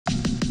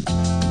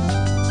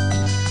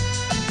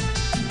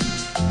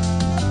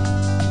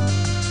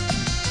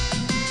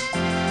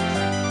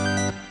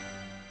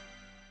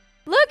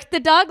the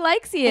dog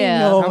likes you.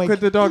 No. How could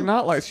the dog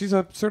not like? She's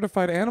a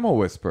certified animal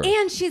whisperer.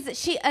 And She we're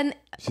sees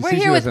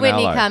here you with as an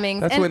Whitney ally.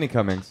 Cummings. That's and Whitney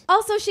Cummings.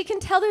 Also, she can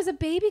tell there's a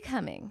baby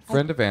coming.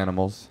 Friend of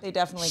animals. They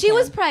definitely She can.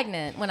 was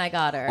pregnant when I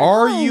got her.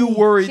 Are you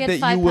worried She had that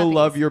 5 you will puppies.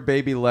 love your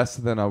baby less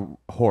than a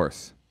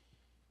horse?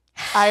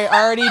 I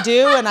already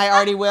do, and I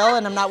already will,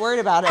 and I'm not worried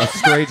about A it.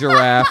 stray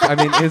giraffe. I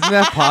mean, isn't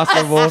that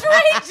possible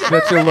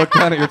that you look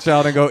down at your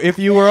child and go, if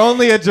you were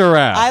only a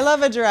giraffe? I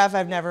love a giraffe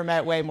I've never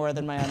met way more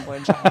than my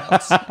unborn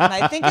child. And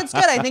I think it's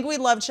good. I think we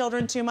love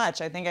children too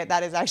much. I think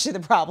that is actually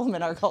the problem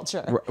in our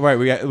culture. Right,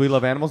 we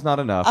love animals not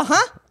enough.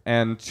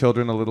 And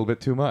children a little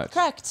bit too much.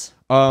 Correct.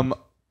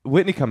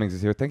 Whitney Cummings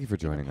is here. Thank you for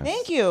joining us.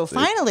 Thank you.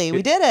 Finally,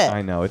 we did it.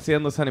 I know. It's the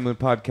Endless Honeymoon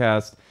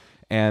podcast.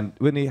 And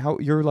Whitney,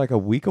 you're like a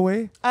week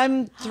away?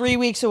 I'm 3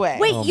 weeks away.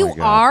 Wait, Oh you my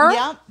God. are?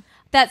 Yep.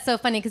 That's so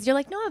funny because you're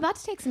like, no, I'm about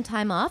to take some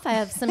time off. I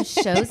have some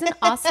shows in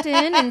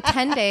Austin in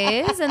 10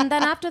 days. And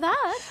then after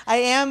that, I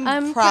am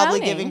I'm probably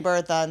counting. giving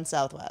birth on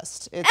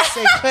Southwest. It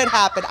could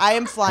happen. I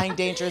am flying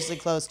dangerously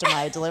close to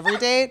my delivery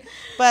date,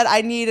 but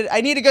I need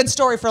a good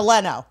story for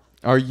Leno.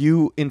 Are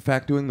you, in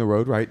fact, doing the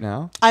road right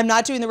now? I'm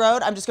not doing the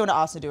road. I'm just going to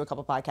Austin to do a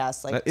couple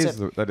podcasts. That is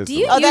do the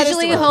you road. that is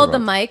usually the road. hold the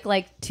mic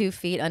like 2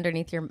 feet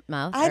underneath your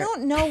mouth? I or-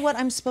 don't know what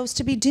I'm supposed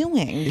to be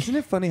doing. Isn't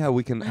it funny how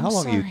we can, how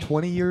long are you, sorry.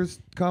 20 years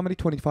comedy,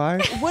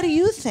 25? What do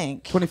you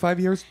think?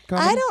 25 years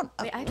comedy? I don't.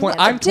 Wait,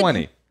 I I'm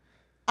 20.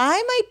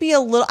 I might be a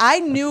little. I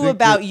knew think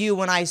about that- you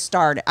when I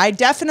started. I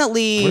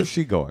definitely Where's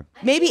she going?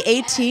 maybe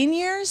 18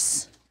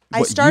 years.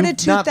 I What,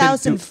 started you've not been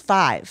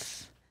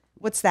 2005.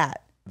 What's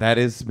that? That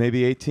is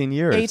maybe 18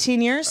 years.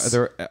 18 years?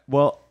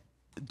 Well,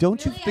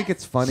 don't you think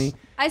it's funny?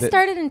 I that-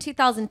 started in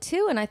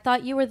 2002 and I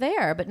thought you were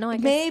there, but no, I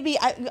guess, Maybe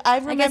I I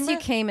remember. guess you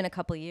came in a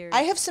couple years.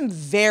 I have some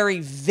very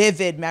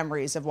vivid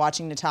memories of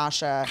watching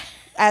Natasha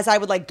as I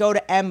would like go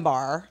to M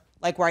Bar,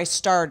 like where I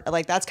start.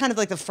 Like that's kind of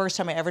like the first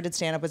time I ever did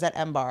stand up was at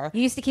M Bar.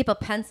 You used to keep a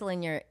pencil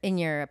in your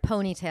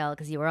ponytail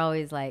because you were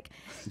always like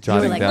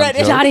Jotting you were like down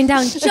jokes. jotting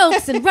down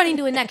jokes and running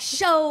to a next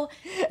show.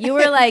 You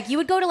were like you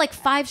would go to like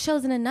 5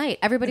 shows in a night.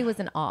 Everybody was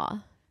in awe.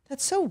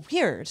 That's so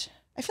weird.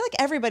 I feel like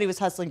everybody was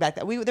hustling back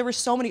then. There were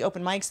so many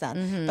open mics then.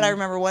 Mm-hmm. But I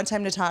remember one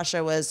time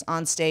Natasha was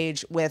on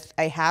stage with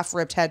a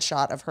half-ripped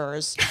headshot of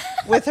hers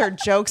with her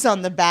jokes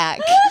on the back.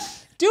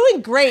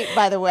 Doing great,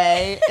 by the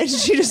way. And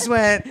she just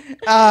went,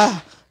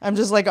 I'm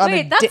just like on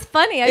Wait, a that's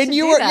funny. I and should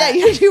you do were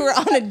that. you were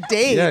on a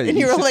date. Yeah, and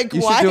you were should, like,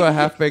 you why? should do a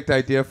half-baked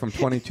idea from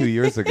 22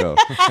 years ago.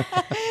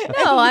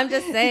 No, I'm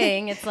just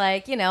saying it's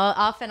like,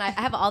 often I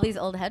have all these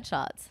old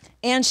headshots.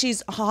 And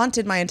she's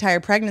haunted my entire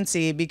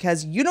pregnancy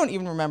because you don't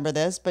even remember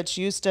this, but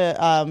she used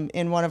to,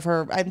 in one of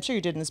her, I'm sure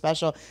you did in the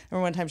special, I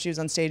remember one time she was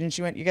on stage and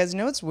she went, you guys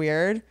know what's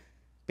weird?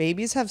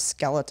 Babies have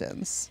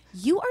skeletons.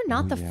 You are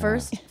not the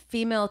first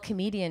female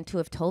comedian to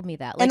have told me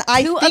that. Like, And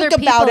I two other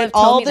think people about it have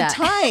told all me the that.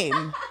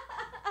 time.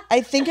 I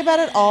think about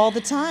it all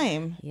the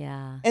time.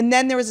 Yeah. And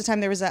then there was a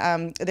time there was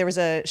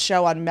a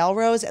show on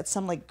Melrose at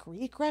some like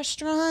Greek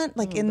restaurant,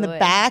 like in the boy.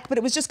 back, but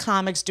it was just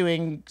comics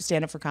doing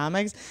stand up for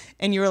comics,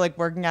 and you were like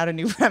working out a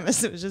new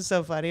premise. It was just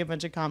so funny. A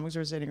bunch of comics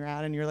were sitting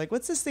around, and you're like,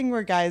 "What's this thing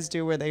where guys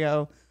do where they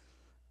go?"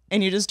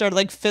 And you just started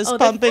like fist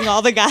pumping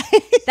all the guys.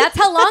 That's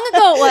how long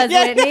ago it was,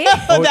 Yeah, Whitney.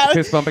 Oh, that was-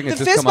 fist bumping has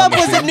The just fist come on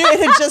bump the was a scene. new. It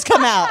had just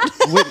come out.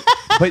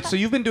 But so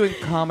you've been doing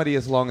comedy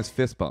as long as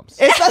fist bumps.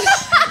 It's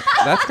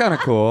That's kind of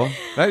cool.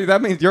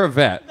 That means you're a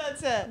vet.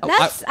 that's it.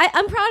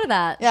 I'm proud of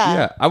that.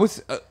 Yeah.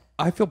 Yeah,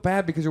 I feel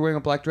bad because you're wearing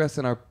a black dress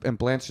and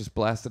Blanche just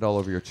blasted all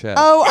over your chest.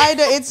 Oh, I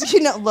know. It's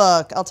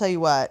look. I'll tell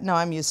you what. No,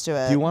 I'm used to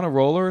it. Do you want a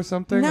roller or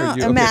something? No, or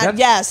you, Matt.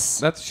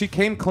 Yes. She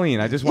came clean.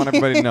 I just want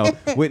everybody to know.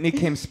 Whitney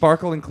came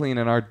sparkling clean,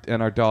 and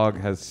our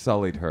dog has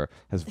sullied her,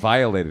 has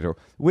violated her.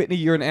 Whitney,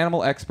 you're an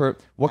animal expert.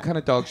 What kind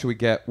of dog should we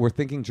get? We're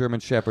thinking German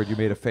Shepherd. You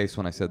made a face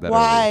when I said that.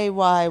 earlier.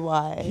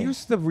 Why?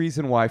 Here's the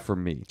reason why for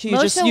me. You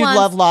Moshe you wants-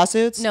 love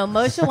lawsuits? No,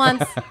 Moshe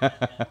wants.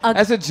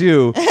 As a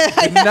Jew,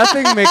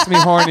 nothing makes me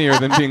hornier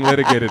than being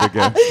litigated against.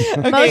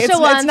 Okay, Moshe it's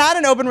wants- not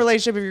an open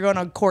relationship if you're going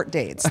on court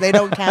dates. They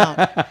don't count.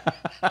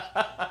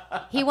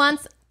 He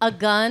wants a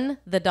gun,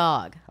 the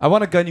dog. I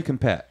want a gun you can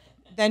pet.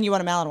 Then you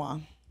want a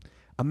Malinois.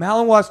 A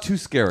Malinois is too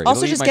scary. Also,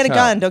 It'll eat just my get a child.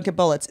 gun. Don't get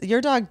bullets.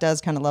 Your dog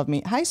does kind of love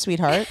me. Hi,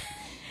 sweetheart.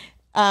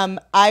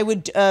 I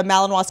would.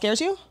 Malinois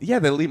scares you? Yeah,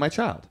 they'll eat my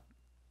child.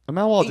 A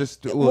Malinois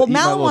just will Well, eat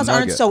my little Malinois aren't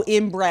nugget. so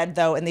inbred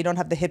though, and they don't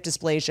have the hip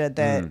dysplasia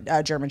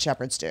that German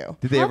Shepherds do.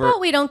 Did they How ever? about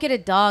we don't get a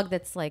dog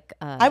that's like.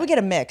 I would get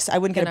a mix. I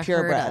wouldn't get a Gonna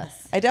hurt purebred.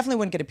 us. I definitely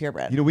wouldn't get a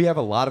purebred. You know, we have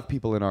a lot of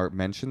people in our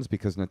mentions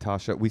because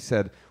Natasha, we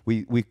said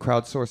we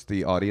crowdsourced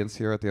the audience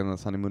here at the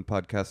Endless Honeymoon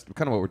podcast,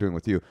 kind of what we're doing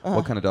with you.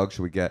 What kind of dog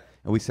should we get?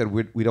 And we said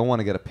we don't want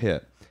to get a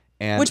pit.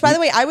 And Which, by the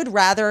way, I would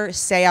rather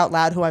say out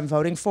loud who I'm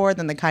voting for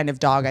than the kind of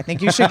dog I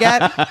think you should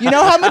get. You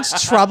know how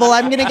much trouble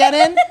I'm going to get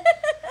in?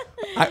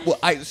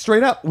 I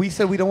straight up, we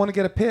said we don't want to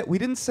get a pit. We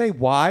didn't say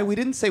why. We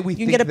didn't say we You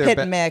think can get a they're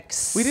pit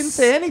mix. We didn't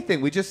say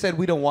anything. We just said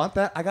we don't want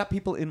that. I got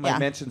people in my Yeah.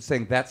 mentions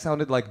saying that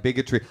sounded like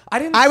bigotry.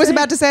 I was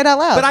about to say it out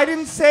loud. But I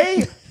didn't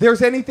say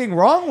there's anything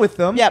wrong with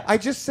them. Yep. I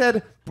just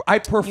said I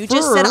prefer. You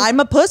just said I'm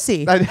a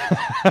pussy.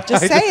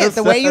 Just say it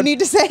the way you need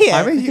to say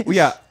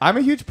it. I'm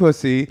a huge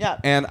pussy. Yeah.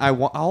 And I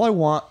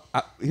want.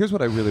 Here's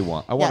what I really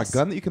want. I want Yes. a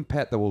gun that you can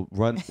pet that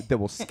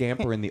will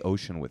scamper in the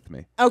ocean with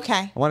me.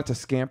 Okay. I want it to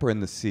scamper in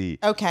the sea.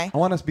 Okay. I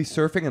want us to be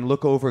surfing and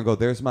look over and go,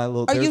 "There's my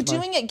little." Are you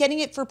getting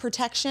it for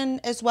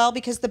protection as well?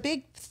 Because the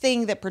big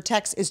thing that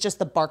protects is just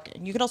the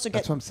barking. You could also get.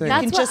 That's what I'm saying.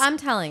 That's what I'm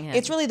telling him.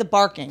 It's really the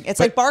barking. It's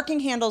like barking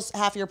handles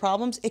half your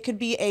problems. It could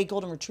be a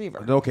golden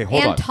retriever. Okay,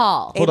 hold And on.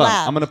 tall. Hold A on.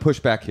 lab. I'm going to push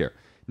back here.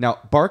 Now,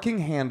 barking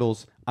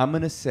handles, I'm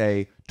going to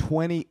say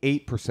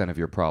 28% of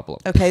your problem.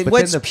 Okay, But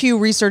which then Pew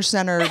Research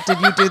Center did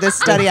you do this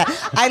study at?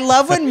 I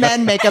love when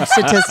men make up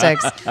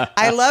statistics.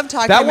 I love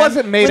talking That to men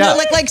wasn't made when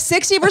they're up. like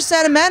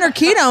 60% of men are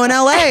keto in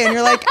LA, and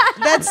you're like,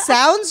 that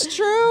sounds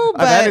true, but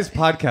that is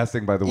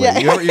podcasting, by the way. Yeah,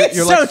 You're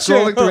it's like so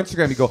scrolling true. through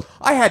Instagram. You go,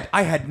 I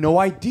had no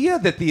idea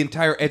that the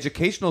entire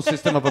educational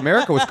system of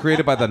America was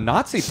created by the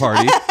Nazi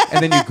Party.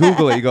 And then you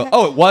Google it. You go,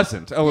 oh, it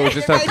wasn't. Oh, it was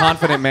just a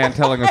confident man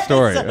telling a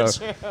story.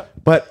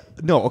 But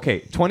no,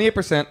 okay,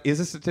 28% is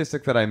a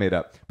statistic that I made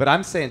up. But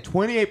I'm saying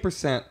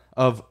 28%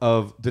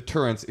 of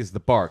deterrence is the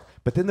bark.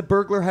 But then the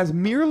burglar has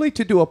merely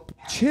to do a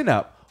chin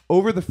up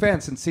over the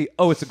fence and see,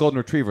 oh, it's a golden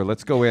retriever.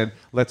 Let's go in.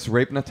 Let's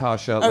rape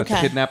Natasha. Let's Okay.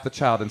 kidnap the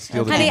child and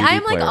steal the Honey, DVD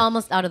I'm player. like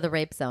almost out of the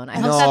rape zone. I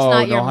hope No, that's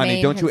not your honey,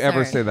 main don't you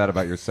ever concern. say that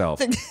about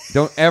yourself.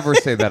 Don't ever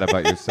say that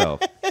about yourself.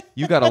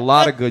 You got a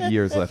lot of good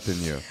years left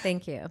in you.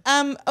 Thank you.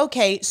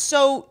 Okay,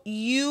 so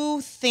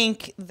you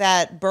think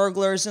that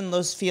burglars in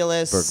Los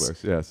Feliz...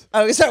 Burglars, yes.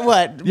 Oh, is that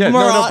what? Yeah, no,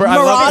 I love it.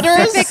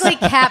 Marauders?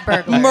 Specifically cat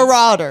burglars.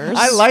 Marauders.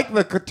 I like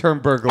the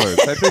term burglars.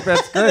 I think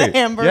that's great.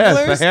 Hamburglars?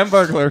 Yes, the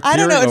hamburglar. I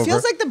don't know. It over.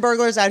 feels like the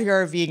burglars out here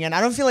are vegan. I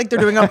don't feel like they're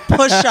doing a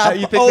push-up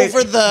You think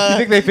over they- the... You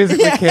think they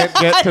physically can't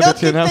get to the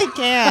chin I up? don't think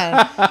they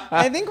can.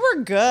 I think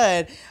we're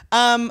good.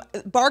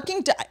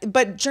 Barking,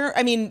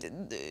 I mean,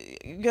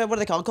 what do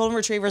they call it? Golden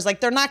retrievers? Like,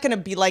 they're not going to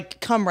be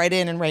like, come right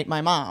in and rape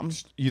my mom.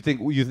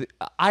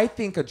 I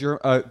think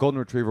a golden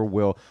retriever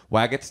will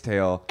wag its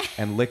tail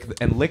and lick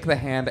the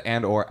hand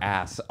and or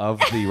ass of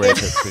the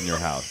rapist in your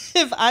house.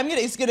 If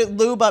he's gonna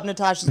lube up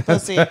Natasha's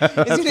pussy.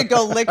 He's gonna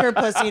go lick her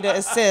pussy to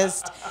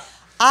assist.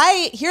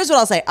 Here's what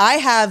I'll say. I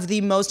have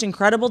the most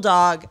incredible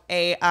dog.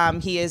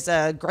 He is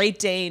a Great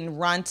Dane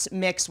runt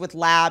mixed with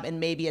lab and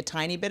maybe a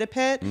tiny bit of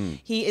pit.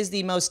 He is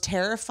the most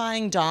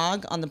terrifying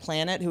dog on the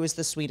planet, who is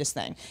the sweetest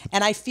thing.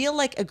 And I feel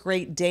like a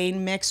Great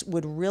Dane mix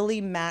would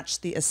really match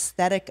the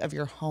aesthetic of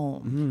your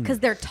home. Because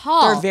they're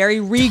tall. They're very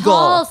regal.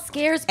 Tall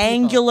scares people.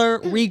 Angular,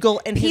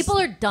 regal, and People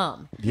are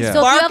dumb. Yeah. So if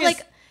you Bark have is-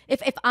 like,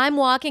 if I'm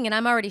walking and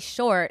I'm already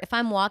short, if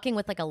I'm walking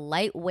with like a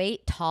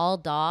lightweight, tall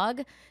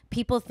dog,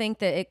 people think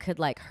that it could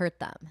like hurt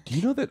them. Do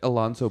you know that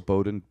Alonzo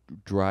Bowden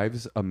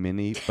drives a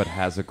Mini but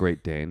has a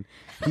Great Dane?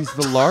 He's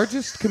the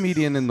largest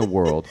comedian in the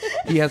world.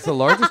 He has the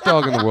largest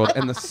dog in the world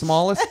and the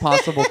smallest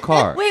possible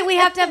car. Wait, we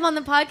have to have him on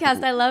the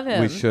podcast. I love him.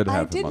 We should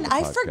have him on the podcast.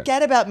 I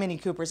forget about Mini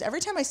Coopers.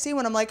 Every time I see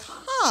one, I'm like,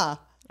 huh.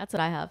 That's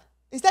what I have.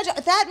 Is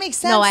that makes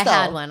sense? No, I though.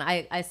 had one.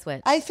 I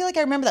switched. I feel like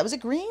I remember that. Was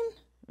it green?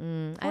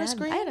 I Forest had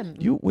green?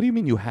 him. What do you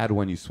mean you had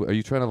one? Are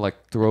you trying to like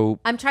throw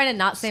I'm trying to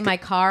not say my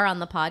car on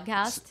the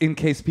podcast. in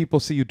case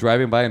people see you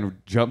driving by and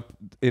jump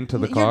into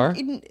the car?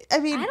 I mean,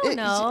 I don't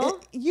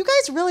know. You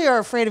guys really are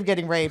afraid of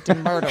getting raped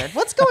and murdered.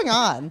 What's going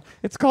on?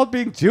 It's called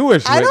being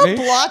Jewish, I Whitney.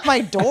 don't block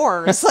my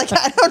doors. Like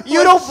I don't.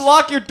 You don't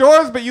block your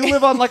doors, but you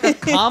live on like a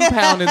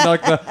compound in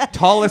like the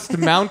tallest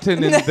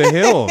mountain in the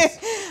hills.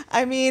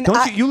 I mean,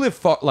 You live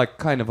far, like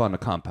kind of on a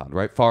compound,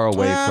 right? Far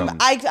away from.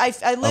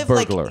 I live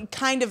burglar. like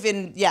kind of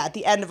at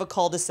the end of a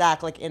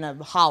cul-de-sac, like in a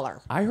holler.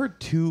 I heard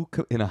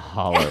in a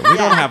holler. We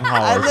don't have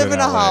I hollers. live in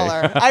a LA.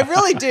 holler. I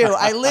really do.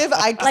 I live.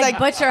 Like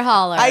Butcher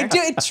Holler. I do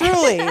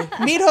truly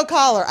Meat Hook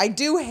Holler. I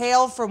do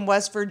hail from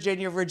West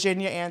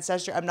Virginia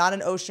ancestry. I'm not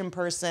an ocean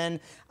person.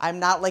 I'm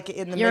not like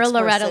in the. You're a mixed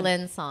Loretta person.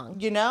 Lynn song.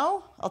 You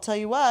know, I'll tell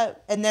you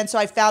what. And then so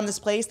I found this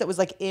place that was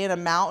like in a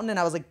mountain, and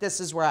I was like, this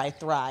is where I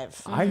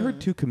thrive. I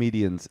heard two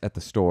comedians at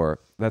the store.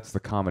 That's the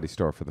Comedy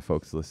Store for the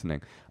folks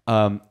listening.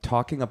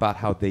 Talking about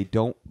how they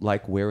don't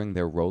like wearing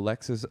their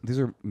Rolexes. These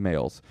are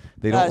males.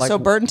 They don't like. So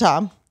Bert and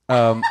Tom,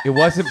 It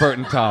wasn't Bert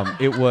and Tom.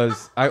 It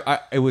was.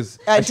 It was.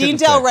 I Dean shouldn't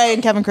Del say. Rey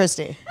and Kevin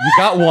Christie. You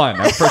got one.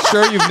 I'm for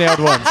sure you've nailed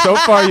one. So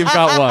far, you've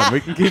got one.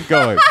 We can keep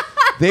going.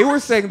 They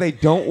were saying they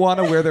don't want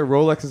to wear their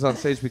Rolexes on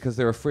stage because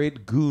they're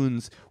afraid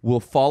goons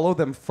will follow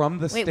them from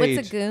the stage. Wait,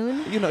 what's a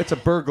goon? You know, it's a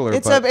burglar.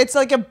 It's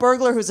like a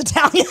burglar who's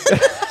Italian.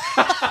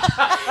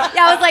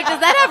 Yeah, I was like, does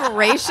that have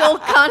racial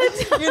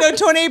connotation?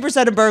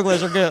 28% of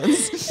burglars are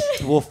goons.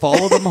 will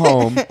follow them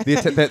home.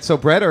 So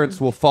Brett Ernst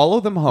will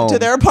follow them home To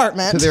their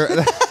apartment. To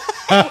their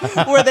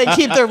where they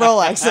keep their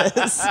Rolexes.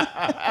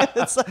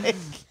 It's like,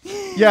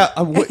 yeah.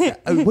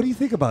 What do you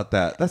think about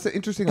that? That's an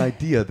interesting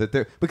idea that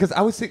they're because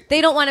I was thinking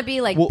They don't want to be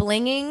like Well-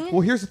 blinging.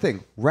 Well, here's the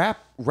thing: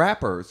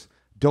 rappers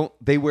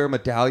they wear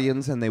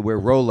medallions and they wear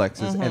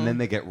Rolexes and then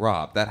they get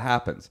robbed. That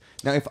happens.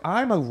 Now, if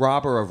I'm a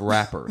robber of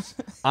rappers,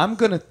 I'm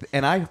going to,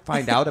 and I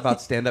find out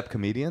about stand-up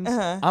comedians,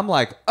 I'm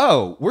like,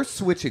 oh, we're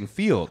switching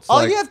fields.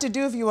 All you have to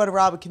do if you want to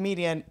rob a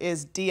comedian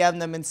is DM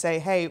them and say,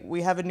 hey,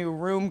 we have a new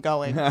room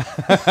going.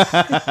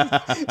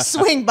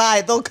 Swing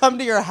by. They'll come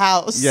to your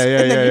house. Yeah.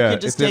 And then you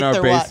can just it's take in our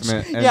their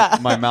basement. watch.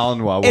 And my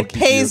Malinois will It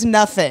keep pays you.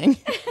 nothing.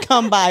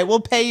 Come by. We'll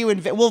pay you.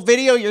 We'll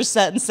video your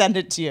set and send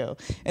it to you.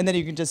 And then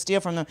you can just steal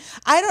from them.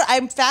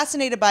 I'm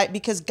fascinated by it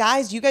because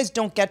guys, you guys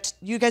don't get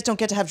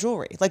to have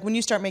jewelry. Like when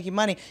you start making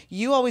money,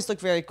 you always look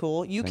very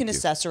cool. You can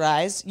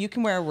accessorize. You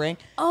can wear a ring.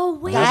 Oh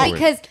wait, That-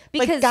 because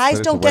But guys But it's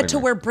a don't get wedding to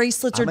ring. wear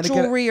bracelets or I'm gonna get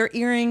jewelry or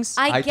earrings.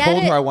 I get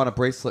told it. her I want a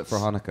bracelet for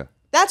Hanukkah.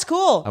 That's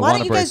cool. Why want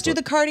don't a you guys do bracelet.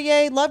 the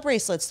Cartier love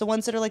bracelets, the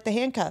ones that are like the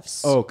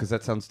handcuffs? Oh, because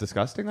that sounds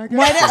disgusting, I guess?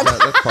 Why not?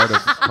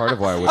 That's part of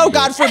why I wouldn't Oh, do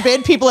God it.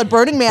 forbid people at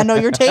Burning Man know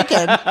you're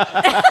taken.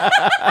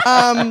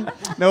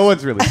 No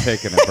one's really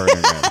taken at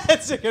Burning Man.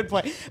 That's a good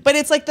point. But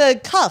it's like the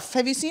cuff.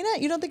 Have you seen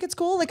it? You don't think it's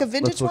cool? Like a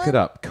vintage Let's look one? it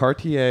up.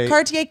 Cartier.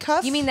 Cartier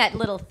cuff? You mean that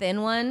little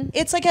thin one?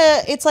 It's like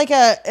a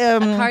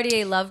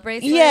Cartier love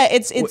bracelet? yeah,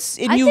 it's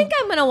and I you think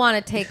I'm gonna want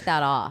to take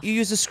that off. you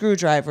use a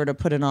screwdriver to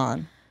put it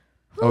on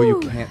Oh, you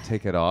Whew. can't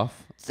take it off?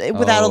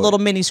 without a Oh, little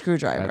mini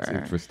screwdriver. That's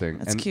interesting.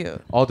 That's and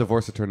cute. All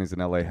divorce attorneys in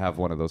LA have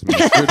one of those mini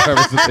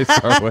screwdrivers that they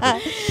start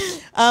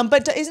with.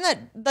 But isn't that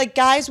like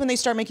guys when they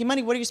start making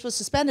money? What are you supposed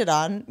to spend it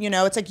on? You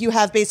know, it's like you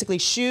have basically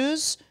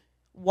shoes,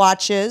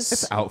 watches.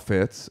 It's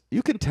outfits.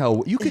 You can tell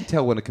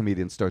when a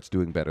comedian starts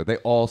doing better. They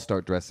all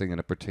start dressing in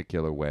a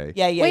particular way.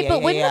 Yeah. Wait,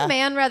 but wouldn't yeah. a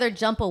man rather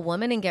jump a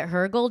woman and get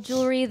her gold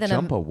jewelry than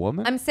Jump a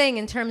woman? I'm saying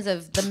in terms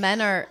of the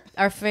men are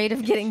afraid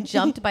of getting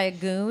jumped by a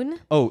goon.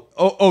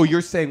 Oh,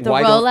 you're saying The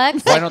why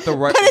Rolex? don't the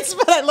right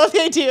But I love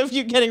the idea of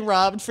you getting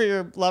robbed for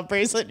your love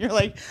bracelet. And you're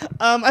like,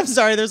 I'm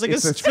sorry, there's like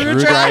it's a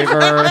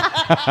screwdriver.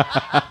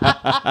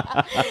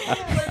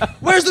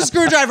 Where's the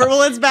screwdriver?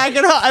 Well, it's back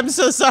at home. I'm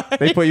so sorry.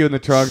 They put you in the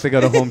trunk. They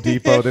go to Home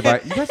Depot. They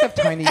buy. You guys have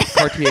tiny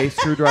Cartier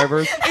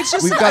screwdrivers. It's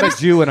just- We've got a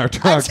Jew in our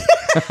trunk.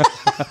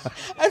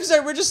 I'm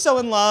sorry, we're just so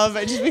in love.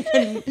 We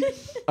couldn't.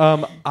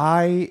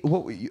 Why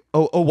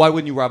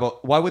wouldn't you rob?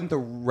 Why wouldn't the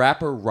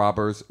rapper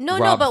robbers No,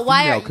 rob but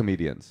why female are-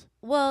 comedians?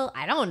 Well,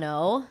 I don't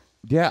know.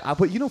 Yeah,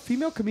 but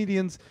female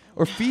comedians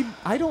or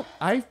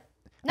I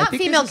Not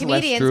think female this is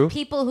less true. comedians,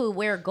 people who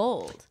wear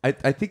gold. I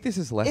think this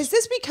is less. Is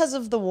this because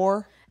of the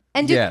war?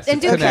 And do, Yes, and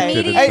it's do connected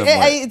in comedians some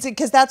way.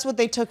 Because that's what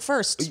they took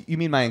first. You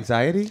mean my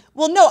anxiety?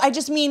 Well, no, I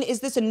just mean, is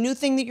this a new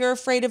thing that you're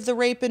afraid of the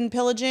rape and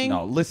pillaging?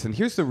 No, listen.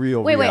 Here's the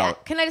real. Wait, reality.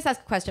 can I just ask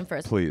a question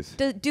first? Please.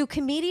 Do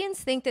comedians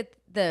think that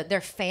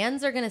their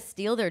fans are going to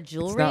steal their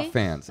jewelry? It's not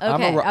fans.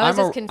 Okay, I'm was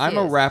just confused.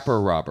 a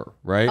rapper robber,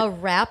 right? A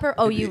rapper?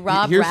 Oh, you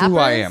rob Here's rappers? who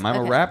I am. I'm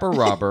a Okay. rapper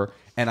robber,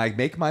 and I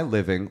make my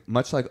living,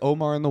 much like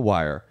Omar in The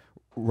Wire,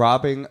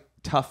 robbing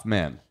tough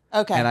men.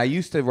 Okay. And I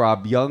used to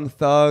rob Young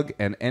Thug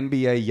and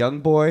NBA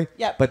Youngboy.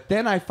 Yep. But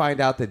then I find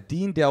out that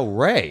Dean Del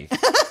Rey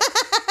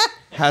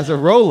has a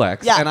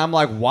Rolex, Yeah. and I'm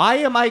like, why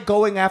am I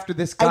going after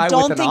this guy I with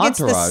don't an think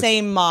it's entourage? the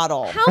same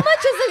model. How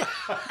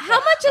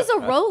much is a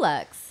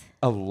Rolex?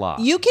 A lot.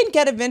 You can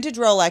get a vintage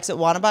Rolex at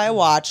Wanna Buy a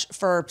Watch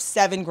for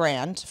 $7,000,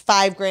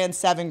 $5,000,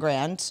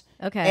 $7,000.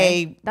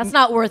 Okay. That's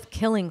not worth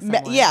killing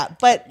someone. Yeah,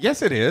 but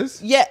Yes, it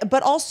is. yeah,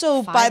 but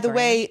also, by the $5,000.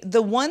 way,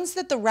 the ones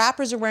that the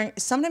rappers are wearing,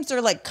 sometimes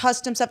they're like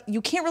custom stuff.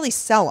 You can't really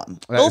sell them.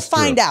 That They'll is true.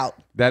 find out.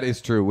 That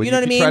is true. When You know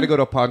what I try mean? to go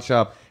to a pawn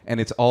shop and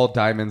it's all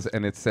diamonds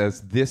and it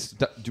says this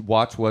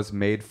watch was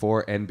made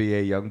for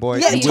NBA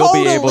Youngboy, Yeah, you will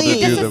be able to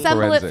totally. do the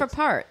Disassemble it forensics. for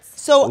parts.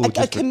 So Ooh, a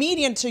just a-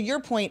 comedian, to your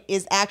point,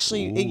 is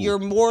actually you're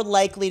more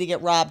likely to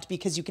get robbed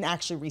because you can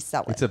actually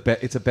resell it.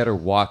 It's a better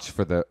watch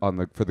for the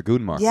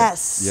goon market.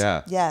 Yes.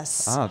 Yeah.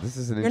 Yes. Ah, this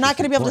is an. You're not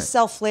going to be able to point.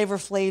 sell Flavor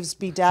Flav's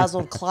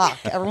bedazzled clock.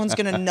 Everyone's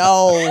going to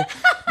know.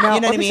 You know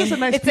what I this mean? is a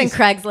nice It's in piece.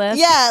 Craigslist.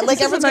 Yeah, like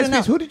This is a everyone's nice going to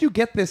piece. know. Who did you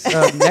get this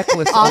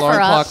necklace Offer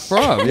alarm up. clock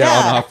from?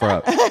 Yeah. On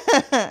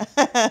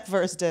OfferUp.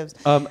 First dibs.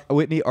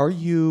 Whitney, are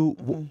you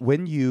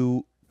when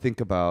you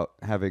think about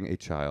having a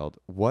child?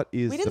 What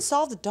is We didn't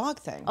solve the dog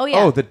thing. Oh,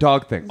 yeah. Oh, the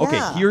dog thing. Yeah.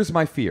 Okay, here's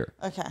my fear.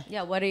 Okay.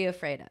 Yeah, what are you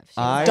afraid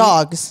of?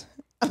 Dogs.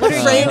 I'm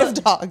afraid of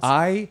dogs.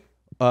 I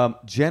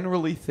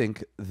generally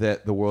think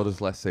that the world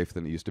is less safe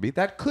than it used to be.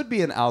 That could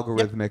be an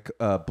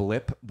algorithmic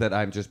blip that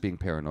I'm just being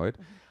paranoid.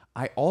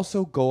 I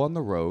also go on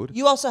the road.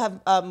 You also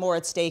have more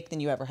at stake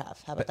than you ever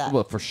have. How about that?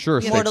 Well, for sure,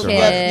 You have stakes a are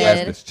high. I kid.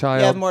 have this child.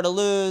 You have more to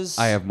lose.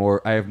 I have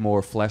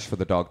more flesh for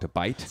the dog to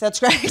bite. That's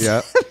great.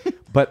 Yeah.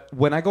 But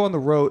when I go on the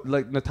road,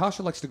 like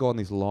Natasha likes to go on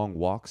these long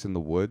walks in the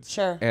woods.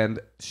 Sure. And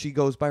she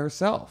goes by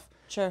herself.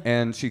 Sure.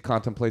 And she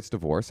contemplates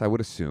divorce, I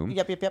would assume.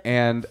 Yep.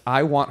 And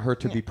I want her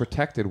to be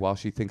protected while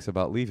she thinks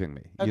about leaving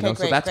me. Okay, So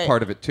great, that's great.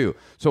 part of it too.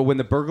 So when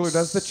the burglar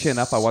does the chin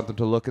up, I want them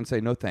to look and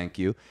say no thank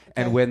you.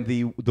 And when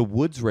the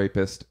woods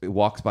rapist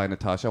walks by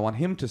Natasha, I want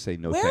him to say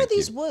no Where thank are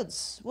these you.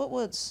 woods? What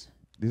woods?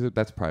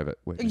 That's private.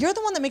 Whitney. You're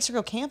the one that makes her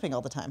go camping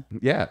all the time.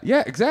 Yeah,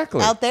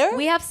 exactly. Out there?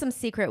 We have some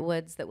secret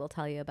woods that we'll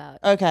tell you about.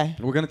 Okay.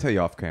 We're gonna tell you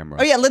off camera.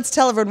 Oh yeah, let's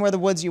tell everyone where the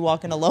woods you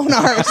walk in alone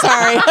are.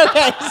 Sorry.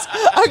 Okay.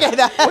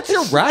 Okay. What's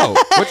your route?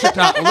 What's your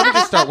time? Let me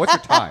just start. What's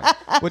your time?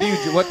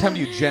 What time do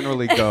you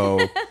generally go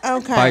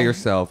by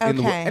yourself in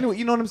the Okay. anyway?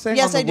 You know what I'm saying?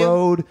 Yes, on I the do.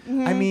 road.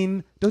 I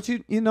mean, don't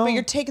you? You know. But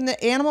you're taking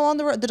the animal on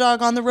the road, the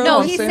dog on the road. No,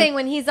 I'm he's saying- saying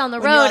when he's on the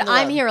When you're road, on the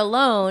I'm road. here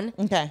alone.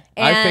 Okay.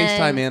 I and-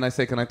 FaceTime in. I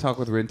say, "Can I talk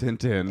with Rin Tin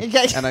Tin?"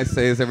 Okay. And I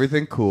say, "Is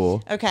everything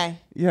cool?" Okay.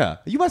 Yeah.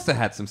 You must have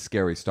had some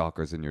scary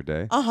stalkers in your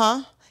day.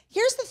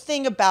 Here's the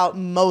thing about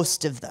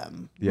most of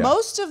them. Yeah.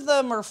 Most of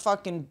them are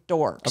fucking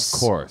dorks. Of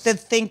course. That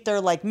think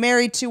they're like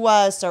married to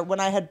us. Or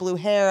when I had blue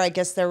hair, I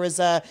guess there was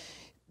a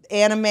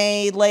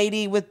anime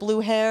lady with blue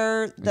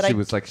hair that She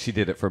was like, she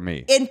did it for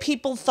me. and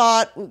people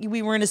thought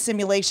we were in a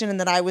simulation and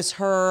that I was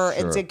her.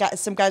 Sure. And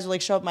some guys would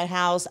like show up at my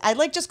house. I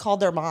like just called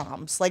their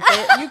moms. Like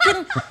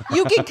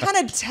you can kind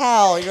of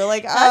tell. You're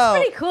like, That's oh,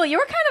 pretty cool. You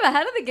were kind of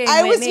ahead of the game,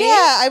 I was Whitney.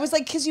 I was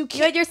like, because you You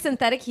can't. had your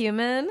synthetic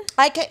human.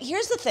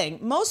 Here's the thing: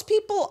 most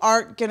people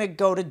aren't gonna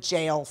go to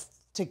jail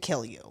to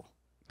kill you.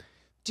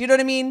 Do you know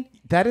what I mean?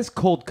 That is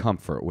cold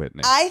comfort,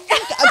 Whitney. I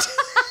think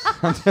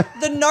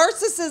the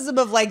narcissism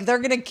of like they're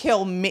gonna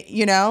kill me,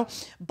 you know.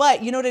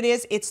 But you know what it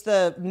is? It's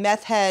the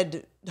meth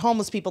head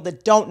homeless people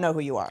that don't know who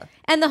you are.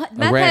 And the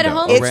meth head rando.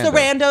 homeless. It's the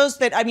randos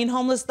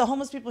that the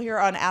homeless people here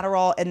are on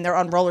Adderall and they're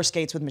on roller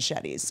skates with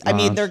machetes. I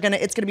mean,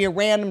 it's gonna be a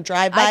random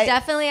drive by. I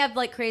definitely have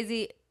like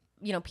crazy,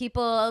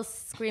 people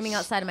screaming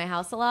outside of my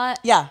house a lot.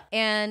 Yeah.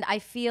 And I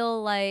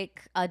feel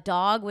like a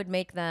dog would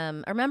make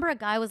them. I remember a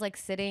guy was like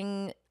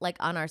sitting like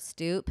on our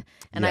stoop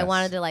and I Yes.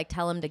 wanted to like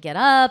tell him to get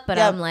up, but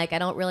Yep. I'm like, I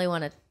don't really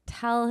want to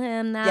tell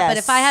him that. Yes. But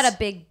if I had a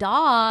big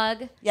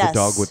dog, Yes. The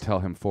dog would tell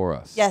him for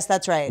us. Yes,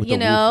 that's right. With You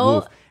the know?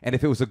 woof, woof. And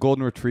if it was a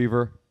golden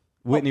retriever,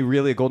 Whitney,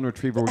 really a golden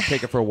retriever, would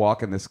take it for a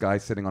walk, and this guy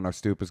sitting on our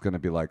stoop is going to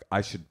be like,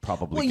 I should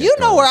probably. Well, get you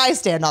know going. where I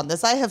stand on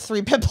this. I have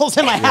 3 pit bulls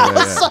in my Yeah,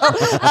 house.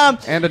 yeah.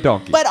 So, And a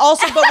donkey. but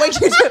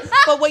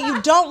what you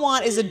don't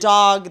want is a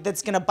dog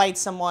that's going to bite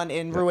someone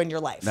and ruin your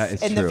life. That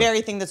is and true. the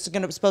very thing that's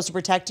supposed to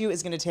protect you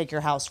is going to take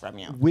your house from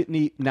you.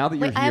 Whitney, now that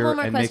you're Wait, I have here one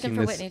more and question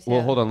making for this, Whitney, too.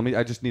 well, hold on.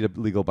 I just need a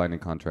legal binding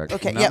contract.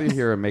 Okay, Now yep. that you're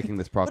here and making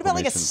this What proclamation,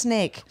 about like a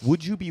snake?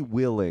 would you be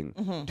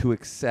willing to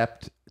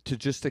accept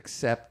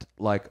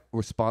like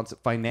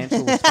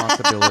financial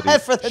responsibility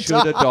For the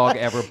should a dog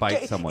ever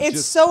bite someone?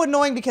 It's so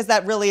annoying because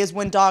that really is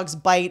when dogs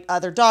bite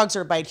other dogs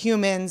or bite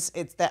humans.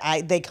 It's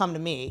that they come to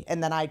me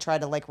and then I try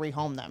to like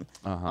rehome them.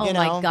 oh You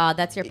my know? God,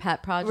 that's your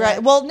pet project.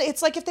 Right. Well,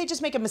 it's like if they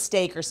just make a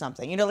mistake or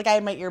something. Like I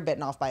had my ear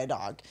bitten off by a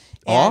dog.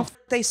 And Off?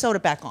 They sewed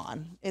it back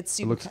on. It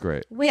looks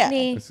great.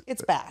 Whitney.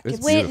 It's back. It's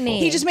Whitney. beautiful.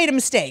 He just made a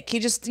mistake. He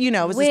just, it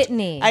was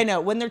Whitney. I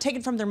know. When they're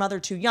taken from their mother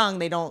too young,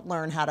 they don't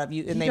learn how to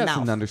use, and He they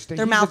doesn't mouth. understand.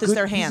 Their He's a mouth is good-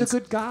 their hands. He's a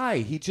good guy.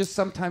 He just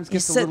sometimes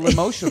gets a said- little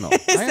emotional. I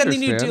So then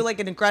you understand. do like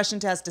an aggression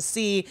test to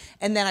see,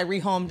 and then I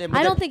rehomed him.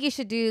 I don't think you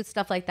should do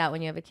stuff like that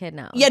when you have a kid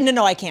now. Yeah,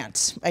 no, I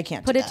can't. I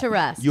can't. Put do it that. to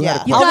rest. You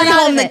had Yeah, a I'll got out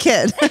rehome of the it.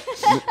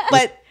 kid.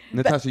 But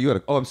Natasha, you had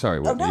a. Oh, I'm sorry.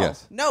 oh Whitney. no,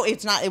 Yes. no,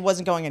 it's not. It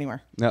wasn't going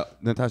anywhere. No,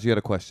 Natasha, you had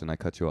a question. I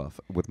cut you off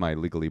with my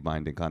legally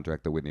binding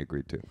contract that Whitney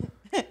agreed to.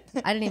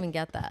 I didn't even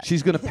get that.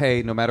 She's going to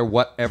pay no matter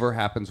whatever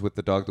happens with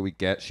the dog that we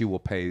get. She will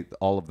pay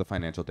all of the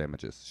financial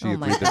damages. She Oh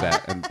my agreed to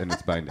that, and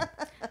it's binding.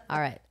 All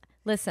right.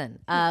 Listen,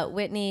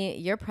 Whitney,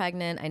 you're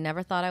pregnant. I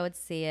never thought I would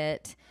see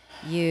it.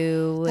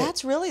 You.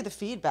 That's really the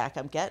feedback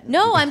I'm getting.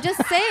 No, I'm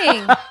just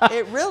saying.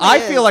 it really. I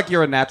is. feel like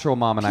you're a natural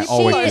mom, and I People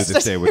always are knew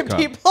this day would come.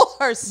 People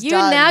are stunned. You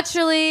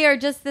naturally are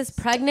just this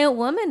pregnant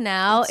woman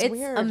now. It's It's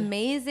weird.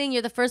 amazing.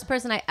 You're the first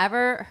person I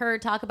ever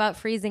heard talk about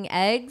freezing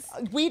eggs.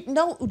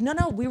 No.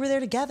 We were there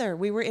together.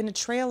 We were in a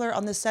trailer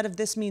on the set of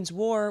This Means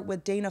War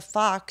with Dana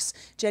Fox.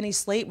 Jenny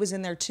Slate was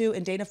in there too,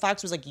 and Dana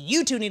Fox was like,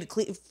 "You two need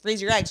to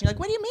freeze your eggs." And you're like,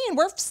 "What do you mean?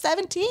 We're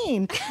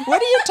 17.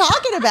 What are you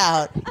talking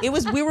about?"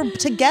 We were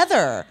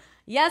together,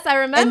 Yes, I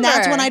remember. and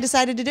that's when I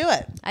decided to do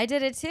it. I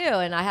did it too,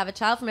 and I have a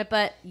child from it.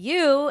 But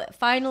you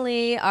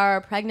finally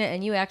are pregnant,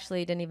 and you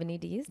actually didn't even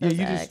need to use Yeah, those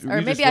you eggs. just,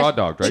 you just raw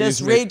dogged, right?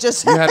 Just you read-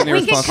 just- you had an We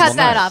can irresponsible cut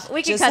that night. off.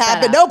 We can Just cut that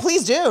happened. out. No,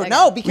 please do.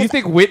 No, because You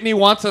think Whitney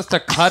wants us to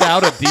cut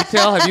out a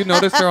detail? Have you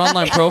noticed her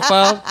online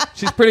profile?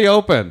 She's pretty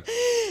open.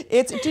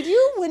 did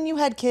you, when you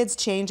had kids,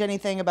 change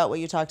anything about what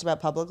you talked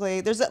about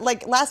publicly? There's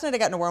like last night I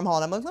got in a wormhole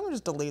and I'm like, let me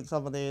just delete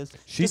some of these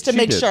just to she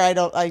make did. sure I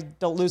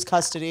don't lose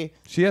custody.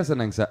 She has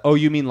an anxiety. Oh,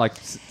 you mean like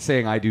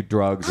saying I do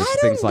drugs or I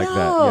things don't like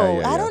know.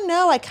 that? Yeah. I don't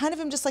know. I kind of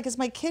am just like, is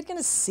my kid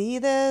gonna see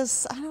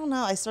this? I don't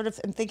know. I sort of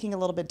am thinking a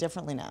little bit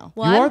differently now.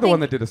 Well, You I'm are the one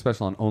think- that did a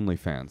special on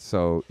OnlyFans,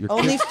 so your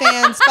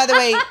OnlyFans, by the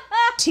way,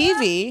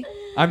 TV.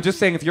 I'm just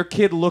saying, if your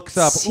kid looks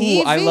up,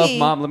 "Ooh, I love TV.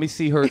 mom. Let me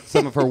see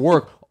some of her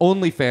work."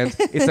 OnlyFans,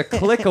 it's a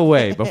click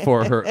away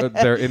before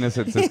their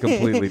innocence is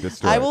completely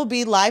destroyed. I will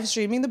be live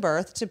streaming the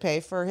birth to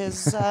pay for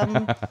his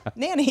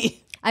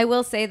nanny. I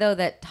will say though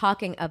that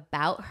talking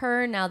about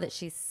her now that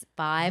she's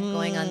 5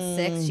 going on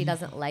 6, she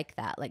doesn't like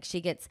that. Like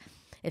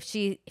if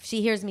she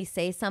hears me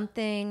say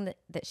something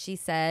that she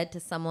said to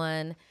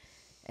someone,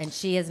 And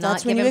she is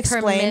That's not when given you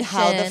explain permission.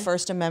 how the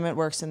First Amendment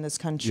works in this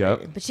country.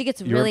 Yep. But she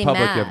gets You're really in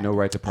public. mad. You have no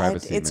right to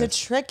privacy. It's a miss.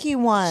 tricky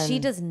one. She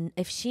does.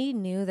 If she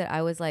knew that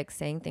I was like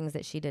saying things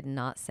that she did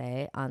not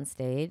say on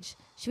stage,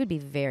 she would be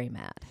very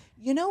mad.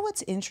 You know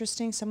what's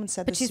interesting? Someone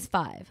said But this. she's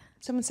 5.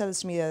 Someone said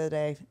this to me the other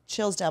day.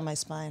 Chills down my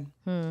spine.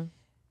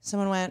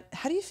 Someone went,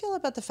 "How do you feel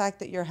about the fact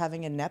that you're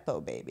having a nepo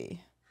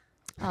baby?"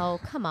 Oh,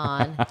 come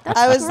on. That's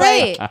I was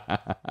great.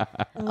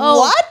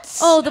 What?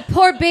 Oh, the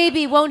poor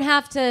baby won't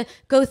have to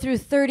go through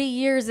 30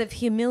 years of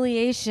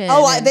humiliation.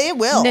 and they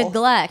will.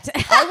 Neglect.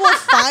 I will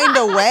find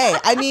a way.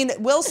 I mean,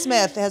 Will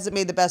Smith hasn't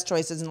made the best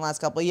choices in the last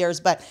couple of years,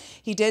 but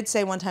he did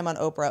say one time on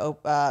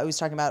Oprah, he was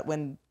talking about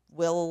when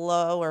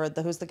Willow, or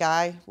who's the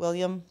guy?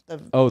 William?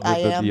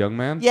 The young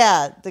man?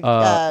 Yeah.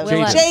 Jaden.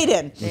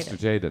 Jaden. Mr.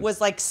 Jaden. Was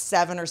like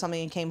 7 or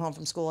something and came home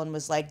from school and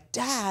was like,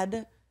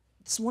 "Dad,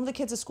 one of the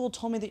kids at school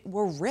told me that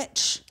we're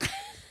rich."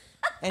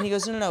 And he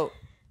goes, no,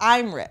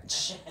 I'm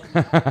rich.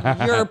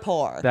 You're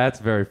poor. That's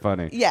very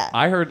funny. Yeah.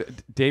 I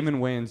heard Damon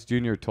Wayans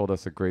Jr. told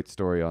us a great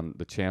story on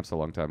The Champs a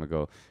long time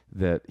ago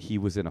that he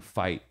was in a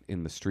fight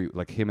in the street.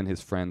 Like him and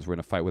his friends were in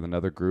a fight with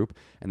another group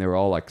and they were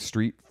all like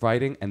street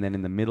fighting. And then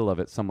in the middle of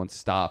it, someone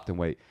stopped and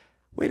wait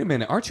a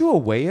minute. Aren't you a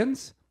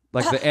Wayans?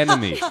 Like the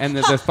enemy. And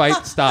the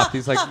fight stopped.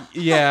 He's like,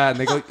 yeah. And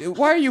they go,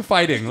 why are you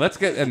fighting? Let's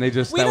get, and they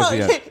just, that was the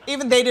end.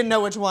 Even they didn't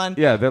know which one.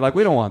 Yeah. They're like,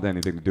 we don't want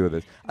anything to do with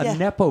this. Yeah. A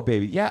Nepo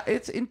baby. Yeah.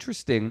 It's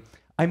interesting.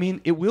 I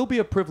mean, it will be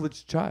a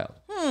privileged child.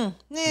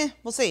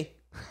 We'll see.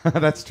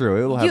 That's true.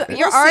 It'll have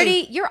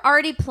You're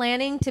already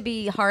planning to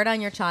be hard on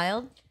your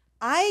child?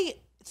 I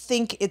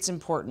think it's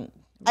important.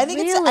 I think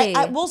Really?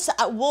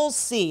 we'll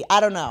see. I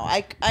don't know.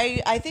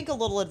 I think a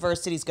little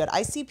adversity is good.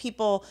 I see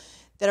people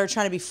that are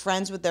trying to be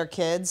friends with their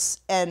kids,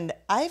 and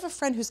I have a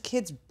friend whose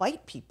kids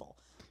bite people.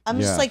 I'm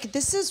just like,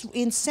 this is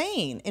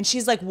insane. And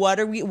she's like, what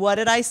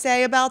did I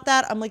say about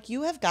that? I'm like,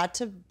 you have got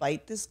to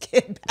bite this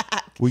kid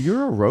back. Well,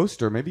 you're a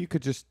roaster. Maybe you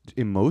could just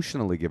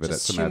emotionally give it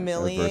Just some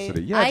humiliate.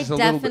 adversity. Yeah, I just a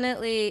little bit.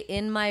 definitely,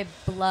 in my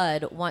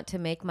blood, want to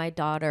make my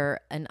daughter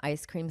an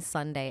ice cream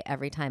sundae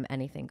every time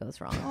anything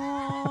goes wrong.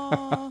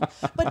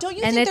 But don't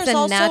you And think it's there's a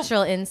also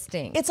natural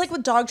instinct. It's like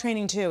with dog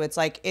training too. It's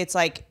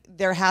like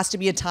there has to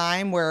be a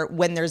time where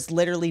when there's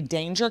literally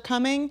danger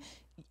coming,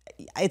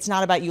 it's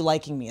not about you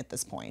liking me at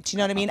this point. You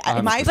know what I mean?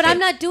 But I'm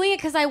not doing it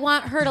because I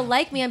want her to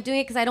like me. I'm doing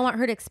it because I don't want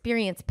her to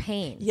experience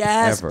pain.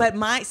 Yes, Ever. but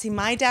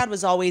my dad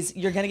was always,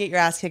 you're gonna get your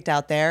ass kicked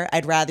out there.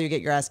 I'd rather you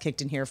get your ass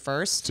kicked in here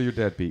first. So your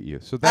dad beat you.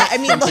 So that's I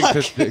mean, something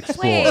look. to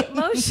explore. Wait,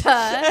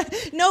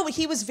 Moshe. No, but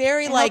he was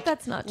very hope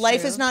that's not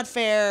life true. is not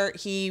fair.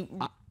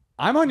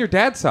 I'm on your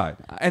dad's side,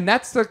 and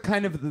that's the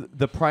kind of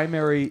the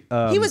primary.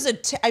 He was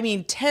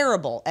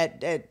terrible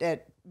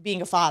at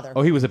being a father.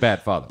 Oh, he was a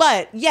bad father.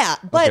 But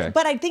Okay.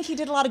 but I think he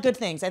did a lot of good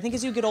things. I think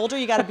as you get older,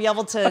 you got to be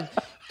able to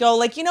go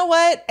like, you know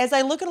what? As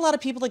I look at a lot of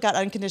people that got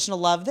unconditional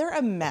love, they're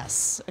a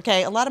mess.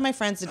 Okay, a lot of my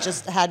friends that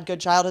just had good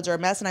childhoods are a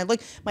mess. And I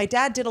look, my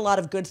dad did a lot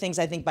of good things,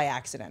 I think, by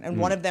accident, and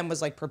one of them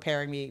was like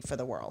preparing me for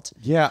the world.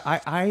 Yeah,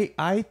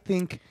 I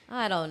think.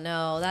 I don't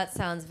know. That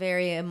sounds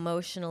very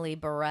emotionally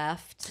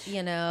bereft.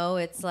 You know,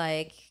 it's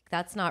like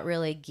that's not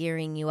really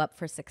gearing you up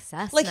for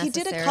success. Like he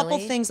did a couple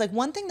necessarily. things. Like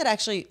one thing that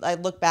actually I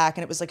look back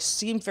and it was like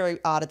seemed very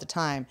odd at the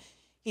time.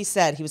 He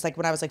was like,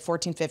 when I was like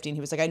 14, 15,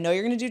 he was like, I know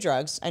you're going to do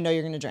drugs. I know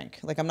you're going to drink.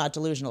 Like, I'm not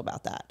delusional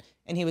about that.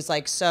 And he was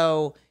like,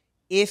 so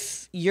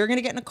if you're going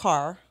to get in a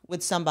car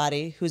with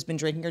somebody who's been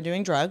drinking or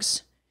doing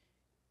drugs,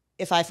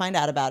 if I find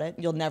out about it,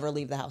 you'll never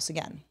leave the house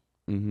again.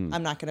 Mm-hmm.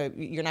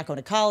 You're not going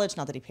to college.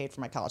 Not that he paid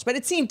for my college, but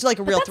it seemed like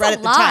a real That's threat a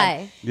at the time.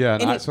 lie.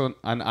 Yeah, so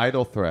an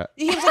idle threat.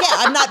 He was like, yeah,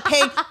 I'm not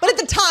paying. But at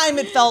the time,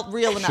 it felt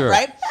real enough, Sure.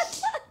 right?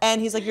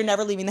 And he's like, you're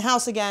never leaving the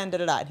house again,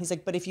 da-da-da. And he's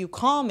like, but if you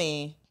call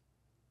me,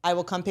 I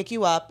will come pick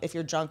you up. If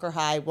you're drunk or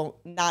high,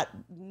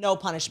 no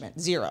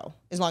punishment, 0,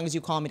 as long as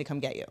you call me to come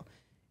get you.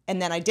 And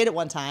then I did it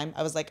one time.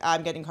 I was like,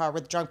 I'm getting in a car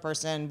with a drunk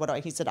person.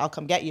 He said, I'll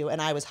come get you. And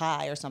I was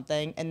high or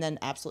something. And then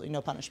absolutely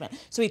no punishment.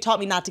 So he taught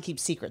me not to keep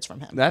secrets from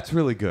him. That's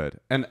really good.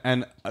 And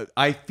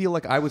I feel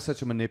like I was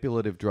such a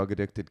manipulative,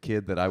 drug-addicted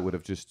kid that I would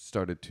have just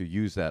started to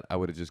use that. I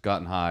would have just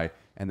gotten high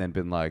and then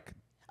been like,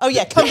 Oh,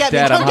 yeah, come get me,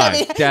 Dad, come I'm get high.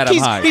 me. Dad, I'm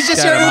high. He's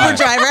just Dad, your I'm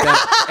Uber high. driver.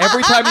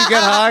 Every time you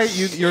get high,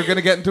 you're going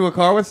to get into a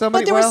car with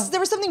somebody? But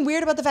there was something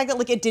weird about the fact that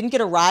like it didn't get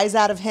a rise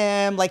out of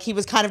him. Like he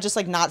was kind of just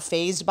like not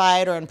fazed by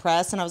it or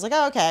impressed. And I was like,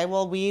 oh, okay,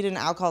 well, weed and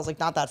alcohol is like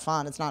not that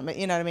fun. It's not,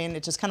 you know what I mean?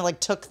 It just kind of like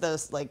took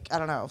this like, I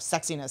don't know,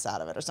 sexiness out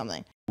of it or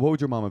something. What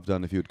would your mom have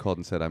done if you had called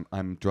and said,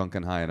 I'm drunk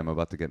and high and I'm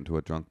about to get into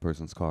a drunk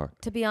person's car?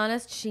 To be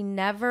honest, she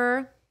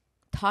never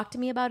talked to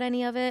me about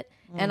any of it.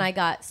 And I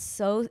got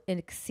so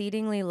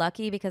exceedingly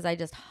lucky because I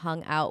just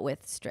hung out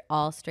with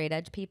all straight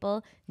edge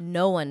people.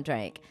 No one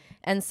drank.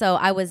 And so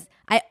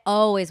I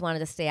always wanted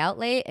to stay out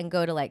late and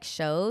go to like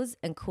shows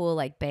and cool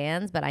like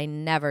bands, but I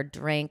never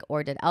drank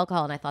or did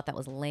alcohol. And I thought that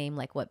was lame,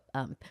 like what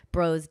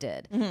bros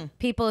did.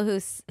 People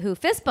who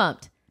fist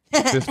bumped.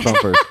 Fist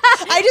bumpers.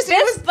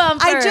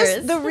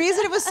 The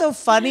reason it was so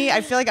funny,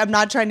 I feel like I'm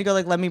not trying to go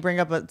like, let me bring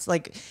up, it's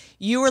like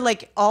you were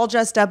like all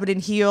dressed up but in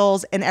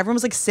heels and everyone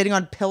was like sitting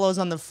on pillows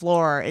on the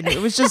floor and it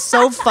was just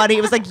so funny.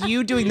 It was like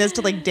you doing this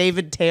to like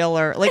David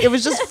Taylor. Like it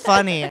was just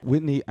funny.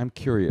 Whitney, I'm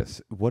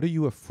curious. What are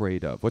you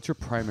afraid of? What's your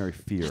primary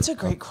fear? That's a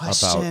great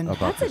question. About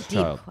That's a this deep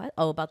child? question.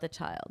 Oh, about the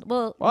child.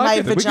 Well,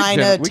 My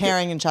vagina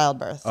tearing in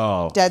childbirth.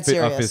 Oh, dead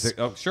serious.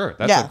 Oh, sure.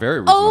 That's a very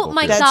Oh reasonable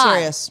my fear. Dead God.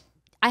 serious.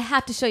 I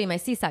have to show you my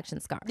C-section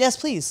scar. Yes,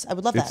 please. I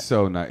would love that. It's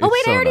so nice. Oh wait,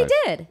 It's so I already nice.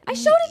 did. I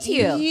showed it to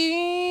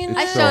you.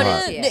 I so showed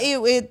hot. it to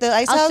you. The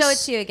ice I'll house. show it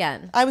to you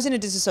again. I was in a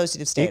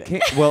dissociative state. It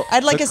can't, well,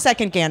 I'd like a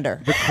second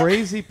gander. The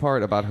crazy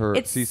part about her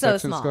It's so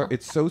C-section small. scar,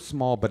 it's so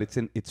small, but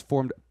it's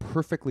formed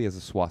perfectly as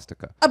a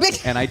swastika. A big-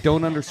 And I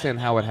don't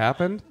understand how it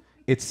happened.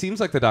 It seems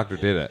like the doctor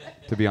did it,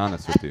 to be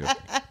honest with you.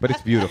 But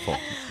it's beautiful.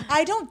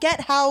 I don't get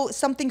how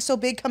something so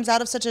big comes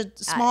out of such a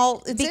small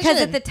incision.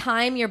 Because at the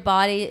time your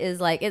body is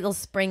like it'll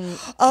spring,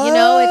 it's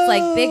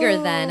like bigger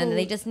then, and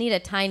they just need a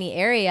tiny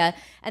area,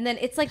 and then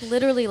it's like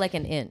literally like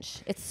an inch.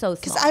 It's so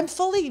small. Because I'm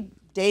fully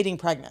dating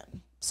pregnant,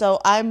 so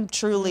I'm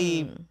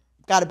truly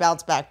got to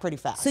bounce back pretty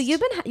fast. So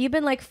you've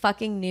been like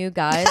fucking new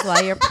guys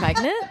while you're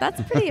pregnant.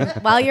 That's pretty.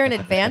 While you're an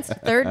advanced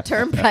third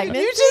term pregnancy.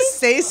 You just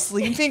say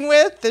sleeping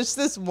with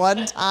this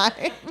one time.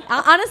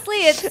 Honestly,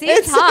 it seems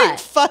It's hot. like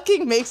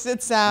fucking makes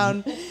it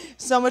sound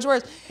so much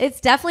worse. It's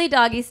definitely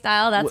doggy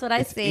style. That's what I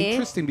It's see.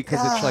 interesting because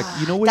it's like,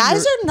 you know when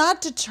Guys you're- are not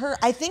deterred.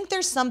 I think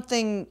there's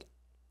something.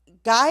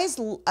 Guys,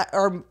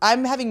 or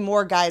I'm having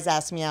more guys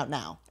ask me out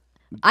now.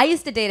 I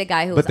used to date a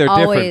guy who But was they're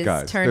different always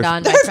guys. turned They're-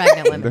 on by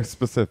pregnant they're women.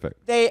 specific.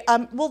 They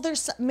well,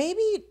 there's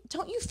maybe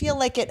don't you feel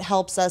like it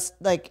helps us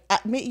like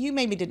you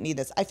maybe didn't need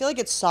this. I feel like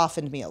it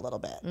softened me a little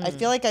bit. I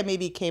feel like I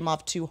maybe came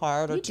off too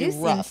hard or You too do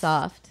seem rough.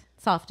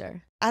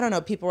 softer. I don't know.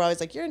 People were always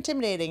like, "You're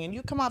intimidating," and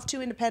you come off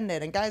too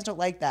independent, and guys don't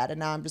like that. And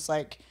now I'm just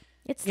like,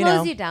 It slows you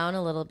know. you down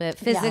a little bit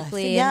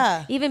physically. Yeah.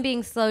 And even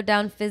being slowed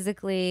down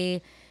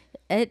physically,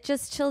 it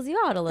just chills you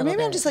out a or little maybe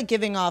bit. I'm just like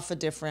giving off a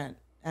different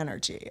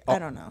energy. I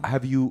don't know.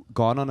 Have you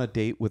gone on a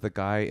date with a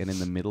guy and in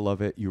the middle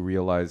of it you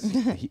realize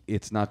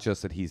it's not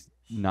just that he's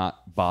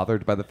not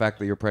bothered by the fact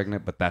that you're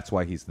pregnant, but that's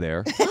why he's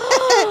there?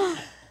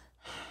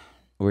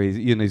 Where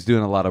he's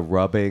doing a lot of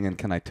rubbing and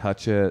can I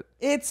touch it?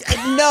 It's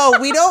no,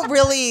 we don't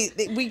really.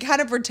 We kind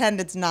of pretend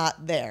it's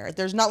not there.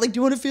 There's not like, do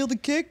you want to feel the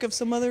kick of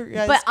some other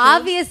guy's But kid?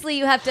 obviously,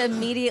 you have to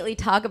immediately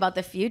talk about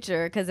the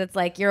future because it's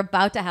like you're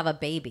about to have a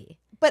baby.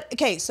 But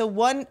okay, so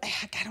one,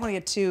 I don't want to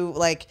get too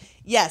like.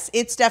 Yes,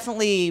 it's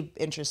definitely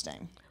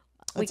interesting.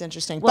 It's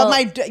interesting. well,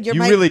 But You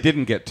really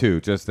didn't get two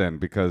just then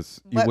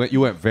because you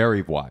went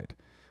very wide.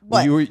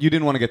 What? You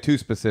didn't want to get too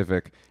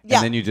specific, Yeah.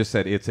 and then you just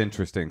said it's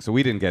interesting, so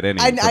we didn't get any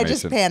I information.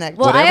 just panicked.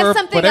 Well, I have Whatever-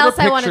 something whatever else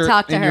I want to picture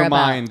talk to in her your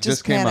about. mind Just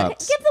just came panic. up.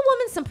 Give the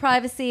woman some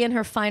privacy in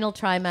her final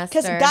trimester.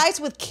 Because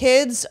guys with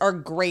kids are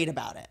great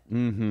about it.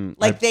 Mm-hmm.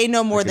 Like they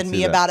know more can than see me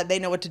that. about it. They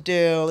know what to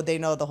do. They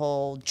know the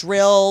whole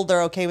drill.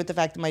 They're okay with the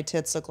fact that my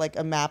tits look like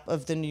a map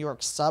of the New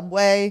York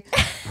subway.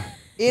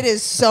 It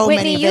is so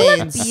Whitney, many you look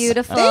veins.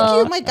 beautiful.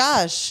 Thank you. My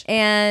gosh.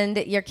 And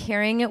you're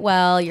carrying it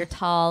well. You're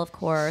tall, of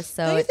course.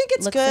 So Do you think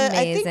it's looks good?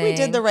 Amazing. I think we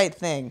did the right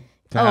thing.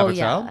 To have Oh, a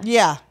yeah. child?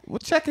 Yeah. We'll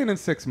check in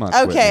 6 months.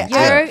 Okay,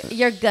 Whitney.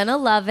 You're gonna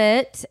love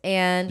it,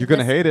 and You're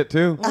gonna hate it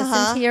too.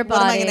 Listen to your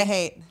What am I body. gonna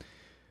hate?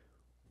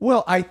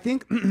 Well, I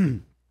think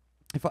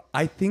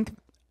I think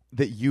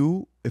that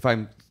if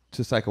I'm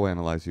to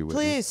psychoanalyze you,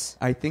 Whitney, Please.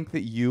 I think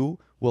that you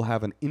will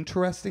have an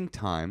interesting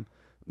time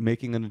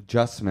making an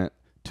adjustment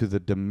to the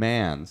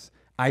demands.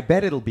 I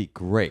bet it'll be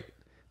great,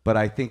 but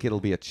I think it'll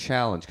be a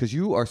challenge because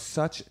you are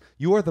such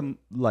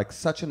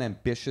an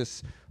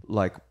ambitious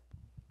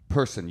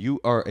person. You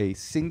are a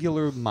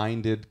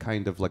singular-minded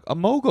kind of like a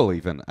mogul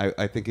even,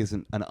 I think is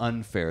an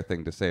unfair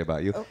thing to say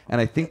about you. And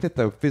I think that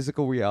the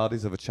physical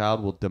realities of a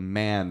child will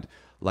demand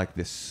like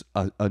this,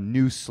 a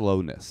new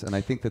slowness. And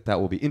I think that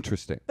will be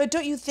interesting. But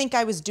don't you think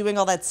I was doing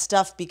all that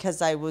stuff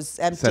because I was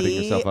empty?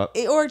 Setting yourself up.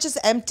 Or just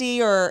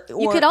empty or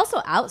You could also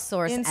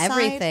outsource inside,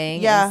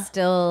 everything yeah. and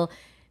still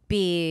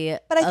be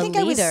But I think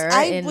a leader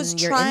I was in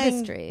your trying,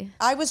 industry.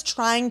 I was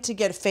trying to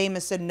get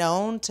famous and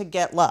known to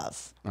get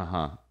love.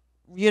 Uh-huh.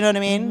 You know what I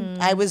mean?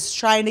 Mm-hmm. I was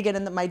trying to get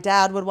in that my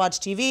dad would watch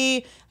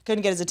TV,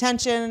 couldn't get his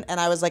attention, and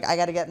I was like, I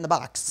got to get in the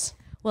box.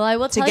 Well, I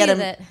will tell get you him-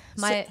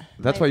 that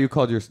That's why you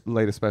called your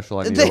latest special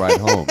I Need a Ride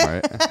Home,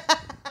 right?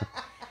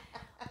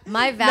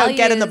 my values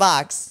get in the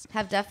box.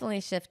 have definitely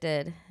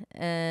shifted,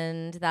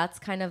 and that's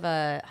kind of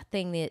a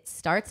thing that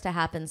starts to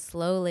happen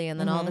slowly, and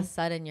then all of Mm-hmm. a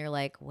sudden you're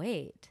like,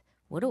 wait,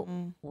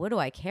 what do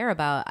I care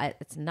about?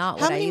 It's not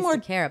How what I many used more to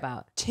care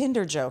about.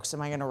 Tinder jokes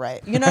am I going to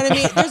write? You know what I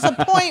mean? There's a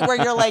point where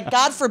you're like,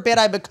 God forbid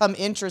I become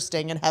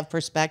interesting and have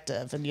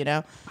perspective, and you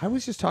know? I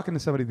was just talking to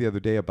somebody the other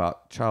day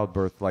about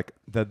childbirth, like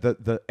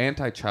the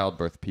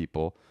anti-childbirth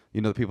people.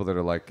 You know, the people that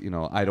are like,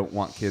 I don't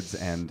want kids,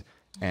 and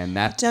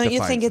that. Don't you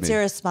think defines it's me.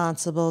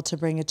 irresponsible to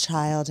bring a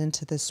child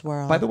into this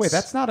world? By the way,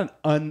 that's not an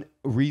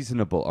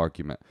unreasonable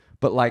argument.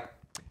 But like,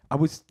 I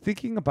was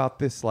thinking about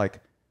this, like,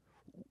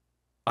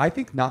 I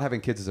think not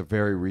having kids is a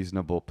very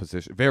reasonable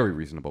position,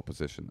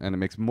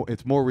 and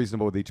it's more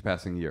reasonable with each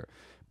passing year.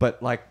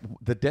 But like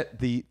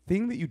the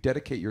thing that you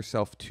dedicate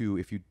yourself to,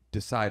 if you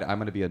decide I'm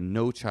going to be a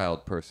no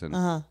child person,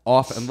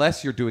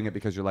 unless you're doing it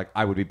because you're like,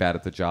 I would be bad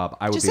at the job,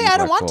 I would Just be say I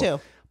don't want neglectful.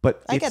 to.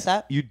 But I get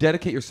that. You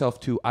dedicate yourself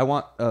to, I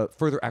want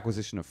further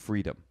acquisition of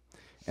freedom.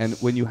 And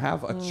when you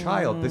have a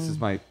child, this is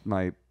my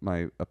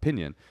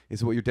opinion,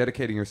 is what you're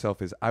dedicating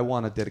yourself is, I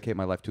want to dedicate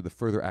my life to the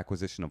further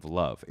acquisition of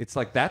love. It's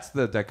like, that's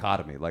the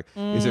dichotomy. Like,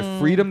 is it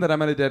freedom that I'm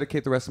going to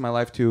dedicate the rest of my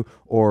life to,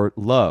 or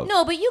love?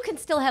 No, but you can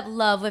still have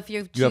love if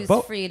you choose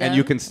freedom. And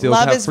you can still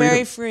love have is freedom.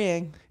 very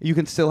freeing. You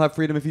can still have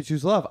freedom if you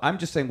choose love. I'm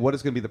just saying, what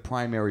is going to be the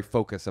primary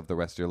focus of the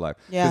rest of your life?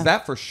 Yeah. Because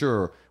that for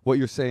sure, what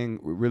you're saying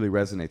really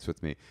resonates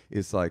with me.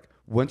 Is like,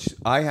 once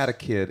I had a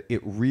kid,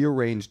 it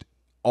rearranged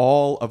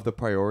all of the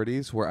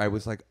priorities where I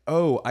was like,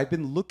 oh, I've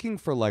been looking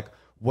for like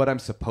what I'm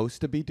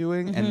supposed to be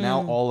doing, and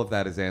now all of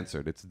that is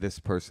answered. It's this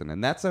person.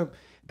 And that's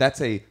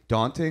a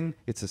daunting,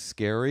 it's a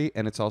scary,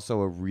 and it's also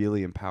a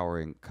really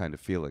empowering kind of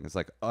feeling. It's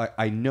like,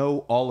 I know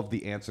all of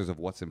the answers of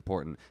what's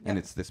important, and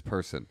it's this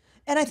person.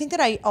 And I think that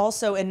I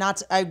also,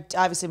 I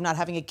obviously am not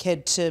having a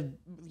kid to,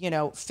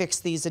 fix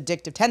these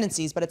addictive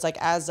tendencies, but it's like,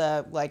 as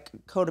a like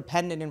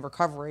codependent in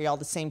recovery, all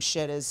the same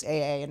shit as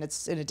AA, and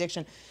it's an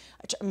addiction.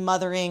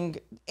 Mothering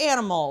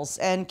animals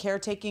and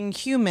caretaking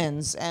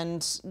humans,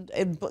 and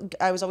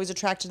I was always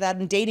attracted to that,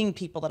 and dating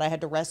people that I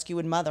had to rescue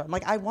and mother. I'm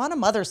like, I want to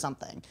mother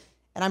something,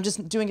 and I'm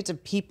just doing it to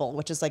people,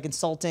 which is like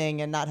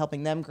insulting and not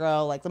helping them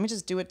grow. Like, let me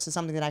just do it to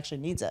something that actually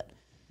needs it.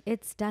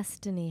 It's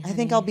destiny, honey. I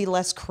think I'll be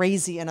less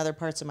crazy in other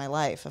parts of my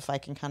life if I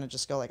can kind of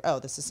just go like, oh,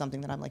 this is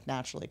something that I'm like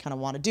naturally kind of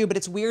want to do. But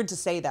it's weird to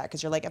say that,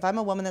 because you're like, if I'm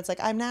a woman that's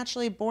like, I'm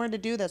naturally born to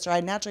do this, or I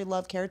naturally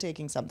love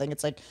caretaking something,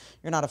 it's like,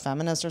 you're not a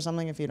feminist or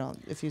something if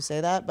you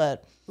say that.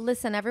 But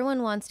listen,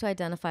 everyone wants to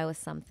identify with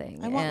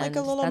something. I want like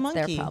a little that's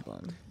monkey. Their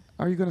problem.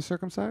 Are you going to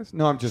circumcise?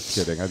 No, I'm just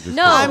kidding.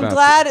 I'm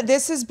glad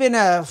this has been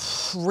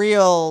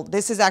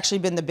this has actually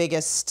been the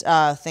biggest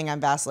thing I'm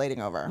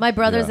vacillating over. My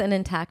brother's an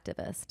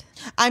intactivist.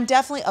 I'm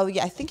definitely,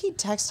 I think he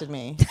texted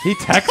me. He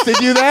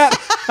texted you that?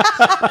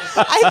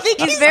 I think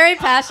he's very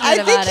passionate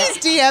about it. I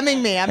think he's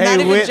DMing me. I'm hey, not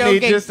even Whitney,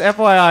 joking. just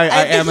FYI,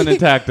 I am an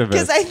intactivist.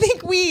 Because I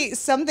think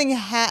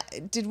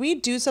did we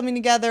do something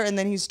together, and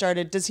then he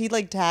started, does he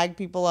like tag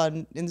people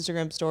on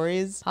Instagram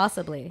stories?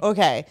 Possibly.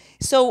 Okay.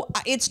 So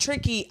it's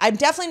tricky. I'm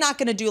definitely not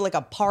going to do like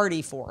a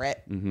party for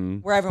it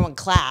where everyone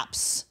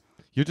claps.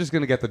 You're just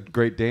going to get the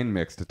Great Dane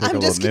mix to take a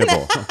little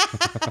nibble.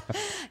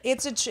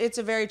 It's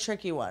a very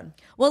tricky one.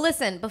 Well,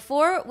 listen,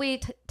 before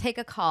we take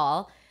a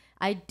call,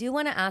 I do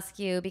want to ask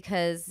you,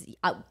 because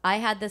I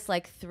had this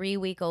like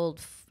 3-week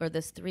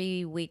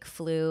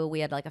flu. We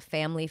had like a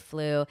family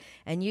flu,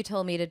 and you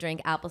told me to drink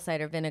apple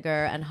cider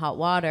vinegar and hot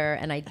water,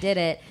 and I did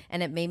it,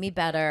 and it made me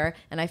better.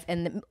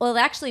 It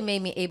actually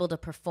made me able to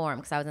perform,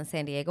 because I was in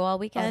San Diego all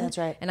weekend. Oh, that's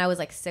right. And I was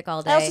like sick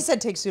all day. I also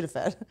said take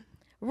Sudafed.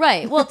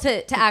 Right. Well,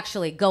 to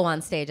actually go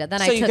on stage. Then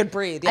so you could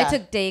breathe. Yeah. I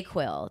took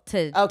Dayquil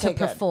to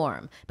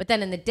perform. But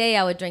then in the day,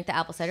 I would drink the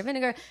apple cider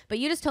vinegar. But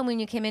you just told me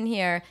when you came in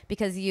here,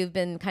 because you've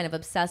been kind of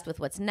obsessed with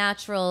what's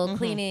natural,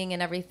 cleaning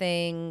and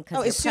everything.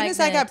 As soon as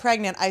I got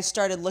pregnant, I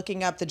started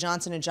looking up the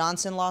Johnson &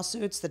 Johnson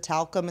lawsuits, the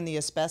talcum and the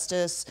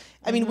asbestos.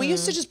 I mean, we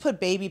used to just put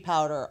baby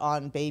powder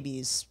on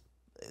babies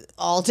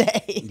all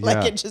day.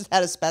 Like, it just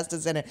had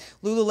asbestos in it.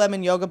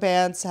 Lululemon yoga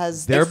pants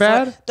has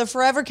bad? The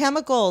forever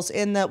chemicals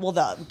in the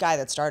guy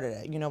that started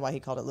it. You know why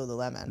he called it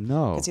Lululemon?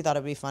 No. Because he thought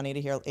it'd be funny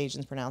to hear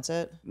Asians pronounce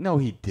it. No,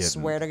 he didn't.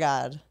 Swear to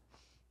God.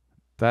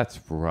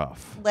 That's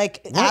rough. Like,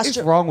 what is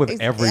wrong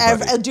with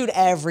everybody? Dude,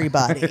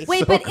 everybody.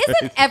 Wait, but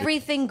isn't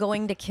everything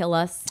going to kill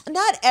us?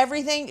 Not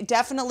everything.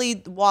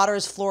 Definitely water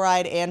is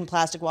fluoride and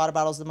plastic water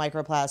bottles, the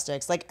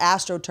microplastics. Like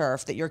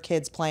AstroTurf that your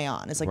kids play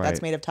on. It's like,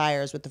 that's made of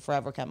tires with the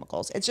forever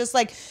chemicals. It's just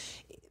like,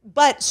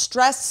 but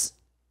stress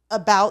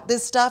about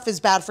this stuff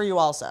is bad for you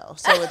also.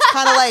 So it's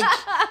kind of like,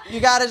 you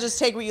got to just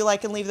take what you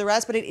like and leave the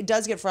rest. But it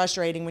does get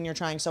frustrating when you're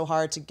trying so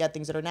hard to get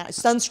things that are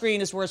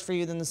sunscreen is worse for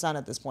you than the sun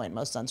at this point,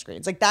 most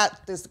sunscreens. Like,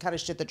 that is the kind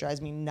of shit that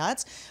drives me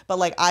nuts. But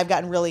like, I've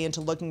gotten really into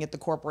looking at the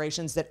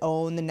corporations that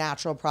own the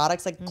natural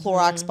products, like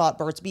Clorox bought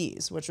Burt's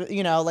Bees, which,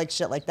 like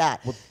shit like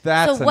that. Well,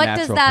 that's so what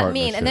does that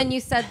mean? And then you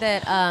said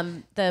that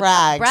the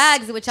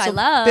Brags, which I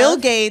love. Bill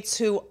Gates,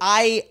 who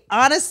I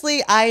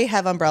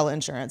have umbrella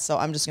insurance, so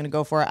I'm just going to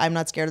go for it. I'm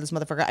not scared of this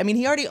motherfucker. I mean,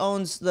 he already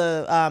owns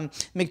the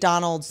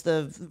McDonald's,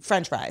 the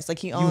French fries. Like,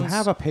 he owns. You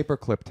have a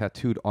paperclip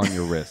tattooed on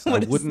your wrist. I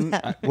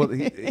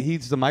wouldn't.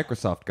 He's the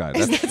Microsoft guy.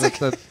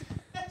 That's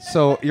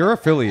so you're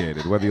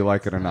affiliated, whether you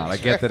like it or not. I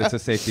get that it's a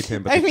safety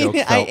pin, but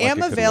I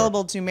am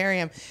available to marry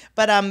him.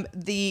 But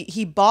he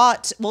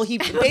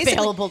basically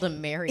available to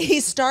marry. He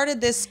started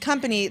this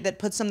company that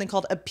puts something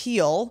called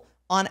Appeal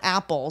on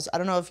apples. I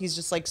don't know if he's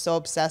just like so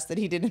obsessed that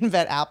he didn't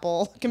invent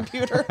Apple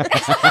computers,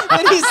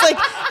 but he's like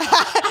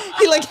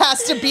he like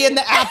has to be in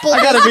the Apple.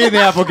 I gotta be in the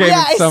Apple game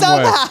in some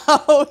way.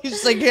 Somehow he's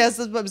just like he has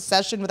this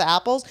obsession with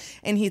apples,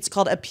 and it's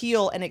called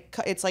Appeal, and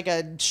it's like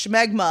a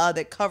schmegma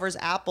that covers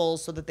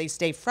apples so that they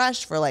stay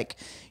fresh for like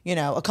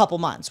a couple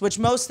months, which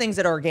most things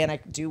that are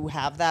organic do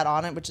have that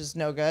on it, which is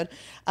no good.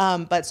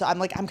 But so I'm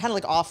kind of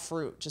like off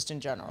fruit just in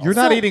general. You're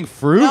not eating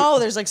fruit? No,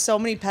 there's like so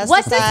many pesticides.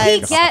 What does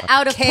he get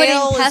out of putting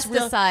Kale is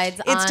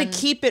pesticides on? It's to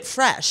keep it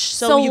fresh.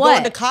 So So you what? go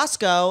into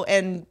Costco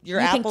and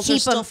your You can apples keep are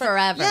still them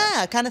forever.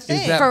 Yeah, kind of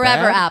thing. that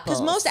Forever bad? apples.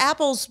 Because most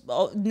apples,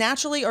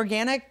 naturally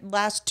organic,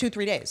 last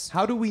 2-3 days.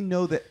 How do we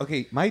know that?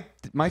 Okay,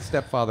 my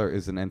stepfather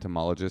is an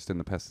entomologist in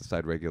the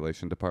pesticide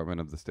regulation department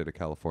of the state of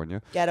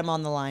California. Get him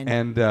on the line.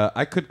 And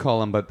I could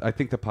call him, but I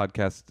think the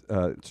podcast,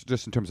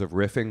 just in terms of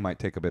riffing, might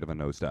take a bit of a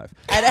nosedive.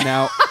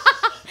 Now,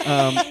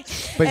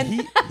 but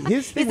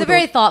his thing He's a with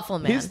very thoughtful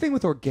man. His thing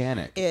with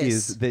organic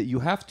is that you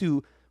have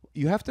to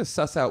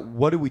suss out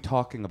what are we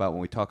talking about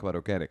when we talk about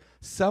organic.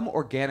 Some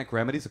organic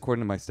remedies,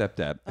 according to my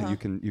stepdad, and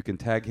you can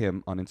tag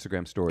him on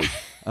Instagram stories.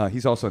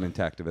 He's also an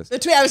intactivist.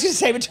 I was going to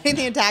say between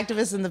the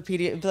intactivists and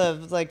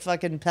the like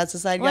fucking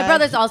pesticide guy. My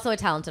brother's also a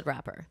talented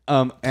rapper.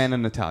 And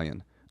an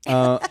Italian.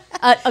 A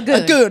goon.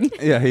 A goon.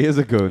 Yeah, he is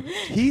a goon.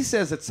 He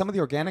says that some of the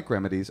organic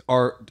remedies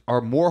are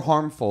more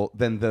harmful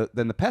than the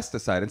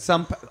pesticide, and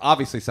some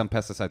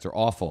pesticides are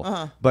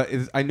awful. But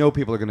I know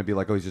people are going to be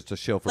like, "Oh, he's just a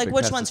shill for Like big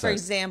which pesticide." ones, for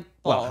example?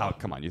 Well,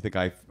 come on, you think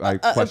I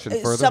question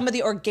further? Some of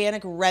the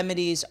organic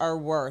remedies are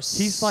worse.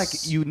 He's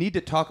like, you need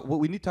to talk. Well,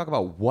 we need to talk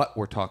about what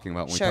we're talking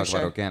about when we talk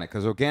about organic,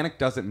 because organic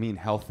doesn't mean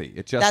healthy.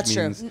 It just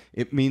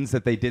means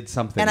that they did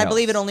something. And else. I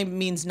believe it only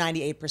means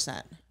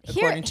 98%.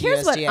 According to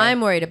Here's what USDA.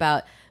 I'm worried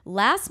about.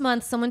 Last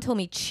month, someone told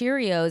me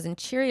Cheerios and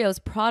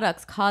Cheerios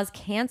products cause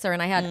cancer, and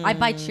I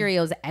buy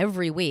Cheerios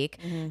every week.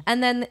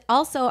 And then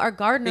also our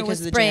gardener because was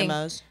of the spraying.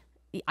 GMOs.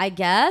 I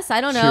guess I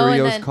don't know.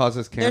 Cheerios and then,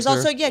 causes cancer. There's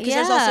also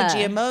there's also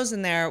Yeah. GMOs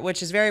in there,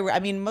 which is very. I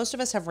mean, most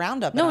of us have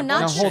Roundup. No, in our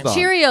not Now, hold on.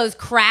 Cheerios,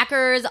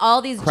 crackers,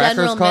 all these Crackers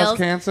General cause Mills.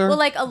 cancer? Well,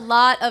 like a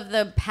lot of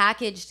the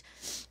packaged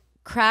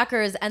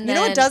crackers, and You then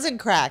know what doesn't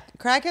crack?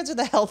 Crackheads are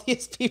the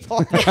healthiest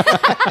people.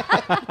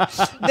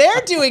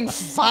 They're doing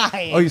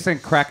fine. Oh, you're saying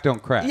crack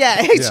don't crack?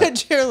 Yeah,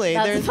 truly.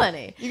 That's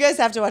funny. You guys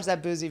have to watch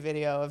that Boozy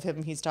video of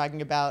him. He's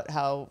talking about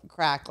how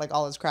like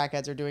all his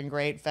crackheads are doing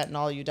great.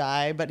 Fentanyl, you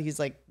die. But he's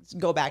like,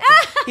 go back.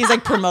 He's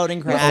like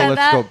promoting crack. said Let's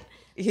that? go.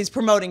 He's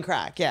promoting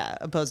crack,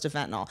 opposed to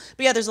fentanyl.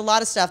 But yeah, there's a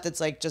lot of stuff that's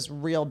like just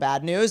real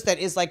bad news that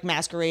is like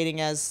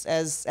masquerading as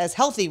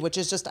healthy, which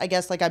is just, I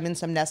guess, like I'm in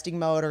some nesting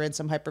mode or in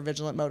some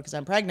hypervigilant mode because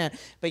I'm pregnant.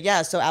 But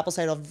yeah, so apple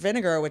cider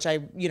vinegar, which I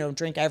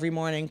drink every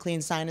morning,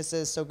 clean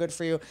sinuses, so good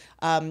for you.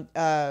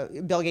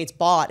 Bill Gates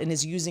bought and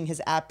is using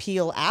his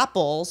Appeal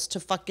apples to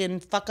fucking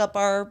fuck up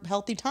our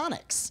healthy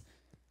tonics.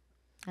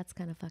 That's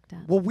kind of fucked up.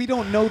 Well, we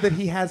don't know that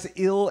he has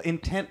ill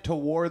intent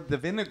toward the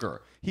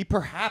vinegar. He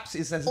perhaps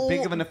is as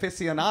big of an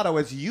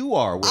aficionado as you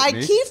are, Whitney. I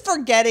keep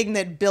forgetting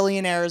that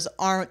billionaires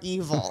aren't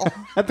evil.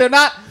 They're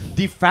not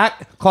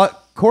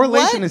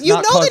correlation What? is You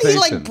not know causation.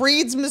 that he like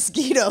breeds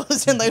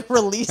mosquitoes and like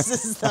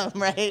releases them,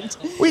 right?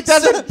 He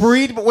doesn't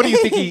breed, but what do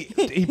you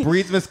think? He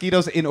breeds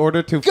mosquitoes in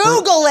order to...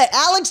 Google it,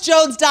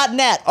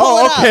 alexjones.net. Pull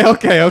Oh, it up.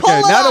 okay. Pull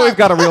it Now that up. we've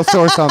got a real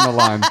source on the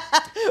line.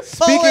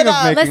 Speaking of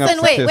up. making Listen,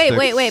 up wait.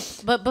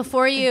 statistics, But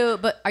before you,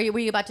 were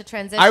you about to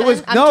transition? I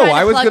was I'm no, trying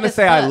I was plug going to this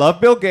say I book.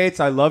 love Bill Gates,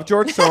 I love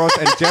George Soros,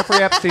 and Jeffrey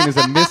Epstein is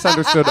a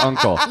misunderstood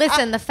uncle.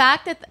 Listen, the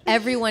fact that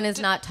everyone is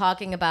not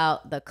talking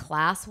about the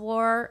class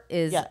war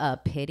is Yeah. a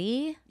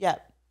pity. Yeah.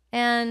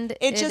 And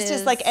It just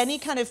is like any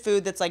kind of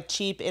food that's like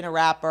cheap in a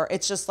wrapper.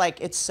 It's just like,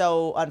 it's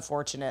so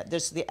unfortunate.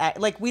 There's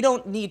we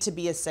don't need to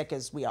be as sick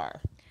as we are.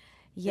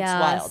 Yeah.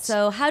 wild.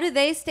 So how do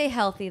they stay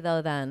healthy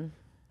though then?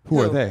 Who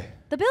are they?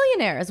 The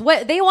billionaires.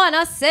 What they want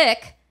us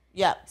sick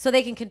Yeah. so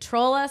they can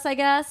control us, I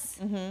guess.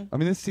 I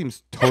mean, this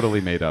seems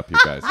totally made up, you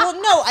guys. Well,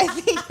 no, I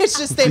think it's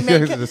just they You make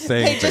guys are just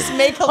saying they just things.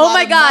 make a Oh lot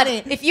my of God.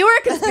 money. If you were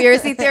a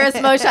conspiracy theorist,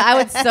 Moshe, I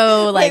would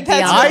so like be on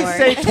that's I board.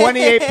 say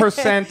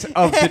 28%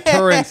 of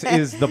deterrence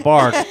is the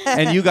bark,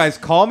 and you guys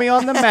call me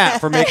on the mat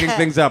for making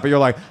things up. And you're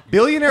like,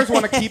 billionaires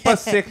want to keep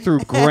us sick through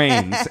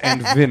grains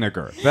and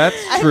vinegar.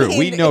 That's true. mean,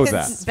 we know it's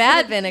that.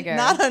 Bad vinegar.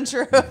 Not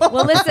untrue.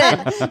 Well,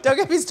 listen, Don't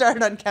get me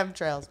started on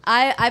chemtrails.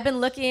 I've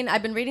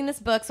been reading this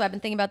book, so I've been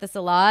thinking about this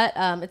a lot.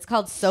 It's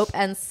called Soap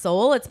and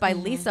Soul. It's by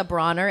Lisa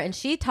Bronner, and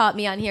she taught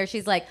me on here.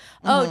 She's like,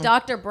 "Oh,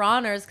 Dr.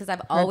 Bronner's," because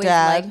I've always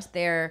dad. liked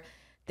their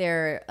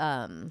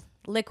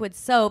liquid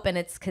soap, and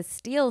it's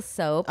Castile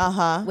soap,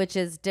 which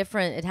is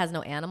different. It has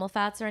no animal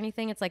fats or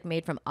anything. It's like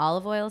made from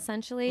olive oil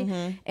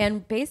essentially,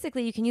 and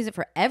basically you can use it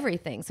for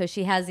everything. So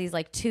she has these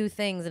like two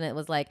things, and it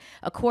was like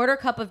a quarter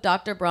cup of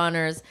Dr.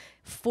 Bronner's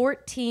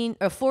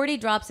 40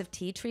 drops of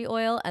tea tree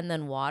oil and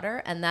then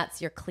water, and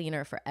that's your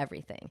cleaner for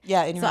everything.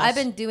 Yeah, in your so house. I've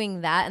been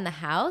doing that in the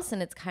house,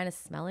 and it's kind of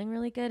smelling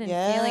really good and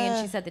feeling.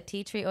 And she said the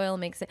tea tree oil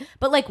makes it.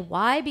 But like,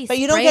 why be? But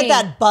you don't get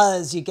that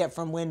buzz you get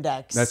from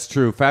Windex. That's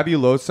true.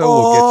 Fabuloso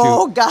will get you.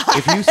 Oh, God.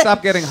 If you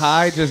stop getting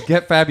high, just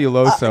get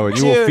Fabuloso, and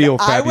you will Dude, feel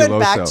Fabuloso. I went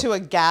back to a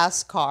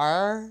gas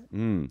car,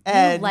 and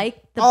You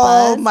like the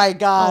buzz? oh my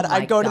God, Oh my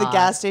I'd go to the God.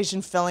 gas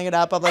station filling it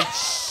up. I'm like,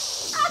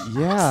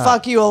 Yeah.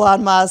 fuck you,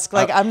 Elon Musk.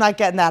 Like, I'm not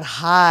getting that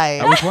high.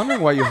 I was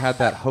wondering why you had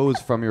that hose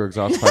from your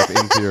exhaust pipe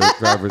into your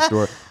driver's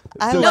door.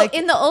 I So- like-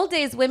 In the old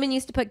days, women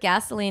used to put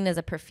gasoline as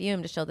a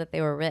perfume to show that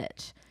they were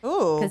rich.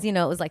 Ooh. Because it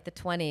was like the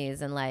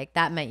 20s, and like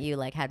that meant you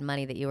like had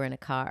money that you were in a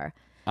car.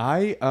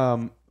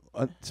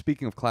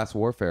 Speaking of class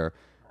warfare,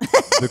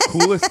 the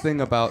coolest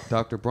thing about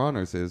Dr.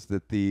 Bronner's is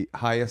that the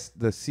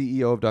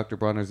CEO of Dr.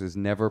 Bronner's is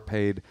never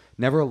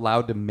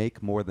allowed to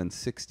make more than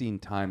 16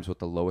 times what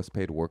the lowest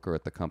paid worker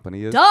at the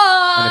company is.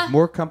 Duh! And if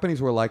more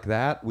companies were like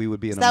that, we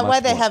would be in Is a that much why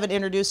they more- haven't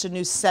introduced a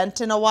new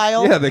scent in a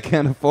while? Yeah, they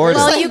can't afford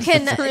Well, it. you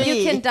can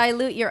free.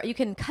 dilute you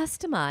can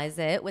customize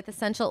it with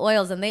essential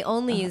oils, and they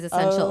only use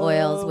essential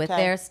oils with okay.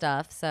 their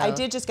stuff. So I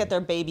did just get their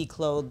baby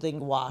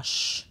clothing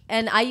wash.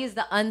 and I use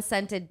the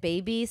unscented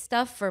baby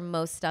stuff for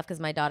most stuff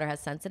because my daughter has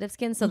sensitive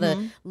skin. So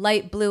the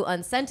light blue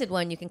unscented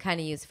one you can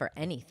kind of use for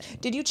anything.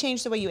 Did you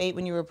change the way you ate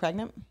when you were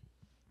pregnant?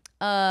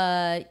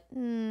 I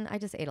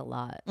just ate a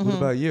lot. What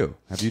about you?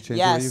 Have you changed the way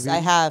Yes, you've I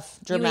eaten? have.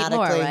 eat Dramatically.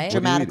 more, right? What do you eat?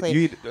 Dramatically. You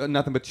eat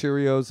nothing but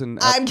Cheerios and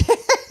I'm an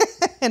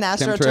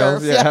chemtrails?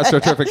 astroturf. Yeah,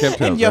 astroturf and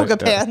chemtrails. And yoga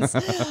right? Yeah.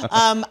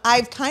 pants.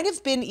 I've kind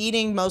of been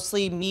eating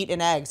mostly meat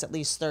and eggs at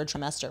least third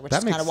trimester, which That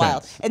is makes kind of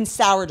wild. sense. And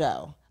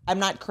sourdough. I'm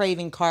not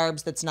craving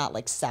carbs that's not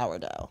like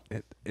sourdough.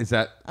 Is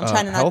that I'm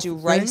trying to not health do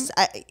thing? rice.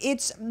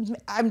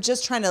 I'm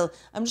just trying to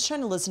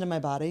listen to my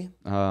body.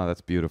 Oh,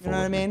 that's beautiful. You know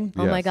what I Whitney. mean?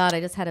 Oh my Yes. God, I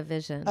just had a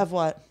vision. Of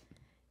what?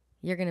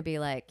 You're going to be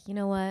like, you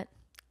know what?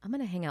 I'm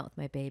going to hang out with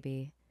my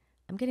baby.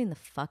 I'm getting the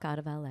fuck out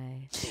of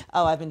LA.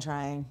 Oh, I've been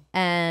trying.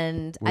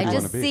 And Where do I you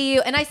just wanna be? see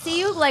you, and I see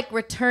you like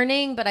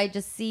returning, but I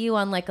just see you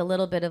on like a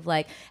little bit of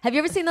like, have you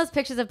ever seen those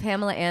pictures of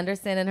Pamela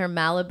Anderson in her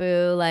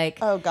Malibu? Like,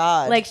 Oh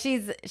God. like she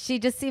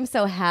just seems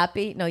so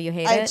happy. No, you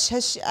hate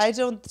it? I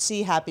don't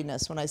see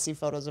happiness when I see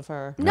photos of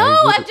her. No,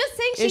 Right, what- I'm just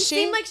saying she Is she?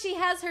 seemed like she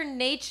has her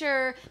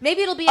nature.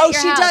 Maybe it'll be at Oh, your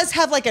she house. does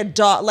have like a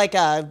dog, like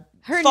a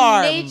Her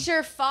farm.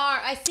 nature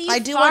farm. I see you I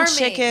do farming. want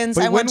chickens.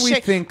 But I when want we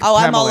think Oh,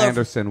 I'm all Pamela over.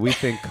 Anderson, we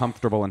think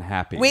comfortable and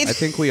happy. We- I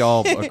think we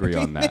all agree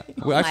on that.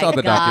 I my saw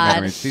the God.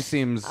 documentary. She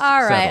seems All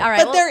right, settled. all right.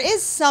 But well, there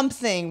is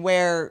something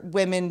where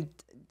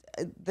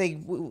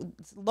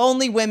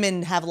lonely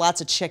women have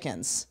lots of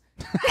chickens.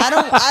 I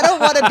don't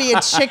want to be a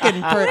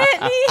chicken person.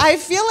 I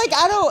feel like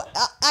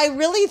I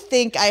really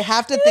think I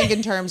have to think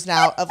in terms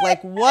now of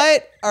like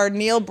what are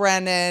Neil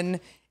Brennan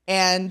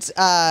and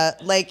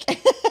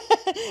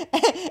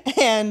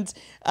and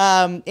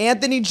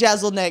Anthony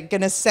Jeselnik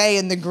gonna say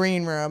in the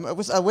green room. It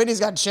was Whitney's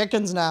got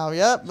chickens now.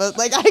 Yep, but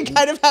like I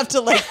kind of have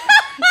to like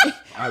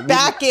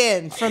back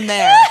in from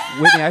there.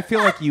 Whitney, I feel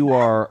like you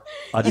are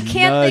a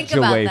can't nudge think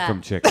about away that.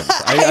 from chickens.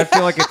 I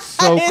feel like it's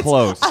so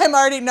close. I'm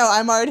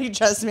already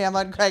trust me. I'm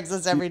on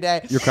Craigslist every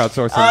day. You're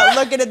crowdsourcing.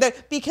 Looking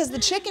at because the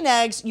chicken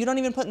eggs you don't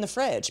even put in the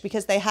fridge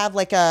because they have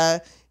like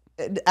a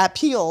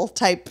peel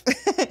type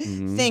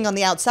thing on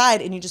the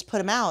outside, and you just put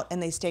them out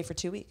and they stay for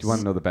 2 weeks. Do you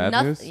want to know the bad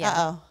Noth- news? yeah.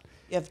 Uh-oh.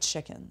 You have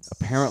chickens.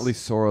 Apparently,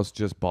 Soros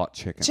just bought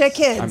chickens.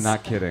 Chickens. I'm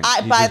not kidding.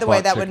 He By just the way,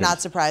 bought that would chickens.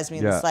 not surprise me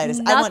in the Yeah.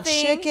 slightest. I want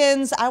Nothing-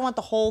 chickens. I want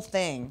the whole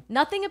thing.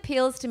 Nothing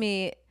appeals to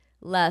me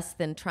less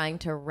than trying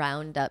to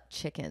round up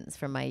chickens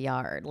from my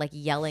yard, like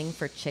yelling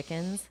for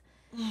chickens.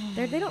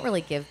 They don't really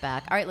give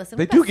back. All right, listen.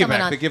 They we've do got give someone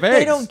back. on- They give eggs.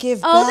 They don't give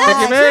Oh, back. that's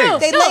They give true. eggs.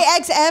 They No. lay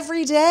eggs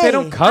every day. They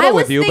don't I cuddle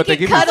was with you, but they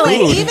thinking give you cuddling.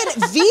 food. Even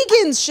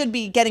vegans should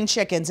be getting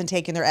chickens and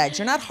taking their eggs.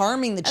 You're not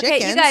harming the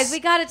chickens. Okay, you guys,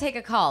 we got to take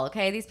a call.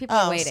 Okay, these people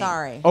are Oh, waiting.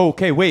 sorry.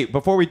 Okay, wait.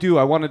 Before we do,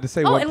 I wanted to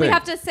say Oh, one and thing. we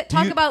have to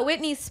talk about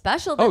Whitney's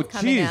special that's Oh,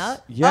 coming jeez.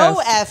 out. Yes.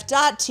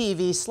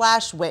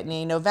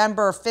 OF.TV/Whitney,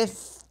 November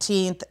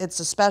 15th. It's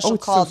a special Oh,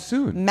 it's so called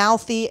soon.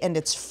 Mouthy, and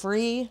it's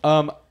free.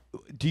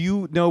 Do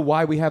you know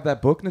why we have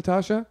that book,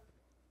 Natasha?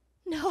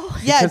 No.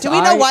 Yeah, because do we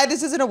know I- why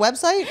this isn't a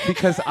website?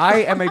 Because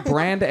I am a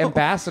brand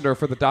ambassador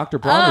for the Dr.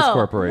 Bronner's Oh,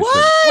 Corporation.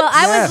 Well,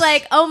 I Yes. was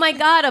like, oh my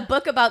God, a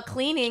book about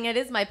cleaning. It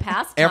is my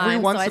pastime. Every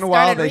once so in I a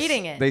while, started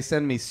reading it. they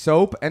send me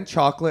soap and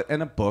chocolate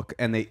and a book,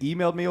 and they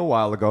emailed me a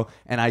while ago.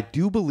 And I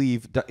do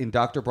believe in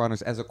Dr.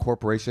 Bronner's as a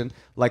corporation.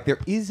 Like there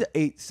is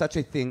such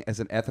a thing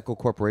as an ethical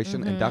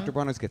corporation, and Dr.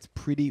 Bronner's gets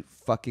pretty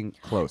fucking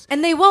close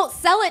And they won't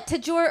sell it to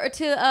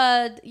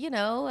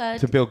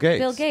to Bill Gates.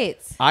 Bill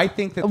Gates. I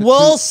think that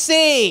We'll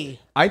see.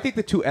 I think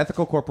the two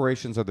ethical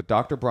corporations are the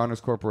Dr.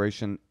 Bronner's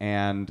Corporation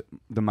and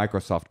the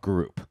Microsoft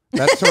Group.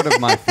 That's sort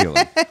of my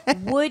feeling.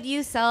 Would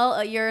you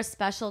sell your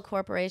special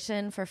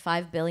corporation for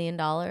 $5 billion?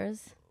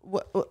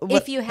 What,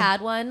 If you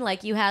had one,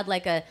 like you had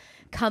like a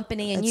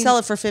company and I'd you sell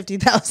it for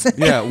 $50,000.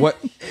 Yeah, what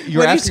you're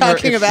What are you asking her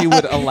talking if she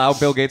about? would allow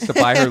Bill Gates to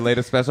buy her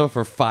latest special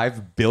for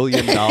 $5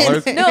 billion?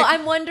 No,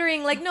 I'm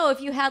wondering, like, no,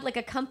 if you had like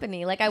a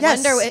company, like, I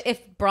Yes. wonder if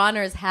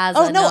Bronner's has.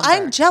 Oh a no, number.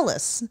 I'm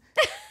jealous.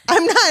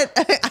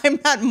 I'm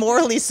not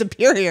morally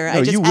superior. No,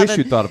 I just you wish haven't-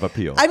 you thought of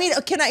appeal. I mean,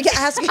 can I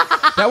ask you?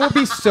 That would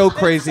be so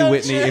crazy, so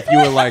Whitney, true. if you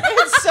were like,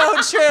 It's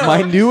so true.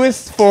 my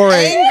newest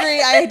foray.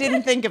 Angry, I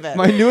didn't think of it.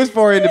 My newest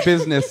foray into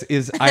business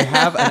is I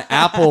have an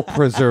apple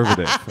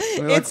preservative.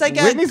 It's like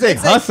Whitney's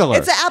it's a hustler.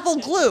 It's an apple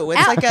glue.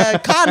 It's like a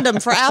condom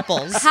for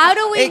apples. How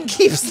do we? It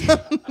keeps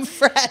them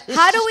fresh.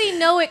 How do we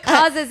know it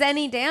causes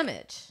any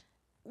damage?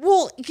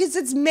 Well, because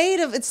it's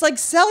made of. It's like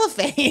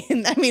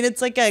cellophane. I mean,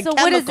 it's like a So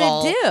chemical.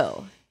 what does it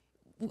do?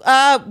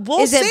 We'll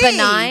Is see. it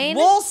benign?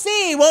 We'll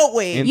see, won't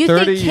we? In You think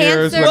 30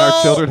 years, when cancer-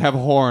 our children have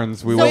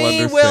horns, we will we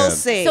understand. will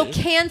see. So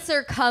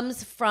cancer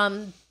comes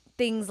from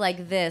things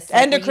like this. like,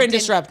 where you Endocrine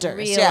didn't disruptors.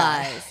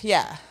 Realize.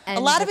 Yeah. A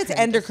lot of it's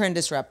Endocrine endocrine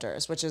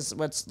disruptors, which is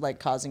what's like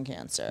causing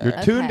cancer.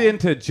 You're tuned Okay.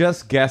 into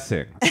Just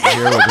Guessing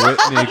here with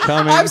Whitney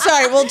Cummings. I'm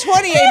sorry. Well,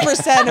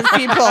 28% of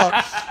people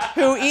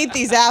who eat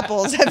these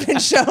apples have been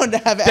shown to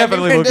have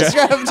Definitely endocrine will get-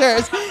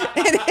 disruptors.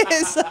 It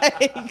is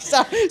like,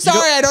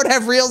 sorry, I don't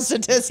have real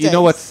statistics. You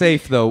know what's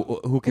safe, though,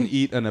 who can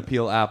eat an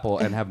appeal apple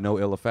and have no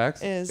ill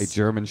effects? Is- a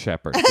German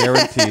Shepherd.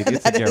 Guaranteed.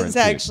 It's a That guarantee. is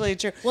actually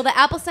true. Well, the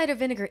apple cider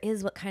vinegar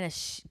is what kind of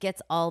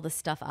gets all the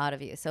stuff out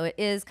of you. So it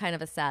is kind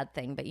of a sad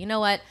thing. But you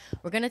know what?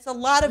 We're going to a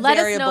lot of let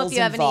us know if variables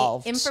you have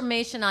involved. any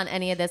information on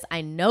any of this.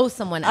 I know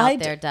someone I out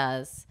d- there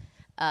does.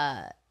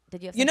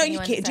 Did you have You know, something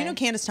wanted to do you know say?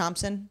 Candace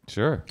Thompson?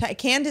 Sure.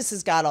 Candace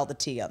has got all the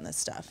tea on this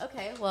stuff.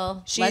 Okay,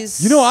 well,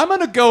 She's You know, I'm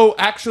gonna go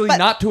actually But-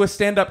 not to a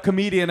stand-up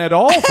comedian at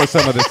all for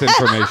some of this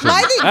information.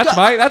 I think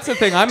That's the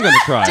thing I'm gonna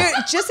try. Dude,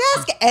 just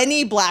ask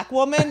any black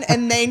woman,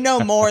 and they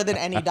know more than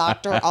any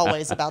doctor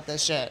always about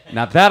this shit.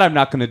 Now that I'm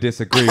not gonna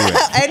disagree with.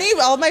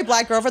 All my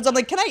black girlfriends, I'm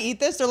like, can I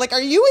eat this? They're like,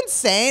 are you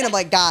insane? I'm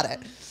like, got it.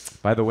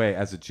 By the way,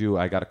 as a Jew,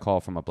 I got a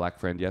call from a black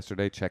friend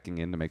yesterday checking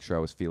in to make sure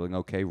I was feeling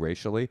okay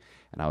racially.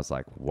 And I was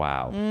like,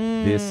 wow,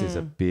 this is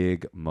a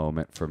big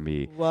moment for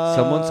me.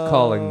 Someone's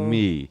calling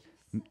me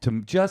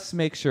to just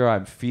make sure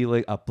I'm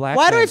feeling a black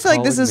Why do man I feel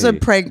like this calling is a me.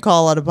 prank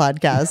call on a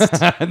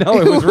podcast?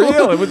 No, it was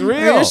real. It was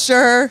real. Are you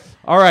sure?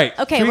 All right.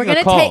 okay, speaking we're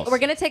of calls.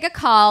 gonna take a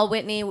call,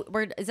 Whitney.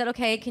 Is that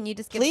okay? Can you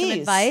just give some Please.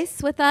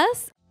 advice with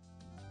us?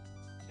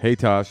 Hey,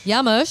 Tosh.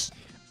 Yeah, Moshe.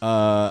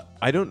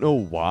 I don't know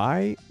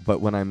why,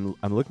 but when I'm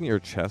looking at your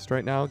chest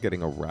right now,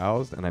 getting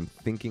aroused, and I'm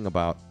thinking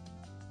about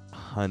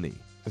honey.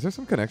 Is there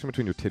some connection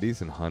between your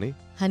titties and honey?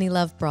 Honey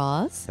Love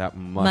Bras. That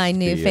must My be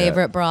new it.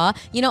 favorite bra.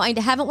 You know, I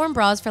haven't worn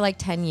bras for like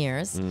 10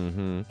 years.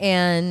 Mm-hmm.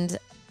 And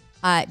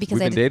because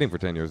We've I been dating for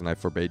 10 years, and I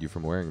forbade you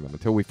from wearing them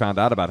until we found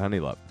out about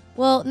Honey Love.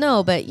 Well,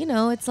 no, but you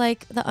know, it's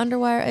like the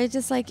underwire. It's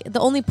just like the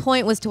only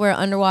point was to wear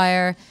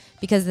underwire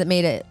because it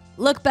made it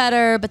look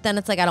better. But then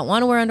it's like I don't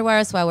want to wear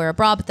underwire, so I wear a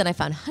bra. But then I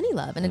found Honey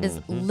Love, and it is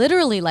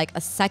literally like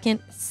a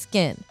second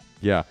skin.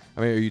 Yeah.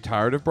 I mean, are you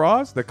tired of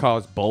bras that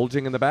cause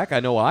bulging in the back?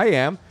 I know I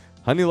am.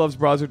 Honey Love's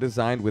bras are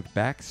designed with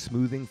back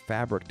smoothing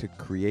fabric to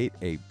create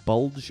a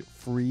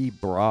bulge-free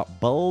bra.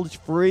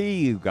 Bulge-free,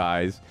 you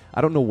guys.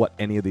 I don't know what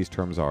any of these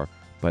terms are,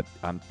 but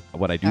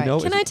what I do All right, know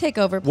can is... I take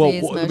over, Well,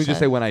 please, let me just Moshe?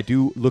 say, when I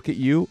do look at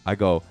you, I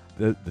go,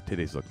 the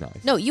titties look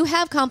nice. No, you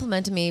have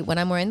complimented me when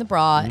I'm wearing the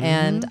bra,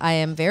 and I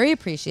am very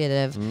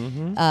appreciative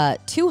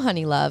to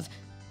Honey Love.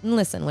 And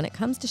listen, when it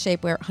comes to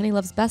shapewear, Honey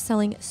Love's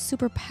best-selling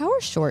Super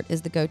Power Short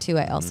is the go-to.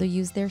 I also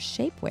use their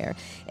shapewear.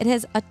 It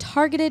has a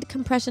targeted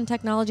compression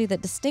technology that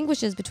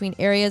distinguishes between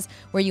areas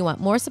where you want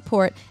more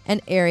support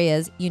and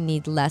areas you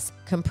need less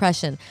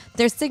compression.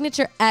 Their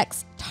Signature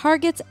X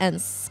targets and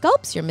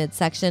sculpts your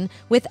midsection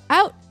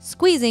without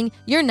squeezing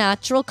your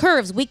natural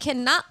curves. We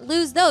cannot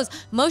lose those.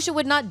 Moshe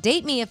would not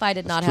date me if I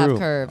did not have True.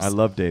 curves. I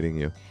love dating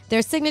you.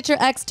 Their Signature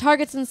X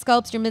targets and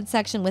sculpts your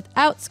midsection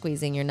without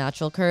squeezing your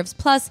natural curves.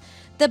 Plus,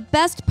 the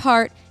best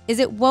part is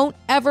it won't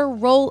ever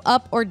roll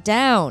up or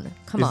down.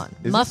 Come on.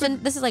 is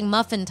Muffin. This is like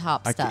muffin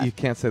top stuff. You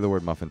can't say the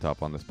word muffin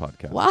top on this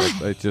podcast. Why?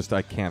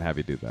 I can't have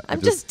you do that.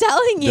 I'm just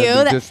telling you.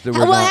 we're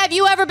Well, not- have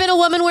you ever been a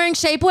woman wearing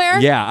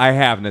shapewear? Yeah, I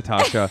have,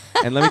 Natasha.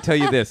 And let me tell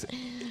you this.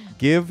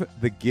 Give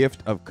the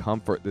gift of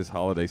comfort this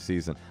holiday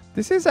season.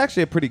 This is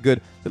actually a pretty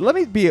good... Let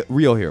me be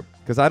real here,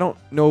 because I don't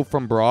know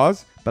from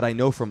bras, but I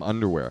know from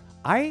underwear.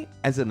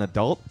 As an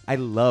adult, I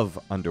love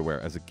underwear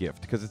as a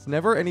gift, because it's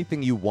never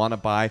anything you want to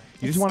buy.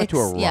 You just want it to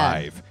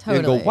arrive. And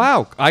totally. go,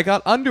 wow, I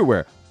got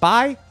underwear.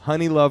 Buy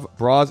Honey Love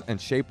bras and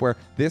shapewear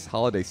this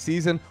holiday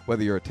season.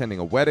 Whether you're attending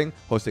a wedding,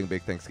 hosting a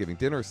big Thanksgiving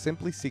dinner, or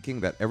simply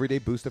seeking that everyday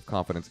boost of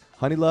confidence,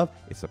 Honey Love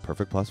is the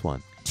perfect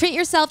 +1. Treat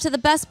yourself to the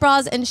best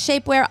bras and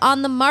shapewear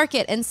on the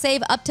market and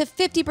save up to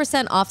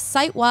 50% off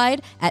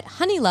site-wide at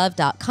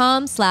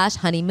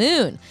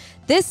honeylove.com/honeymoon.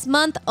 This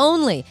month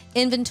only.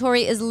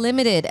 Inventory is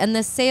limited and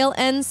the sale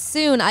ends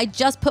soon. I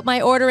just put my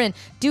order in.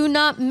 Do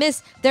not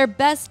miss their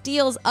best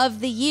deals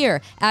of the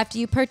year. After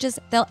you purchase,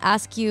 they'll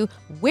ask you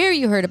where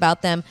you heard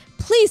about them.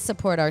 Please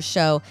support our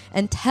show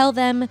and tell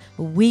them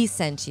we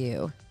sent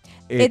you.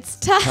 It's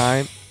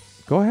time.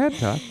 Go ahead,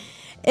 Todd.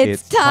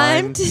 It's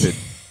time to...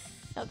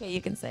 Okay,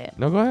 you can say it.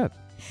 No, go ahead.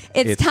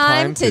 It's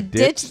time to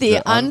ditch the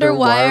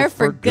underwire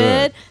for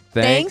good,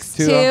 thanks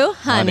to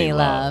Honey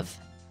Love.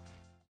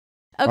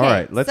 Okay, all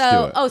right, let's do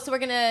it. So we're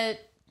going to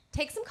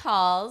take some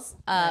calls.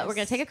 Nice. We're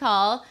going to take a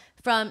call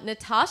from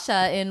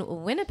Natasha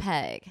in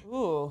Winnipeg.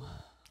 Ooh.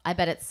 I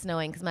bet it's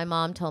snowing because my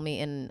mom told me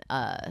in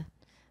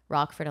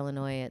Rockford,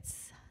 Illinois,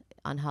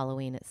 on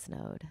Halloween it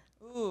snowed.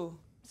 Ooh.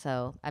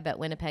 So I bet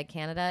Winnipeg,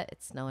 Canada,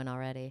 it's snowing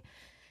already.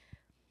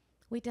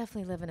 We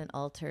definitely live in an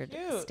altered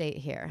state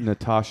here.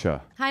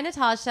 Natasha. Hi,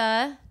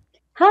 Natasha.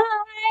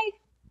 Hi.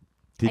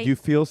 Did you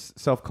feel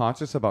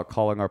self-conscious about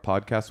calling our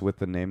podcast with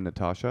the name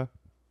Natasha?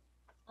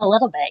 A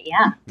little bit,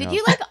 yeah. Did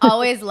you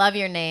always love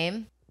your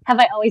name? Have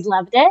I always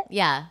loved it?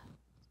 Yeah.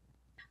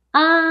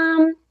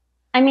 I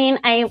mean,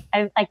 I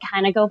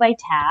kind of go by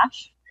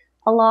Tash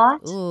a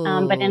lot,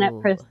 but in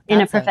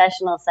a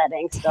professional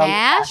setting, still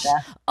Tash.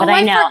 Natasha. But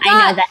I know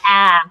the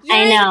You're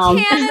I know.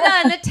 in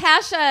Canada,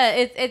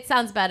 Natasha. It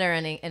sounds better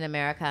in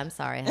America. I'm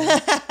sorry.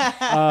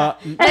 No,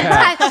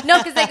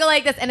 because they go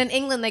like this, and in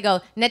England they go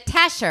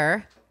Natasha,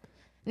 or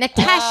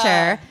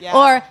Natasha.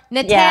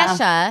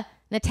 Yeah.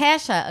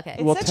 Natasha. Okay.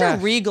 It's such a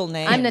regal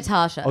name. I'm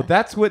Natasha. Oh,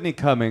 that's Whitney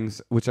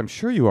Cummings, which I'm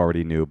sure you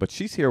already knew, but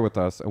she's here with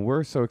us, and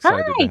we're so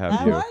excited to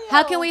have you.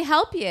 How can we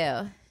help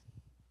you?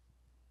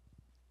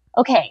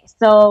 Okay,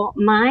 so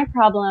my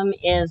problem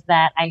is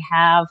that I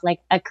have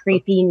a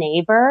creepy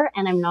neighbor,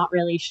 and I'm not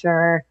really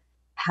sure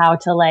how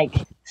to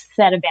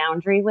set a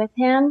boundary with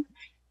him.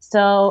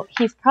 So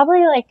he's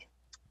probably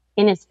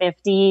in his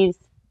 50s.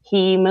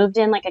 He moved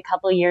in a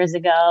couple years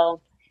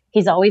ago.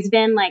 He's always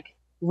been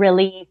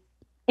really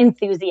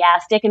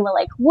enthusiastic and will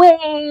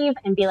wave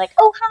and be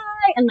oh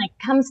hi, and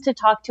comes to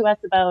talk to us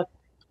about,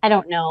 I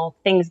don't know,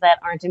 things that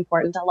aren't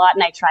important a lot.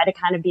 And I try to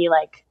kind of be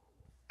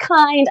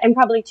kind. I'm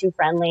probably too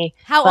friendly.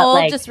 How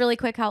old? Just really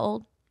quick, how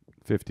old?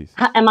 50s.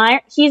 Am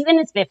I? He's in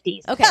his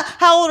 50s. Okay.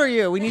 How old are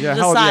you? We need to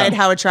decide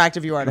how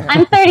attractive you are to him.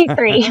 I'm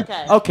 33.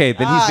 Okay,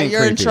 then he's being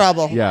you're creepy. in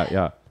trouble.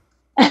 Yeah.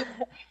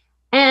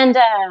 And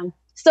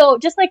so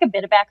just a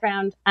bit of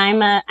background,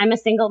 I'm a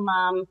single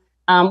mom.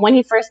 When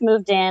he first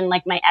moved in,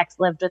 my ex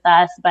lived with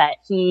us, but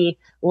he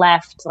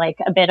left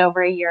a bit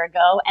over a year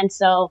ago. And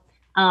so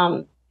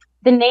the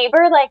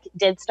neighbor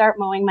did start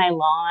mowing my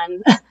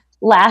lawn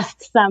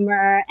last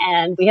summer,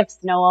 and we have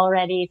snow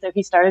already. So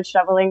he started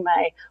shoveling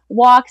my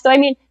walk. So, I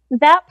mean,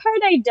 that part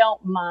I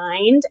don't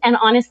mind. And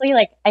honestly,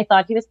 I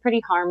thought he was pretty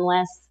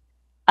harmless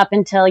up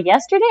until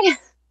yesterday.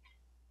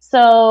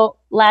 So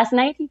last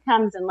night he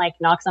comes and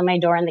knocks on my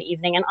door in the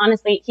evening. And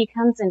honestly, he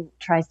comes and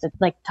tries to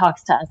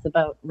talks to us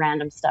about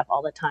random stuff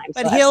all the time.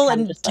 But so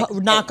he'll just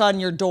knock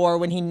on your door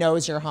when he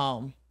knows you're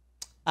home.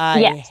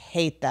 I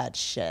hate that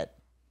shit.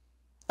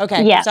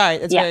 Okay. Yeah. Sorry.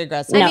 It's very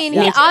aggressive. I mean,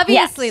 he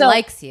obviously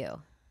likes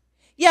you.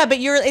 Yeah, but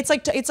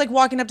it's like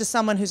walking up to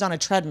someone who's on a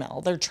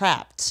treadmill. They're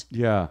trapped.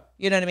 Yeah.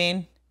 You know what I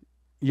mean?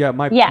 Yeah.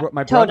 My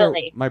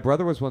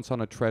brother was once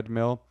on a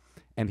treadmill,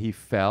 and he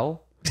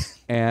fell.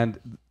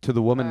 And to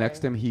the woman next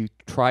to him, he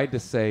tried to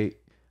say,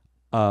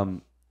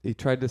 I'm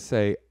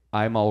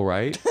all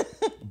right.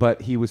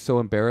 But he was so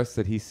embarrassed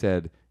that he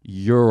said,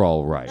 you're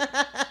all right.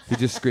 He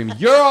just screamed,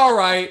 you're all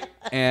right.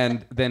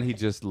 And then he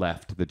just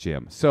left the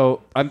gym.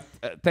 So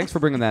thanks for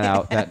bringing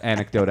that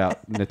anecdote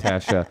out,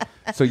 Natasha.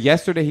 So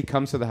yesterday he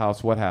comes to the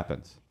house. What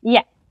happens?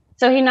 Yeah.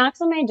 So he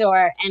knocks on my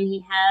door, and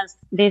he has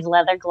these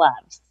leather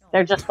gloves.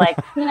 They're just driving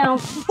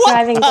gloves.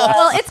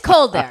 Well, it's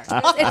cold there.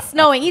 It's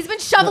snowing. He's been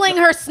shoveling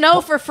her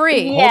snow for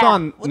free. Yeah. Hold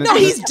on. No,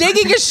 he's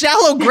digging a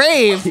shallow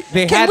grave.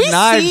 They had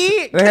knives.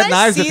 They had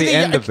knives at the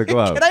end of the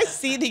glove. Can I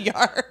see the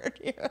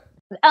yard?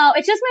 Oh,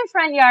 it's just my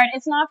front yard.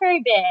 It's not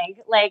very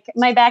big.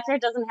 My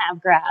backyard doesn't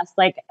have grass.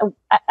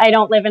 I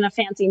don't live in a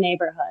fancy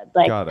neighborhood.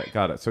 Got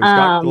it. So he's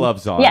got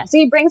gloves on. Yeah. So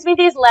he brings me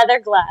these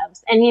leather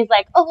gloves, and he's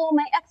like, "Oh,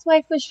 my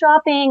ex-wife was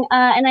shopping,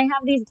 and I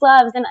have these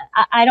gloves, and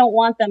I don't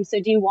want them. So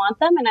do you want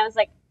them?" And I was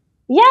like,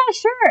 "Yeah,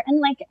 sure."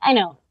 And I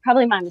know,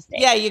 probably my mistake.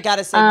 Yeah, you got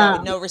to say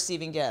no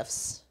receiving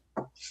gifts.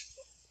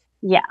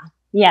 Yeah.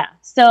 Yeah.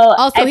 So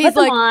also, I put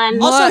them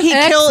on. Also, he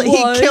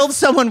killed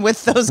someone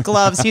with those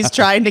gloves. He's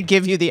trying to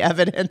give you the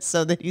evidence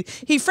so that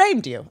he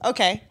framed you.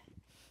 Okay.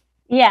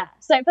 Yeah.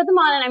 So I put them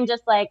on, and I'm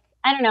just I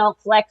don't know,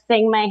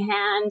 flexing my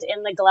hand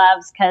in the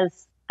gloves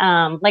because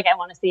I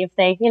want to see if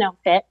they,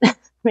 fit.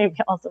 Maybe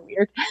also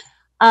weird.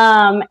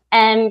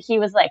 And he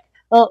was like,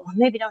 "Oh,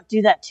 maybe don't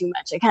do that too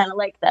much. I kind of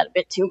like that a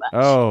bit too much."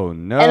 Oh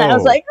no. And I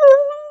was like,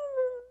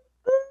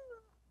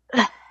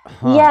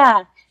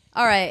 yeah.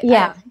 All right.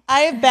 Yeah.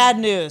 I have bad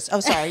news. Oh,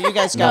 sorry. You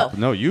guys go.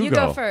 No, you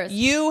go first.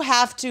 You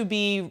have to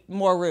be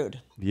more rude.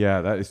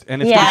 Yeah, that is.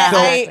 And it's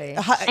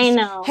I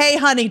know. Hey,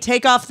 honey,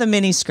 take off the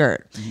mini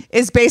skirt.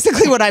 Is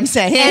basically what I'm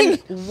saying.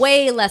 And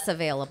way less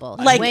available.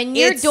 When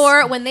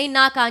they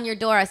knock on your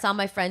door, I saw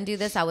my friend do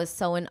this. I was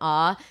so in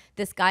awe.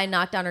 This guy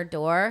knocked on her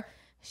door.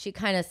 She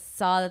kind of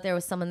saw that there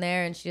was someone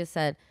there, and she just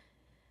said,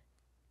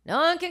 "No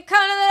one can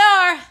come to the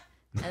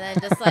door." And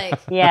then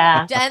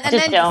yeah, and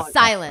then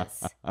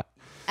silence.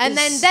 And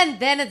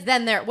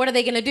then they're what are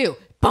they gonna do?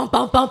 bump,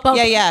 bump, bump, bump.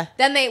 Yeah.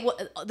 Then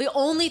the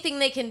only thing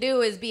they can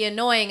do is be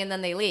annoying, and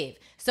then they leave.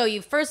 So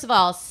you first of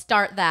all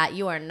start that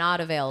you are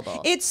not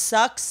available. It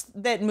sucks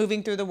that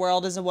moving through the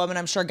world as a woman,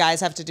 I'm sure guys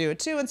have to do it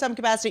too in some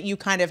capacity. You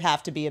kind of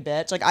have to be a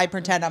bitch. Like I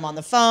pretend I'm on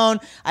the phone.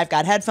 I've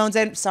got headphones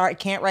in. Sorry,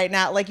 can't right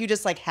now. Like you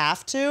just like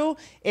have to.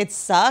 It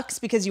sucks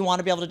because you want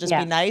to be able to just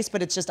be nice,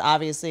 but it's just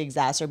obviously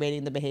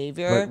exacerbating the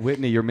behavior. But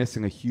Whitney, you're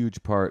missing a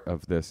huge part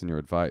of this in your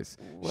advice.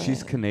 What?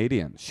 She's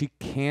Canadian. She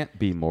can't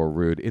be more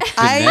rude. It's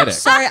genetic. I'm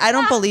sorry, I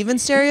don't believe in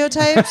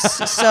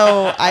stereotypes,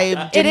 so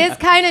I. It is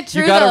kind of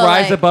true. You got to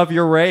rise like, above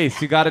your race.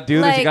 You got to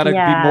do this. You got to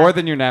be more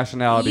than your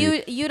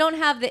nationality. You don't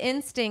have the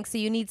instinct, so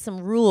you need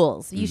some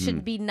rules. You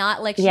should be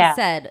not like she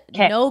said.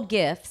 No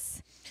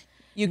gifts.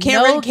 You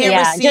can't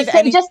receive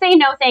just say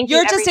no, thank you.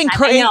 You're just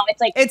encouraging. It's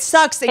like it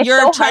sucks that it's you're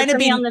so trying hard to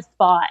be on the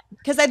spot.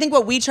 Because I think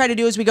what we try to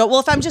do is we go, well,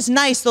 if I'm just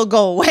nice, they'll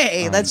go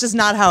away. That's just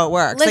not how it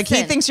works. Listen, like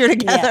he thinks you're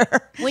together.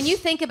 Yeah. When you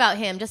think about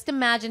him, just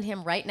imagine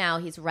him right now.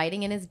 He's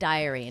writing in his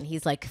diary, and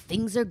he's like,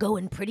 "Things are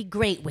going pretty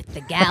great with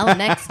the gal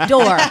next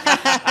door.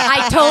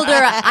 I told her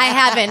I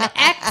have an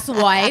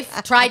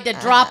ex-wife. Tried to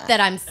drop that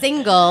I'm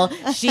single.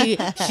 She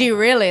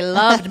really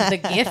loved the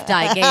gift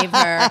I gave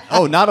her.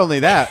 Oh, not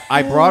only that,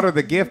 I brought her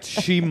the gift.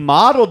 She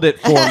modeled it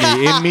for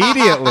me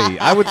immediately.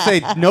 I would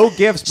say no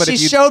gifts, but she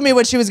if you showed me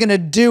what she was going to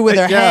do with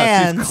her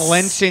hands. She's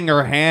clenching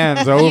her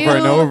hands over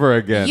and over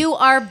again. You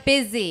are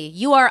busy.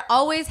 You are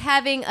always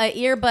having an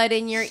earbud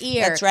in your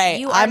ear. That's right.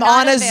 You are I'm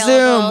not on a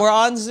available. Zoom. We're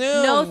on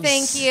Zoom. No,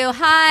 thank you.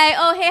 Hi.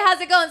 Oh, hey, how's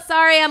it going?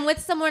 Sorry, I'm with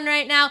someone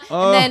right now.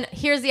 And then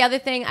here's the other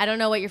thing. I don't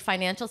know what your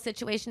financial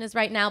situation is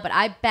right now, but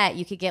I bet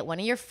you could get one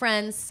of your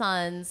friends'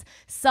 sons,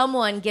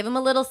 someone, give him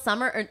a little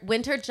summer or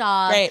winter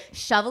job,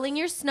 shoveling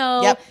your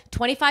snow,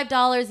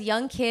 $25,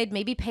 young kid,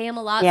 maybe pay him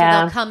a lot so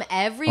they'll come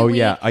every week. Oh,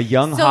 yeah. A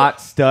young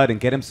hot stud and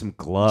get him some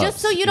gloves. Just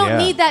so you don't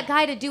need that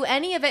guy to do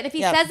any of it. And if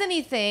he says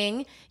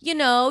anything, you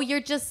know,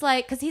 you're just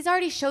like, because he's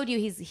already showed you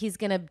he's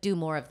going to do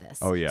more of this.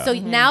 Oh, yeah. So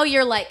now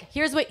you're like,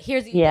 here's like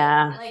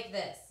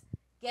this.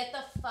 Get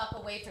the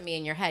fuck away from me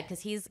in your head because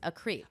he's a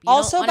creep. You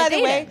also, by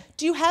the way,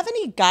 do you have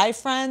any guy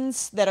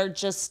friends that are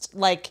just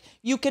like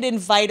you could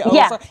invite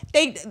over?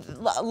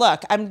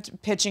 Look, I'm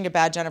pitching a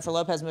bad Jennifer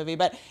Lopez movie,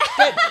 but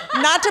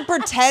not to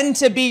pretend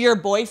to be your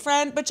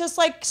boyfriend, but just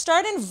like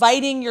start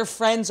inviting your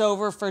friends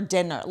over for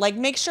dinner. Like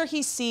make sure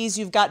he sees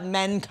you've got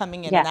men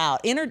coming in and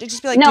out.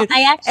 Just be like, dude.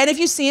 And if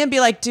you see him,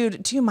 be like,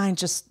 dude, do you mind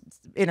just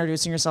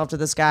introducing yourself to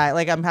this guy?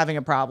 Like I'm having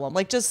a problem.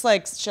 Like just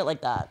like shit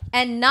like that.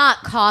 And not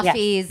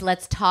coffees.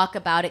 Let's talk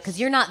about it because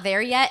you're not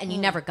there yet and you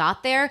never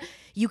got there.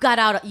 You got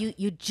out.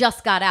 You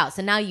just got out.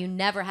 So now you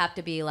never have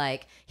to be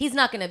like, he's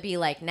not going to be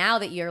like, now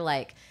that you're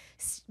like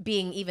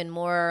being even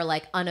more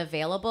like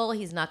unavailable,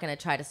 he's not going to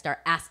try to start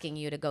asking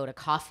you to go to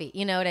coffee.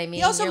 You know what I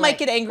mean? He also might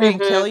get angry and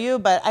kill you,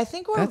 but I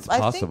think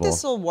I think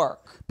this will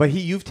work. But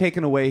you've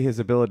taken away his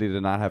ability to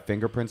not have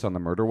fingerprints on the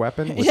murder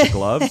weapon with the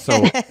gloves,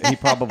 so he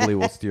probably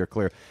will steer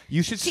clear.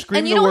 You should scream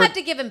and you don't have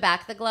to give him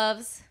back the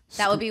gloves.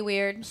 That would be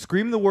weird.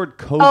 Scream the word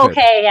COVID.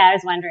 Okay, yeah, I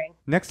was wondering.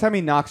 Next time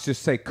he knocks,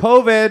 just say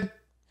COVID,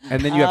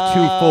 and then you have 2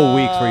 full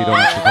weeks where you don't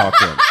have to talk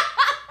to him.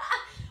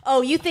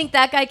 Oh, you think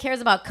that guy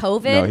cares about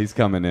COVID? No, he's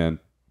coming in.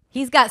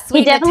 He's got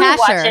sweet He definitely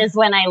Natasha. watches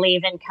when I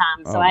leave and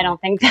come, so I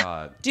don't think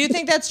that. Do you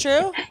think that's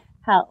true?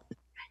 Help.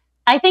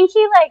 I think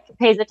he like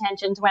pays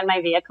attention to when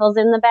my vehicle's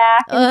in the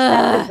back and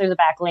stuff because there's a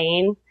back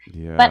lane.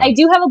 Yeah. But I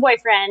do have a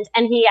boyfriend,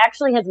 and he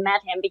actually has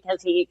met him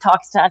because he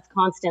talks to us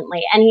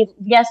constantly. And he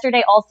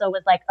yesterday also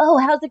was like, "Oh,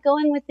 how's it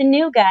going with the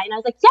new guy?" And I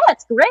was like, "Yeah,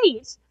 it's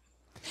great."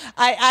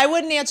 I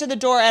wouldn't answer the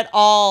door at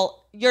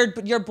all.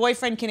 Your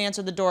boyfriend can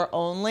answer the door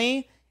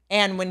only,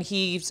 and when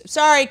he's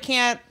sorry,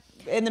 can't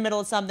in the middle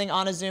of something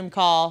on a Zoom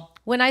call.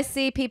 When I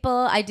see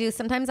people,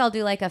 sometimes I'll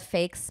do like a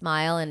fake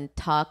smile and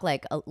talk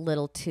like a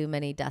little too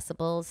many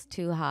decibels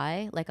too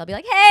high. Like I'll be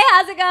like, "Hey,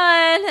 how's it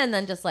going?" And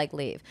then just like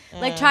leave.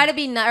 Like try to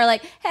be or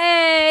like,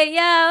 "Hey,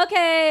 yeah,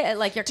 okay."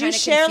 Like you're kind of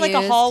confused. Do you share like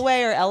a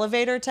hallway or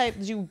elevator type?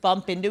 Do you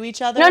bump into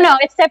each other? No,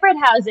 it's separate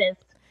houses.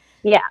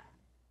 Yeah.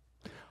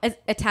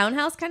 A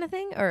townhouse kind of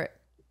thing, or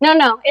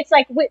no, it's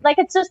like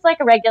it's just like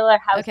a regular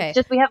house. Okay. It's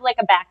just we have like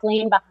a back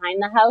lane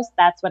behind the house.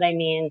 That's what I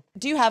mean.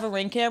 Do you have a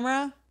Ring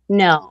camera?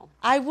 No.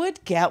 I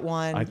would get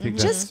one. I think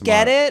just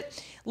that's get smart.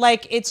 it.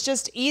 Like it's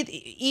just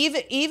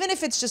even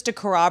if it's just to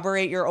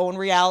corroborate your own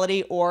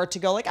reality or to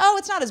go like, oh,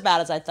 it's not as bad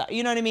as I thought.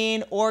 You know what I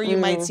mean? Or you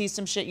might see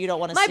some shit you don't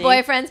want to see. my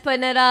boyfriend's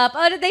putting it up.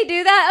 Oh, did they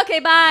do that? Okay,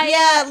 bye.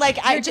 Yeah, like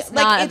You're just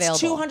not it's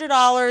available.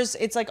 $200.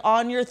 It's like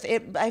on your.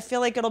 I feel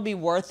like it'll be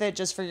worth it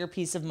just for your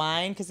peace of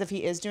mind because if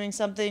he is doing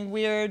something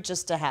weird,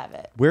 just to have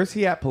it. Where's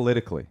he at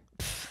politically?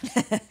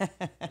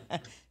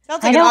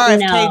 Sounds like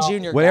an RFK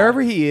Jr. guy.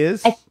 Wherever he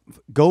is,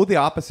 go the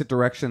opposite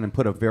direction and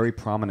put a very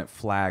prominent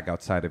flag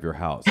outside of your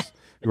house.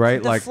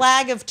 Right? The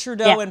flag of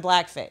Trudeau in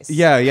blackface.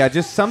 Yeah,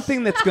 just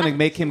something that's going to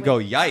make him go,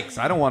 yikes,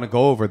 I don't want to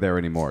go over there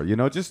anymore. You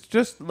know, just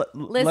Listen.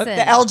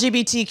 The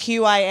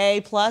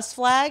LGBTQIA plus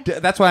flag.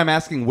 That's why I'm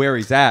asking where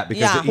he's at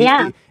because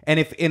And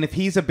if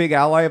he's a big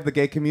ally of the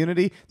gay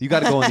community, you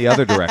got to go in the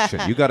other direction.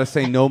 You got to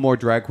say no more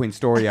drag queen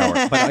story hour,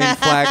 but in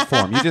flag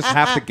form. You just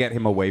have to get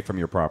him away from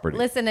your property.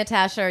 Listen,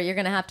 Natasha, you're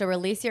going to have to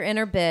release your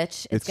inner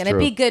bitch. It's going to true.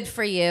 be good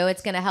for you.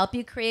 It's going to help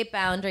you create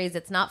boundaries.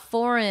 It's not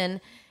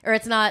foreign or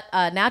it's not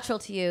natural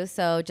to you.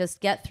 So just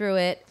get through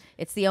it.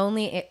 It's the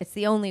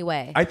only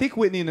way. I think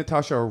Whitney and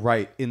Natasha are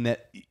right in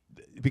that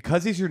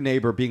because he's your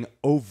neighbor, being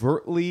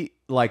overtly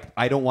like,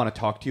 I don't want to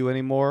talk to you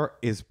anymore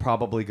is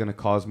probably going to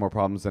cause more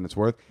problems than it's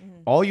worth.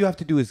 All you have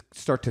to do is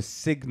start to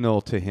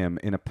signal to him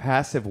in a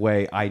passive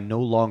way, I no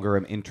longer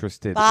am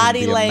interested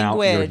Body in the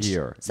language. amount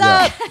you're here.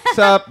 Sup?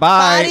 Sup?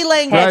 Bye. Body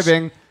language.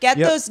 Driving. Get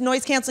Yep. those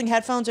noise canceling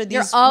headphones or these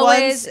You're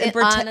always ones.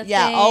 on a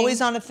yeah, thing. always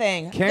on a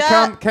thing.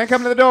 Can't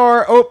come to the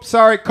door. Oh,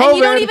 sorry. COVID. And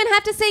you don't even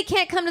have to say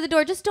can't come to the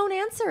door. Just don't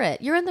answer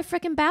it. You're in the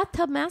freaking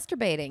bathtub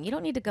masturbating. You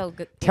don't need to go.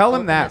 Tell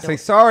him open that. the door.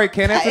 Say, sorry,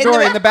 can't answer the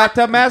door. In the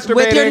bathtub masturbating.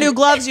 With your new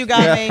gloves you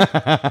got me.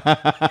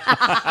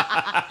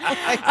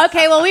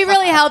 Okay, well, we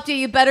really helped you.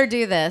 You better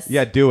do this.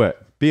 Yeah, do it.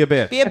 Be a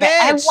bitch. Be a bitch.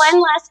 I have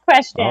one last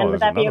question. Oh, Would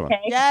that be there's another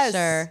okay? Yes.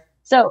 Sure.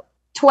 So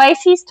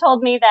twice he's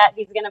told me that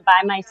he's going to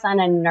buy my son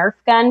a Nerf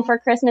gun for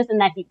Christmas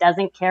and that he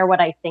doesn't care what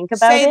I think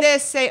about Say it.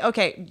 this. Say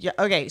okay. Yeah,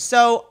 okay.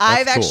 So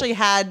I've cool. actually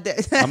had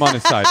this. I'm on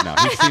his side now.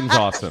 He seems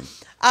awesome.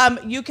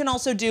 You can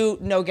also do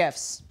no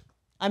gifts.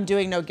 I'm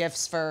doing no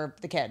gifts for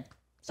the kid.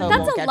 So it That's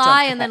won't a get lie.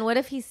 to him. And then what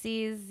if he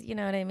sees, you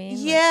know what I mean?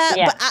 Like- Yeah,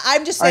 Yeah. but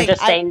I'm just Or saying.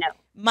 just say no.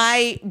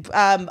 My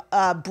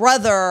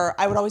brother,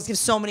 I would always give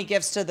so many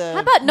gifts to the. How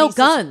about no nieces.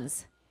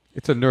 guns?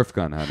 It's a Nerf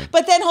gun, honey.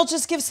 But then he'll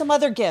just give some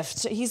other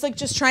gift. He's like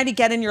just trying to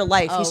get in your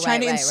life. Oh, He's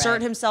trying to right, insert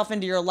right. himself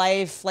into your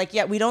life. Like,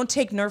 yeah, we don't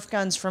take Nerf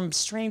guns from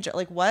strangers.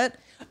 Like, what?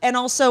 And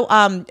also,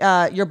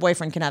 your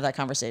boyfriend can have that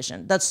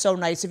conversation. That's so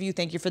nice of you.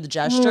 Thank you for the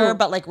gesture.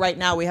 But like right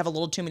now, we have a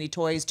little too many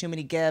toys, too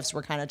many gifts.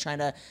 We're kind of trying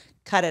to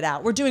cut it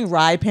out. We're doing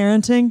rye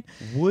parenting.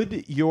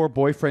 Would your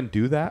boyfriend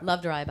do that?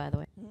 Love dry, by the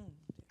way.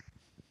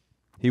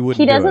 He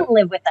wouldn't. He do doesn't it.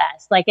 live with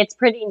us. Like, it's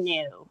pretty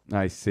new.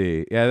 I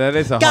see. Yeah, that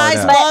is a Guys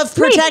hard ass. love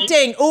Maybe.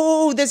 protecting.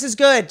 Ooh, this is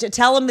good.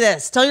 Tell him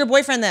this. Tell your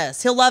boyfriend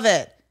this. He'll love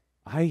it.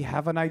 I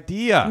have an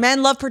idea.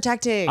 Men love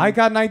protecting. I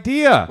got an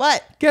idea.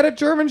 What? Get a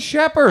German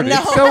Shepherd. No,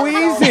 It's so don't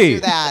easy. do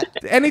that.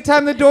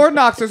 Anytime the door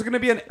knocks, there's going to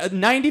be a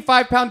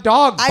 95-pound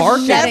dog I've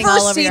barking. Getting never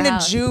all over seen your a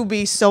house. Jew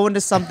be so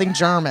into something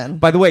German.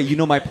 By the way, you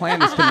know my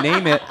plan is to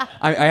name it.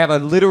 I have a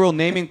literal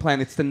naming plan.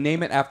 It's to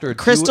name it after a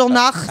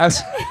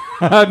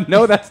Kristallnacht?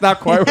 No, that's not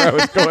quite where I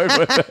was going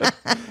with it.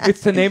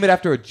 It's to name it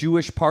after a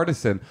Jewish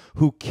partisan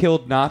who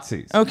killed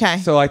Nazis. Okay.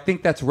 So I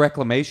think that's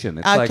reclamation.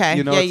 It's like, Okay.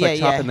 you know, Yeah, it's like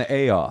yeah, chopping yeah. the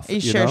A off. You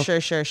Sure, know?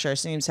 sure.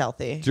 Seems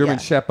healthy. German Yeah.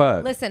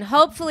 Shepherd. Listen,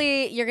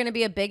 hopefully you're going to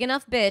be a big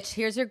enough bitch.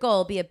 Here's your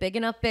goal. Be a big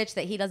enough bitch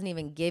that he doesn't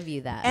even give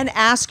you that. And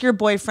ask your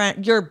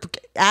boyfriend,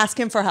 ask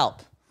him for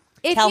help.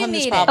 if tell you him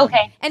this need it. problem.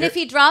 Okay. And if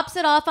he drops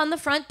it off on the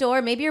front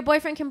door, maybe your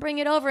boyfriend can bring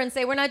it over and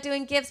say, we're not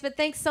doing gifts, but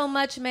thanks so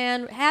much,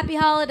 man. Happy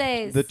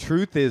holidays. The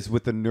truth is,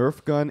 with the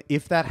Nerf gun,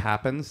 if that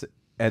happens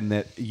and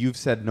that you've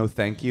said no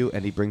thank you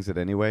and he brings it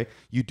anyway,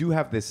 you do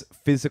have this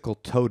physical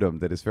totem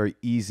that is very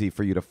easy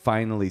for you to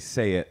finally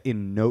say it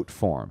in note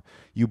form.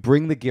 You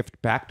bring the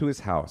gift back to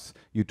his house.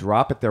 You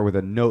drop it there with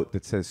a note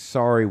that says,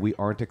 sorry, we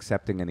aren't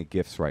accepting any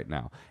gifts right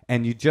now.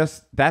 And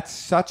that's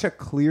such a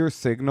clear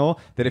signal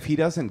that if he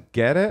doesn't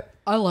get it,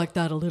 I like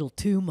that a little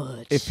too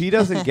much. if he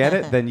doesn't get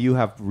it, then you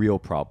have real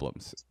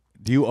problems.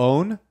 Do you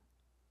own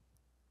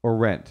or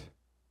rent?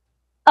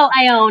 Oh,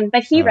 I own,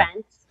 but he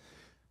rents.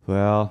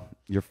 Well,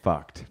 you're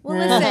fucked. Well,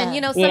 listen,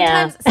 you know,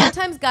 Yeah.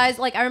 sometimes guys,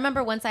 like, I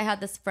remember once I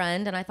had this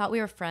friend and I thought we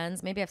were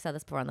friends. Maybe I've said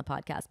this before on the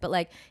podcast, but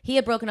like, he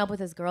had broken up with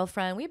his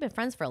girlfriend. We had been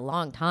friends for a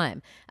long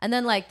time. And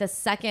then, like, the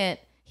second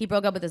he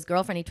broke up with his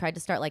girlfriend, he tried to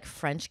start like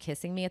French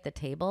kissing me at the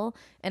table.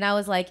 And I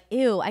was like,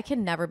 ew, I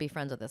can never be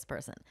friends with this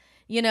person.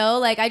 You know,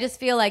 like, I just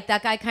feel like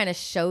that guy kind of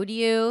showed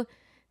you,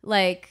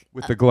 like,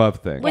 With the glove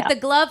thing. with the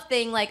glove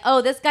thing, like,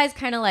 oh, this guy's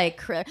kind of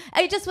like,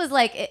 I just was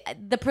like,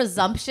 the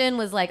presumption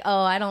was like,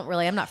 oh,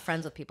 I'm not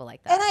friends with people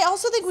like that. And I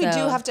also think we do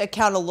So- have to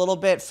account a little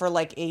bit for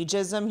like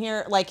ageism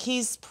here. Like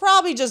he's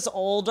probably just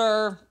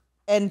older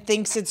and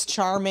thinks it's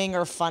charming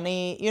or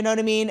funny. You know what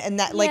I mean? And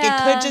that like it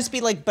Yeah. could just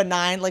be like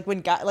benign. Like when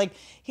guy like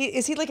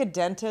is he like a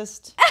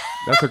dentist?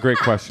 That's a great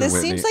question, This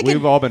Whitney. seems like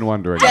We've all been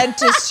wondering.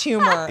 Dentist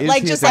humor. Is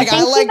Like he a just I like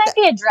dentist? I think he like might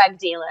be a drug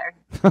dealer.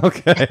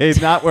 Okay,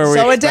 not where we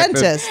so a expected.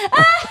 dentist.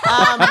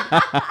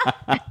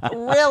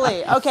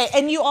 Really? Okay.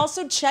 And you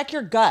also check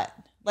your gut.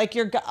 Like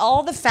your gut,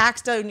 all the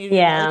facts don't need.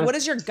 Yeah. Like, what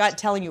is your gut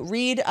telling you?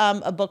 Read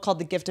a book called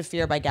The Gift of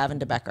Fear by Gavin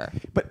DeBecker.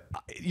 But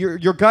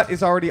your gut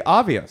is already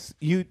obvious.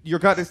 Your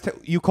gut is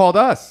you called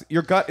us.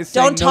 Your gut is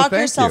saying Don't no, talk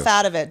thank yourself you.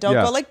 out of it. Don't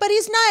Yeah. go like, but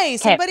he's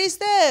nice, Okay. and but he's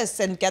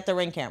this, and get the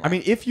Ring camera. I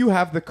mean, if you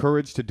have the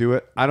courage to do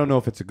it, I don't know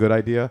if it's a good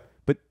idea,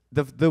 but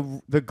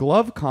the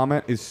glove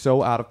comment is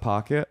so out of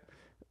pocket.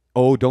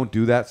 oh, don't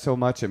do that so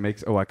much. It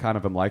makes, I kind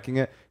of am liking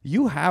it.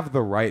 You have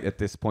the right at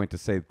this point to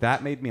say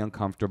that made me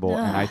uncomfortable,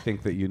 and I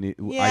think that you need.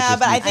 Yeah,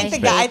 but I think the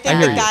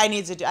guy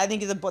needs to do. I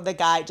think the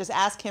guy just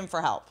ask him for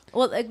help.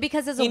 Well,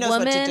 because as a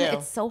woman,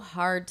 it's so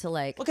hard to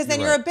like. Because then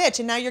you're a bitch,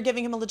 and now you're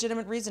giving him a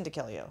legitimate reason to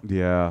kill you.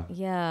 Yeah.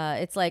 Yeah,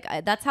 it's like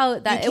that's how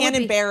that. You can't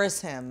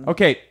embarrass him.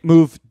 Okay,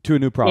 move to a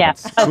new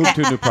province. Yeah. Move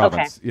to a new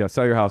province. Okay. Yeah,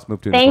 sell your house.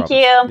 Move to a Thank new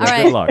you. province. All Yeah,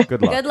 right. Good luck.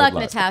 Good luck. Good luck,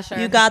 Natasha.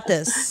 You got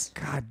this.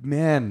 God,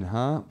 men,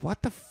 huh?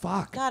 What the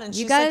fuck? God, and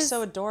You she's like guys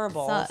so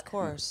adorable. suck. Of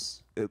course.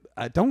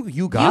 Don't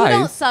you You guys?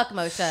 don't suck,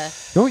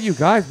 Moshe. Don't you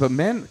guys? But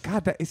men,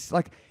 God, that it's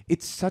like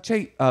it's such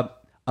a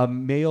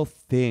male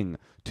thing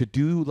to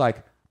do,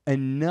 like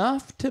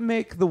enough to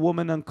make the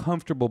woman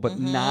uncomfortable, but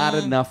not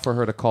enough for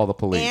her to call the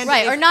police. And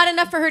Right, or not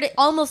enough for her to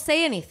almost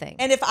say anything.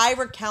 And if I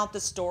recount the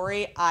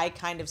story, I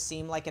kind of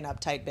seem like an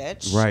uptight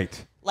bitch.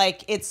 Right.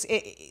 Like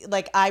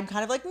like I'm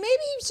kind of like, maybe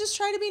he's just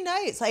trying to be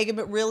nice. Like, it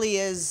really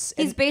is.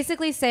 He's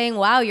basically saying,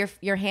 "Wow,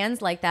 your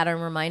hands like that are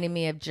reminding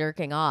me of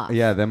jerking off."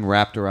 Yeah, them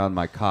wrapped around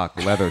my cock,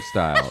 leather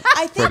style.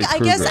 I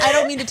guess I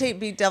don't mean to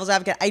be devil's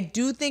advocate. I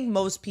do think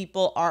most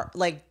people are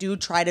like do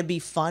try to be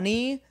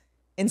funny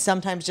and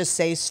sometimes just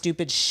say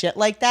stupid shit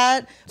like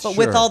that. But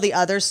with Sure. all the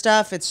other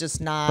stuff, it's just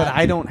not. But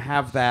I don't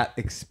have that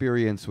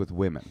experience with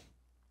women.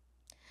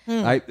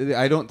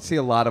 I don't see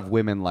a lot of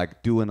women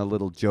like doing a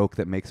little joke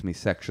that makes me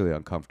sexually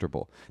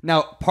uncomfortable.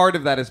 Now, part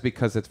of that is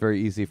because it's very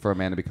easy for a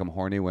man to become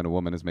horny when a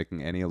woman is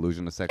making any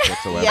allusion to sex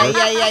whatsoever.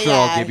 Sure,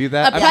 I'll give you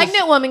that. A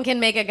pregnant woman can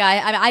make a guy.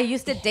 I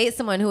used to date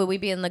someone who we'd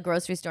be in the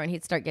grocery store and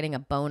he'd start getting a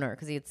boner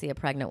because he'd see a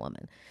pregnant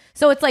woman.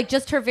 So it's like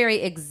just her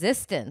very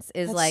existence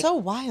is That's like so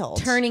wild.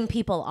 turning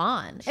people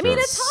on. Sure. I mean,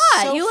 it's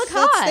hot. So you look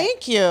that's- hot.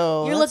 Thank you.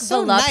 You look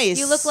so voluptuous. nice.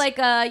 You look like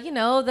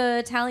the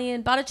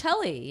Italian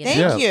Botticelli. You know?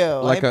 Thank you.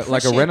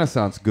 Like a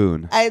Renaissance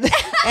goon. and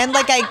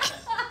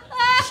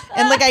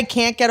I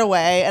can't get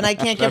away, and I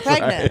can't get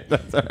pregnant. Right,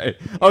 that's right.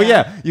 Oh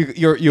yeah,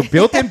 you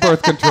built-in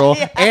birth control,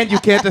 and you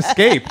can't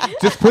escape.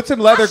 Just put some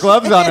leather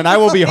gloves on, and I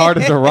will be hard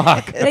as a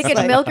rock. They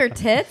can milk her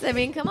tits. I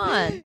mean, come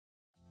on.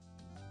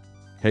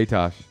 Hey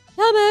Tosh,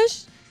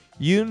 Hamish.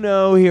 you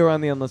know here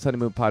on the Endless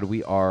Honeymoon Pod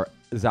we are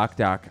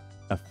ZocDoc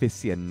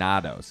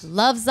aficionados.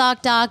 Love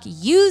ZocDoc.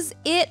 Use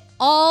it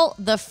all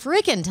the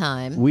freaking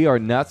time. We are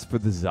nuts for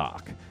the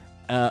Zoc.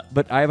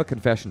 But I have a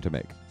confession to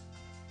make.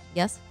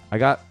 Yes. I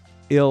got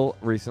ill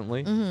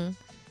recently,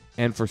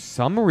 and for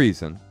some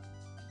reason,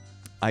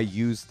 I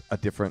used a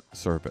different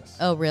service.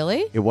 Oh,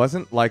 really? It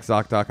wasn't like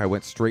ZocDoc. I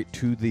went straight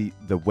to the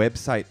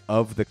website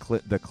of the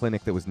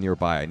clinic that was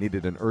nearby. I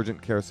needed an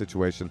urgent care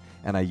situation,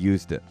 and I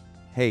used it.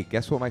 Hey,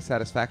 guess what my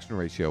satisfaction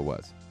ratio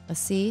was? A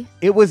C?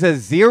 It was a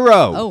 0.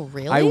 Oh,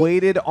 really? I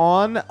waited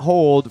on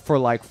hold for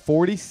like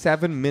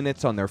 47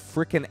 minutes on their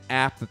frickin'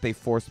 app that they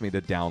forced me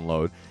to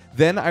download.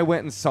 Then I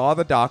went and saw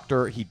the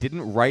doctor. He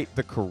didn't write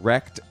the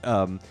correct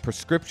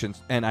prescriptions,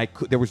 and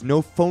there was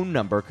no phone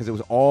number because it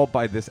was all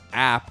by this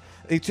app.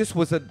 It just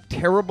was a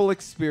terrible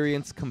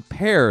experience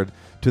compared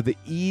to the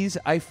ease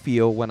I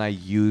feel when I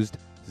used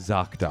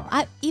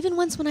ZocDoc. Even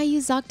once when I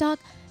used ZocDoc,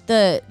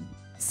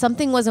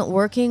 something wasn't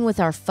working with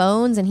our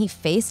phones, and he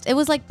faced. It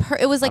was like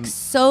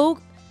so.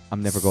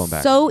 I'm never going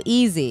back. So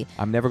easy.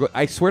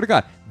 I swear to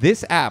God,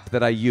 this app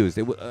that I used,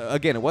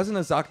 again, it wasn't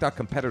a ZocDoc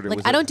competitor.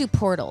 Like, I don't do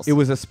portals. It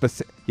was a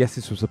specific. Yes,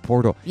 this was a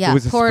portal. Yeah, it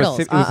was portals.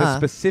 It was a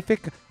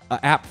specific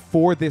app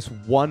for this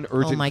one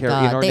urgent oh my care in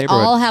God. our They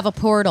neighborhood. all have a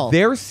portal.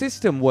 Their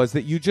system was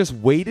that you just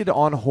waited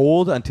on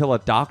hold until a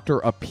doctor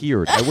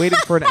appeared. I waited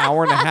for an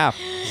hour and a half.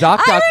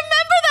 ZocDoc. I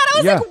remember that. I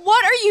was Yeah. like,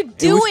 what are you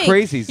doing? It was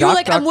crazy. You were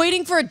like, ZocDoc- I'm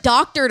waiting for a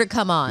doctor to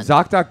come on.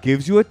 ZocDoc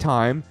gives you a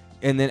time,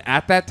 and then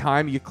at that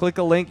time, you click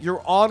a link,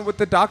 you're on with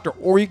the doctor,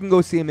 or you can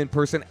go see him in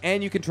person,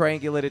 and you can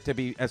triangulate it to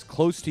be as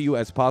close to you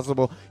as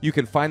possible. You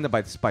can find them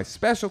by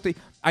specialty.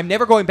 I'm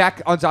never going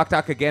back on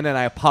ZocDoc again, and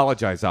I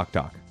apologize,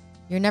 ZocDoc.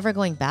 You're never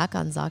going back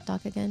on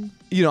ZocDoc again?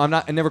 You know, I'm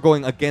never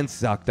going against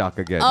ZocDoc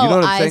again. Oh, you know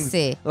what I'm I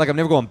saying? see. Like, I'm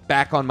never going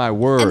back on my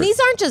word. And these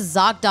aren't just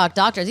ZocDoc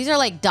doctors. These are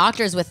like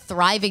doctors with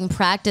thriving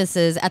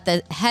practices at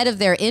the head of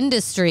their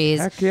industries.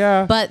 Heck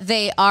yeah. But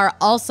they are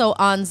also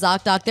on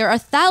ZocDoc. There are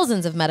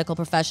thousands of medical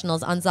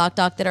professionals on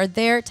ZocDoc that are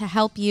there to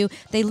help you.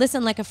 They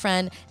listen like a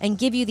friend and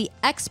give you the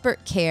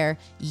expert care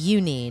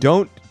you need.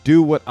 Don't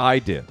do what I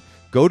did.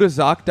 Go to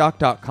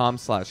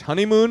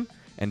ZocDoc.com/honeymoon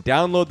and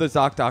download the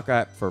ZocDoc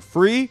app for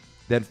free.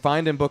 Then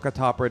find and book a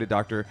top-rated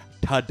doctor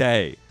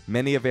today.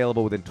 Many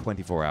available within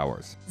 24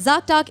 hours.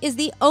 ZocDoc is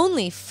the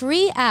only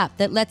free app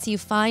that lets you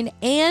find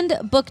and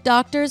book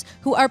doctors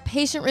who are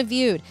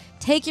patient-reviewed,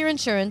 take your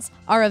insurance,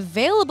 are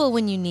available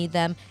when you need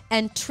them,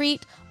 and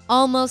treat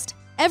almost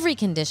every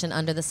condition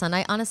under the sun.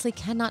 I honestly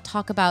cannot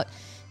talk about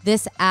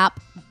this app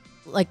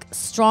like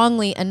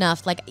strongly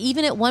enough. Like,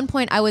 even at one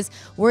point I was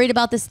worried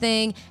about this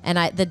thing, and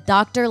the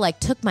doctor like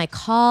took my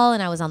call,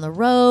 and I was on the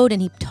road, and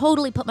he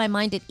totally put my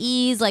mind at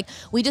ease. Like,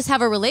 we just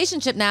have a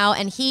relationship now,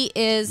 and he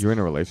is. You're in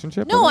a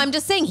relationship? No, with him? I'm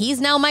just saying he's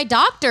now my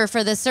doctor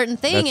for this certain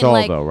thing. That's and all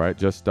like, though, right?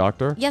 Just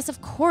doctor? yes,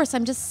 of course.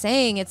 I'm just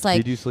saying it's like.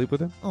 Did you sleep with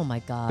him? Oh my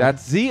God.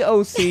 That's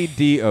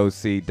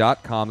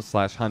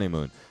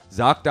ZocDoc.com/honeymoon.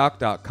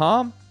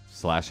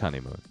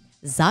 ZocDoc.com/honeymoon.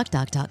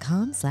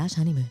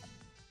 ZocDoc.com/honeymoon.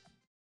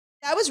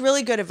 That was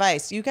really good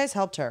advice. You guys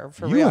helped her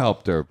for You real.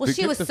 helped her. Well, Big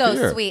she tip was to so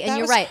fear. sweet. And That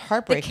you're was right.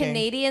 heartbreaking. The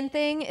Canadian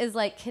thing is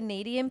like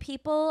Canadian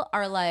people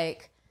are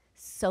like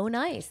so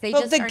nice. They But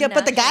just the, are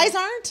but the guys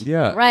naturally- aren't?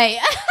 Yeah. Right.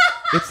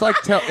 It's like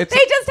They just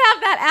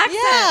have that accent.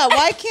 Yeah,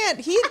 why can't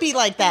he be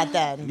like that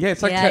then? Yeah,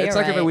 it's like Yeah, it's you're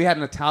like if right. we had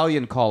an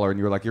Italian caller and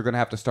you were like, you're gonna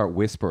have to start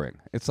whispering.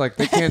 It's like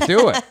they can't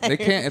do it. They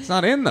can't. It's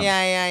not in them.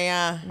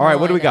 Yeah. All right, No,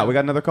 what do I we got? know. We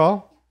got another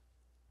call.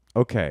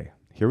 Okay,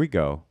 here we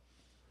go.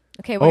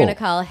 Okay, we're gonna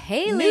call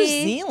Haley. New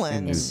Zealand.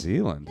 In New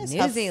Zealand. You guys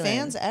New have Zealand.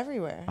 fans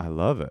everywhere. I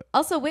love it.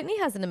 Also, Whitney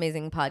has an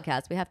amazing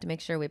podcast. We have to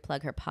make sure we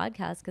plug her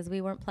podcast because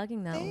we weren't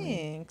plugging that one.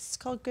 Thanks. It's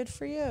called Good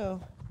For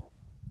You.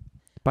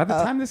 By the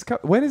time this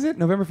when is it?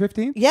 November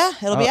 15th? Yeah,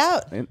 it'll be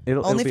out. It'll be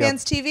out.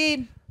 OnlyFans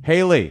TV.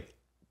 Haley,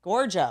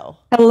 Gorjo.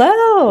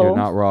 Hello. you're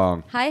not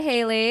wrong. Hi,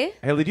 Haley.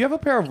 Haley, do you have a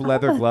pair of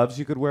leather gloves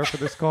you could wear for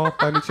this call?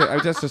 By any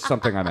chance? That's just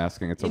something I'm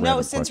asking. It's a You know,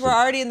 random since question. we're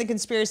already in the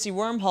conspiracy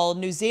wormhole,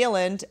 New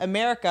Zealand,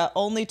 America,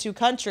 only 2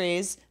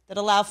 countries that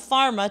allow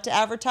pharma to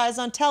advertise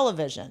on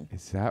television.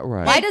 Is that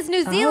right? Why does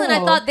New Zealand?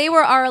 I Oh. thought they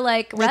were our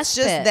like It's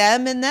respite. just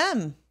them and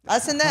them.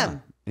 Us and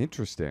them.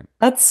 Interesting.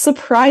 That's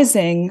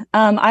surprising.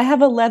 I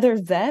have a leather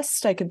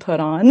vest I could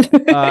put on.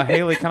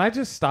 Haley, can I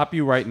just stop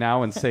you right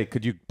now and say,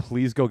 could you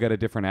please go get a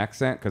different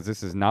accent? Because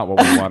this is not what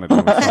we wanted to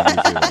do.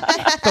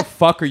 What the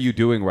fuck are you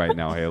doing right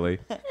now, Haley?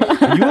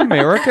 Are you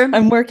American?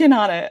 I'm working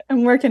on it. Are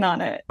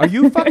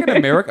you fucking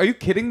American? Are you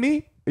kidding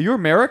me? Are you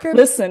American?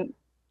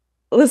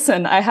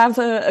 Listen, I have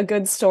a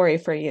good story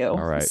for you.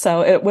 All right.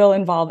 So it will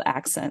involve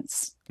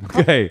accents.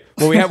 Okay.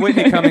 Well, we have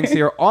Whitney Cummings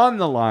here on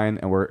the line,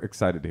 and we're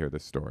excited to hear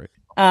this story.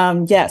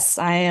 Yes,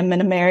 I am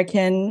an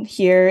American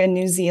here in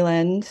New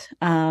Zealand.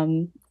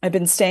 I've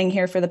been staying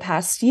here for the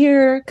past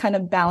year, kind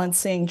of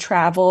balancing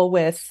travel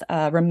with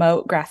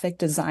remote graphic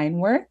design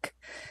work.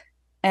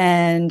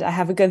 And I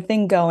have a good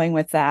thing going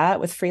with that,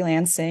 with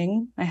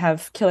freelancing. I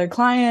have killer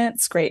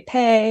clients, great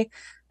pay,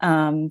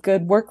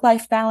 good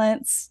work-life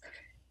balance.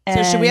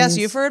 So should we ask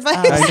And, you for advice?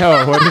 I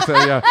know. What is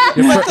that? Yeah.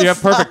 You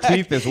have perfect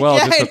teeth as well,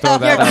 Yeah, just to I throw know.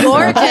 that out. You're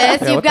there. gorgeous. Yeah,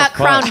 You've what the got fuck?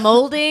 crown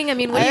molding. I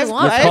mean, what do you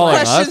want? I have calling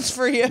questions us?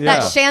 for you. Yeah.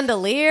 That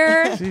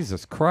chandelier.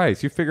 Jesus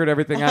Christ. You figured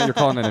everything out. You're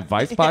calling an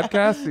advice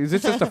podcast? Is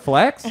this just a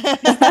flex?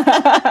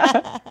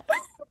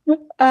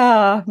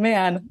 Oh,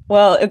 man.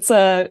 Well, it's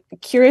a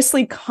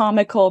curiously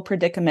comical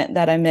predicament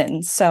that I'm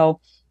in. So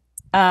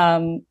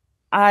I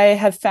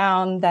have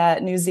found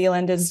that New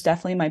Zealand is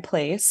definitely my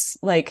place.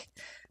 Like,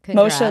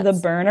 most of the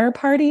Congrats. burner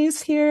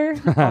parties here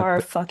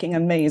are fucking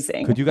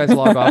amazing. Could you guys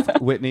log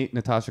off? Whitney,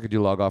 Natasha, could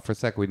you log off for a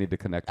sec? We need to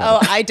connect. Oh,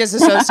 I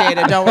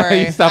disassociated. Don't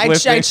worry. You stopped I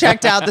listening?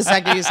 checked out the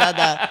second you said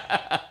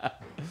that.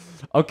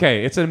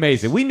 Okay, it's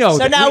amazing. We know. So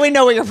that now we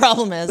know what your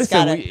problem is.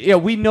 Listen, Got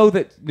it. we know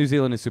that New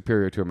Zealand is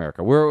superior to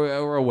America.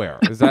 We're aware.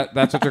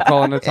 That's what you're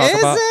calling to talk Is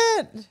about?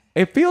 it?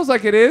 It feels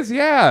like it is.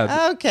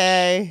 Yeah.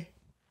 Okay.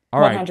 All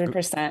right.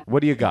 100%. What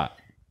do you got?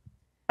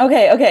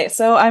 Okay.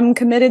 So I'm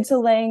committed to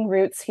laying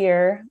roots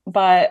here,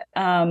 but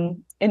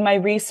in my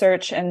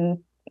research and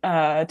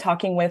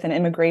talking with an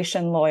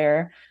immigration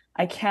lawyer,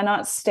 I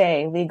cannot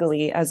stay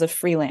legally as a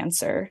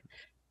freelancer.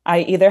 I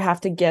either have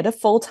to get a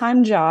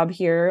full-time job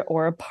here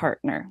or a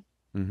partner.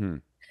 Mm-hmm.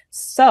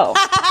 So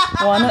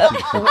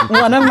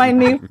one of my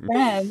new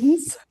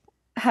friends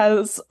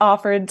has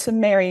offered to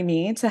marry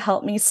me to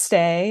help me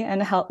stay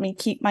and help me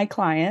keep my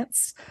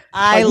clients.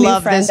 I Like, new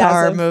love friend this as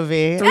horror of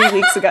movie. 3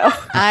 weeks ago.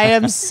 I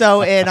am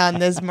so in on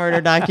this murder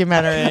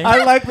documentary.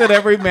 I like that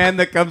every man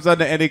that comes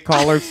onto any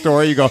caller's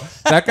story, you go,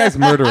 that guy's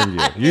murdering you.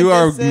 You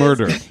are This is-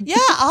 murdered. Yeah,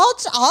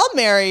 I'll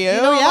marry you.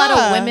 You know a yeah. lot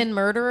of women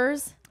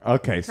murderers.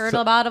 Okay. Heard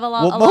so- about a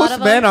lot. well, a most lot of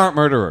men them. aren't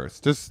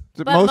murderers. Just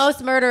But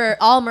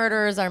all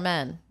murderers are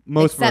men.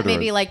 Most except murderers.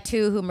 maybe like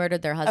 2 who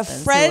murdered their A husbands.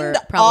 who friend were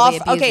probably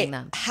off. abusing Okay,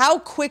 them. how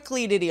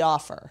quickly did he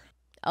offer?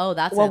 Oh,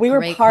 that's Well, a we were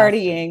great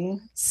question. partying,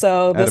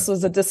 so At this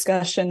was a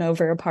discussion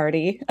over a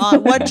party.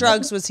 What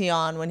drugs was he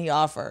on when he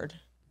offered?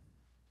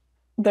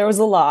 There was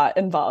a lot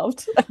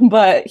involved,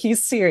 but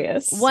he's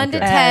serious. 1 to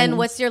Okay. 10. And-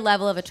 What's your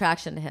level of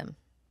attraction to him?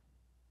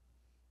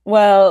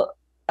 Well,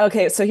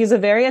 okay, so he's a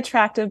very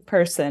attractive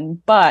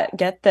person, but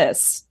get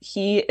this,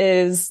 he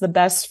is the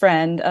best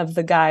friend of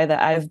the guy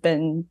that I've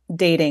been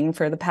dating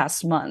for the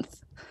past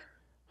month.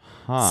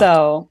 Huh.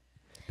 So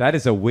That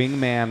is a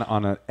wingman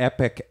on an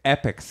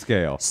epic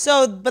scale.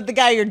 So, but the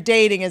guy you're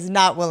dating is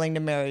not willing to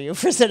marry you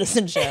for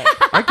citizenship.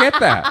 I get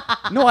that.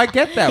 No, I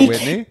get that,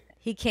 Whitney.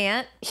 He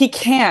can't. he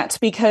can't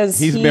because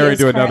He's he married is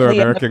to another currently in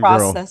the American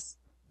girl. process.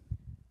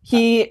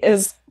 He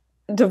is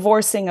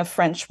divorcing a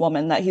French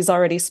woman that he's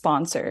already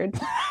sponsored.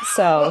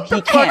 So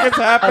he can't. What's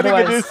happening in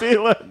New Otherwise-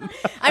 Zealand?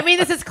 I mean,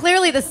 this is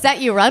clearly the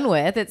set you run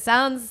with. It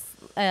sounds.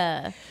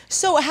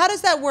 So how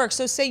does that work?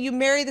 So say you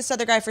marry this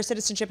other guy for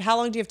citizenship. How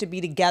long do you have to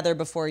be together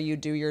before you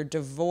do your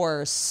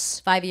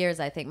divorce? 5 years,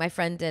 I think. My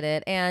friend did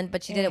it,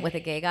 but she did it with a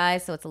gay guy,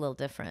 so it's a little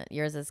different.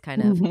 Yours is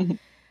kind of.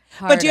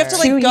 But do you have to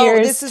Harder. like 2 go?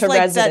 years This is to like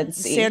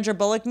residency. that Sandra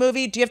Bullock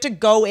movie. Do you have to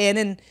go in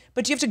and?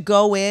 But do you have to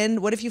go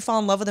in? What if you fall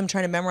in love with him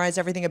trying to memorize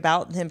everything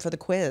about him for the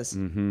quiz?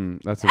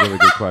 That's a really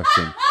good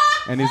question.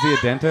 And is he a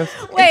dentist?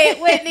 Wait,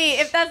 Whitney,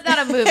 if that's not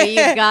a movie,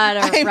 you gotta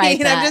write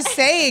that. I'm just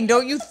saying.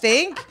 Don't you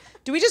think?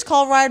 Do we just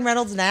call Ryan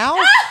Reynolds now?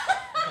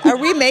 Are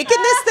we making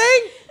this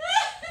thing?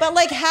 But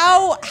like,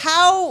 how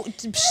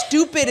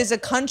stupid is a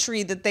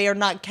country that they are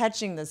not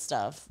catching this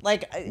stuff?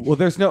 Like, Well,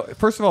 there's no.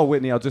 First of all,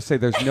 Whitney, I'll just say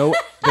there's no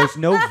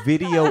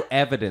video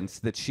evidence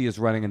that she is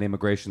running an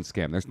immigration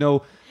scam. There's no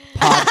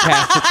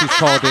podcast that she's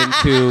called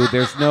into.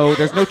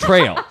 There's no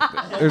trail.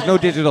 There's no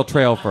digital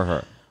trail for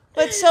her.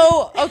 but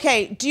so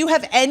okay. Do you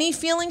have any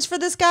feelings for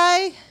this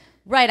guy?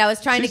 Right, I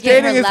was trying She's to get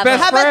her dating his level.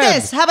 best How about friend.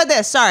 this? How about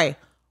this? Sorry.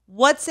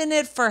 What's in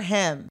it for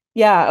him?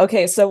 Yeah,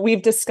 okay. So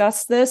we've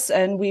discussed this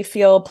and we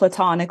feel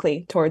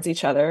platonically towards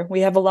each other.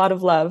 We have a lot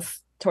of love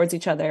towards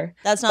each other.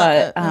 That's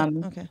not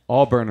But, okay.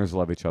 All burners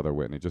love each other,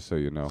 Whitney. Just so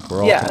you know,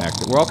 we're all Yeah.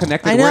 connected. We're all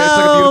connected. I It's like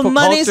a know beautiful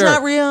money's culture.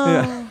 not real.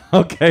 Yeah.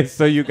 Okay,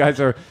 so you guys.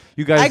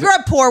 I grew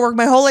up poor, worked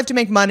my whole life to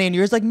make money, and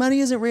yours like money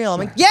isn't real. I'm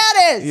like, yeah,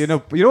 it is. You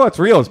know what's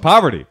real is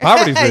poverty.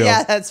 Poverty's real.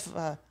 yeah, that's.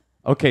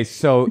 Okay,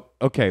 so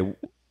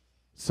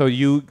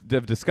you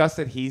have discussed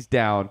that he's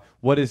down.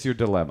 What is your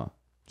dilemma?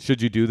 Should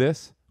you do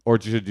this,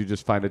 or should you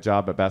just find a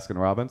job at Baskin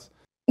Robbins?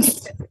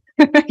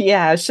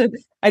 Yeah, should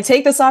I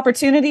take this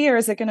opportunity or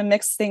is it going to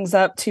mix things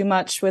up too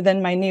much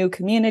within my new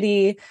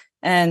community?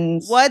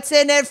 And What's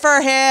in it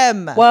for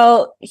him?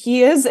 well,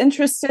 he is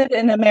interested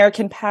in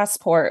American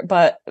passport,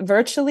 but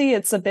virtually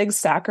it's a big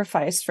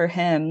sacrifice for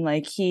him.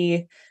 Like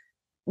he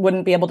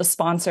wouldn't be able to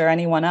sponsor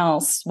anyone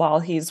else while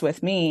he's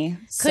with me.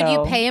 Could you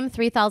So- pay him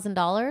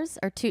 $3,000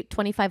 or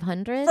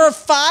 $2,500? For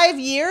 5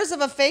 years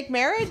of a fake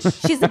marriage?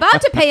 She's about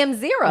to pay him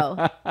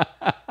 $0.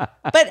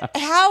 But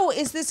how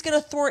is this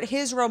going to thwart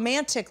his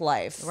romantic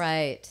life?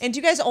 Right. And do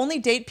you guys only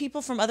date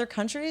people from other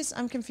countries?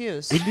 I'm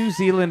confused. In New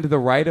Zealand, the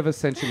rite of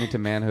ascension into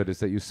manhood is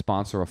that you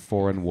sponsor a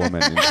foreign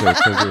woman into a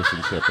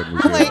citizenship in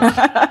New Zealand.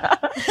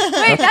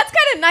 Wait, that's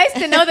kind of nice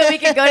to know that we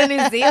can go to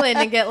New Zealand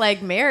and get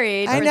like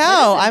married. I for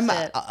know. I'm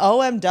citizenship.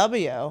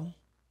 OMW.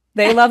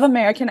 They love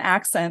American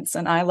accents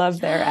and I love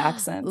their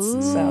accents.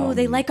 Ooh, So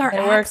they like our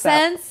it works out.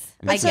 accents.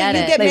 I So get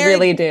you it. get they married-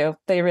 really do.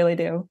 They really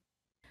do.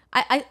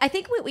 I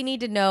think what we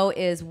need to know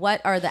is what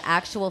are the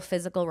actual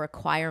physical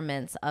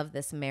requirements of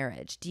this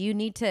marriage. Do you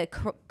need to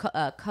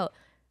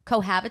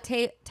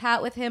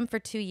cohabitate with him for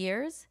 2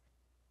 years?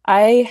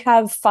 I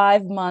have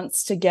 5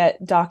 months to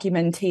get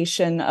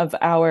documentation of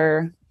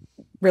our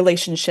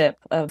relationship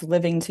of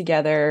living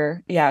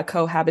together,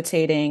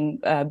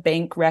 cohabitating,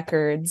 bank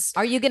records.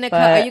 Are you gonna?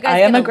 But Are you guys? I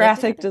am gonna a live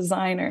graphic together?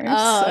 designer,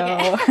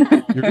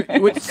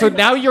 Oh, so So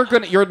now you're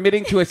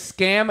admitting to a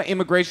scam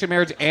immigration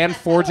marriage and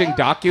forging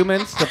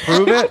documents to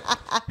prove it?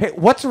 Hey,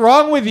 what's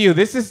wrong with you?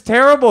 This is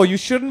terrible. You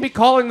shouldn't be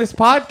calling this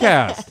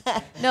podcast.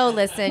 No,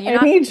 listen. You're I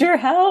not. need your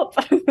help.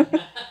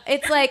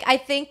 It's like I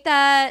think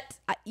that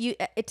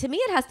to me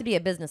it has to be a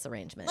business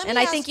arrangement, Let me and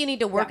I ask- think you need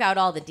to work out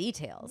all the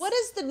details. What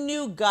does the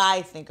new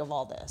guy think of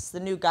all this? The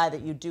new guy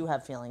that you do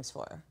have feelings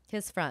for?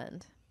 His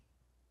friend.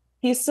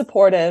 He's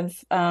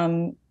supportive.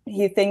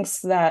 He thinks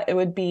that it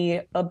would be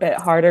a bit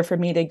harder for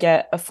me to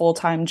get a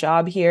full-time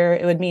job here.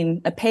 It would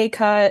mean a pay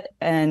cut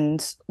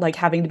and like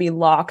having to be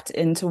locked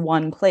into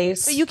one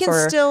place. But you can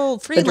for still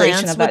the duration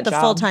freelance of with that the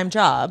job. full-time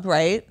job,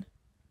 right?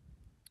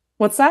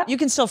 What's that? You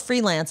can still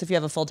freelance if you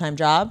have a full-time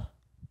job.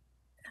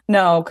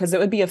 No, because it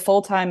would be a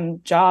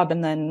full-time job,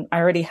 and then I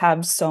already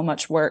have so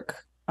much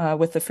work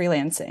with the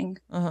freelancing.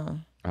 Uh-huh.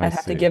 I'd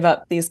have to give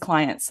up these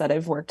clients that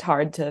I've worked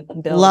hard to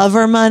build. Love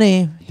or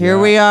money. Here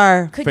Yeah. we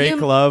are. Fake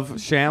love,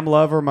 sham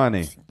love, or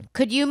money?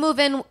 Could you move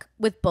in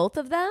with both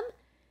of them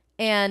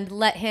and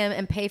let him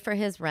and pay for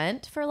his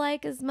rent for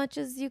like as much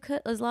as you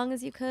could, as long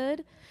as you could?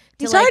 To,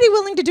 He's like- already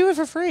willing to do it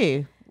for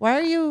free. Why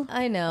are you?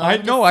 I know. I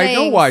I'm know just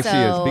saying, why she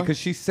so- is, because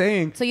she's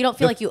saying. So you don't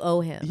feel like you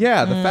owe him.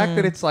 Yeah, the fact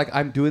that it's like,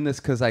 I'm doing this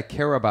because I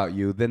care about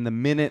you, then the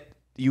minute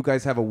you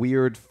guys have a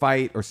weird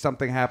fight or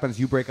something happens,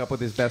 you break up with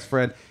his best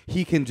friend,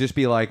 he can just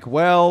be like,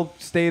 well,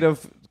 state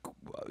of,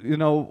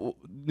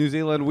 New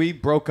Zealand, we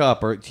broke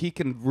up, or he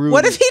can ruin.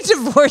 What if he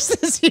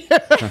divorces you?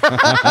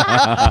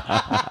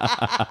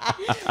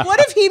 What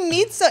if he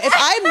meets?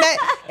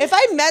 If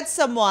I met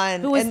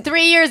someone Who was and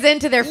 3 years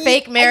into their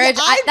fake marriage?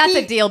 That's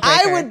a deal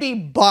breaker. I would be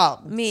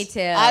bummed. Me too.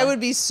 I would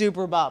be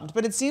super bummed.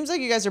 But it seems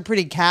like you guys are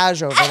pretty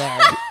cash over there.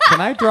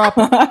 Can I drop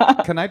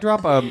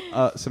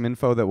some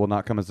info that will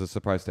not come as a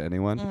surprise to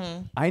anyone?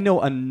 Mm-hmm. I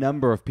know a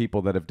number of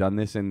people that have done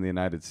this in the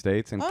United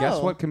States, and guess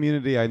Oh. what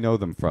community I know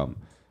them from?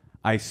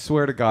 I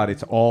swear to God,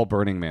 it's all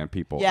Burning Man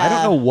people. I Yeah.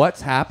 don't know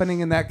what's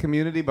happening in that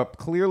community, but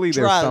clearly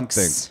there's Drugs.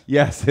 something.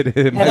 Yes, it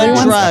is.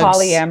 Everyone's drugs.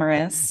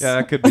 polyamorous. Yeah,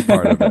 that could be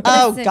part of it.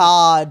 Oh Listen,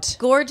 God.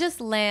 Gorgeous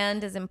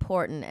land is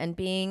important, and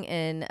being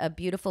in a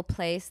beautiful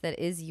place that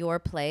is your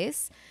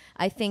place,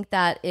 I think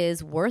that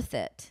is worth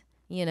it.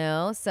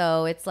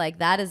 So it's like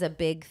that is a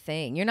big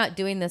thing. You're not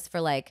doing this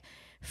for like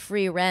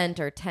free rent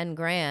or 10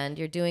 grand.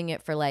 You're doing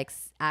it for like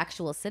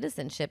actual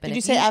citizenship. And Did you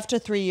if say after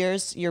 3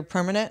 years you're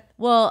permanent?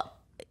 Well,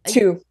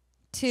 2.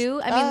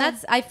 too. I mean,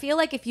 I feel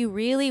like if you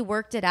really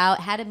worked it out,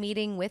 had a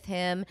meeting with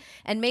him,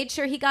 and made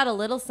sure he got a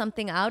little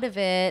something out of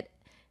it,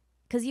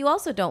 because you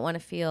also don't want to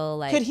feel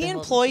like. Could he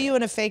employ you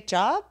in a fake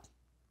job?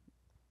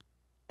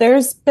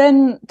 There's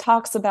been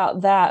talks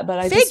about that, but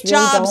I fake just really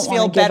jobs don't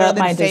feel want to give better up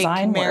my than fake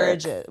design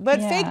marriages. work. But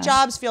fake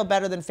jobs feel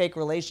better than fake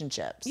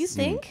relationships. You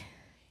think?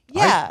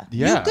 Yeah.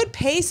 Yeah. You could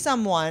pay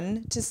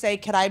someone to say,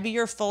 "Could I be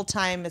your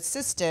full-time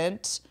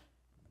assistant?"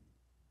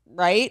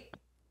 Right?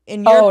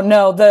 Oh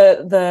no,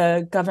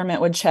 the government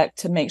would check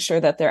to make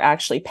sure that they're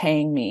actually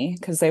paying me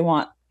because they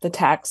want the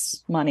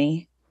tax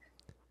money.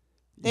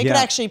 They could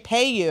actually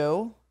pay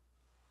you,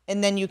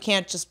 and then you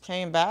can't just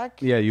pay them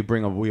back. Yeah, you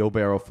bring a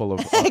wheelbarrow full of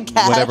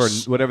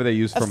Cash. whatever they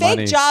use for A fake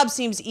money. job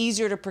seems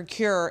easier to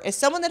procure. As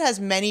someone that has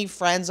many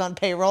friends on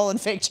payroll and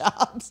fake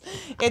jobs,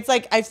 it's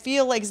like, I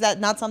feel like, is that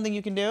not something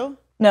you can do?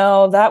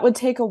 No, that would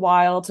take a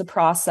while to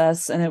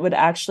process, and it would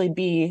actually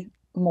be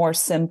more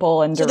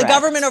simple and So direct. the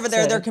government over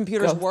there, to their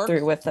computers go work?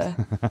 through with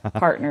a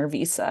partner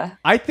visa.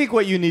 I think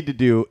what you need to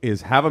do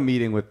is have a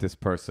meeting with this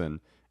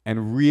person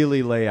and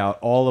really lay out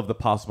all of the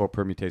possible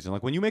permutations.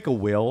 Like when you make a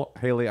will,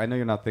 Haley, I know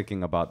you're not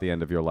thinking about the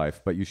end of your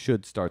life, but you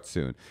should start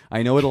soon.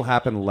 I know it'll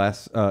happen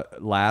last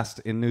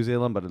in New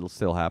Zealand, but it'll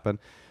still happen.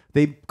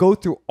 They go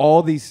through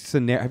all these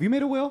scenarios. Have you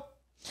made a will?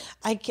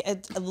 I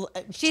can't.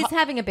 She's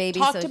having a baby.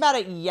 Talked so about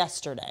it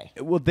yesterday.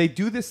 Well, they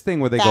do this thing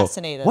where they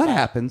Fascinated go, what by it.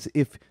 happens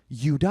if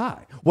you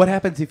die? What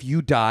happens if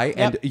you die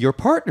and your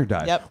partner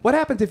dies? Yep. What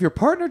happens if your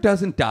partner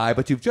doesn't die,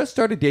 but you've just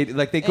started dating?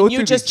 Like they go And through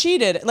you just these-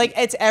 cheated. Like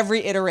it's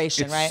every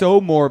iteration, It's right? so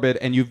morbid,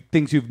 and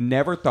things you've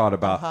never thought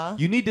about.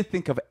 You need to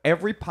think of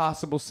every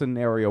possible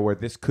scenario where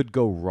this could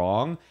go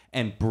wrong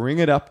and bring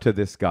it up to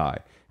this guy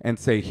and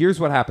say, here's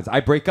what happens. I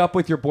break up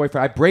with your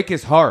boyfriend. I break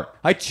his heart.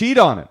 I cheat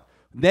on him.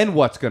 Then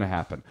what's going to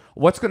happen?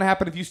 What's going to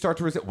happen if you start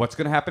to resist? What's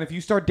going to happen if you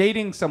start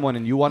dating someone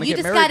and you want to you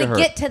get just married to got her? to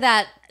get to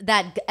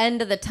that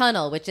end of the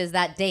tunnel, which is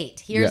that date.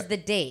 Here's the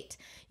date,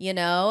 you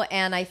know.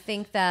 And I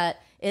think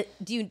that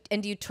do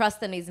you trust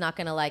that he's not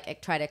going to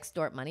like try to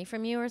extort money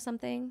from you or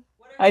something?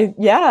 I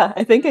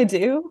think I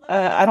do.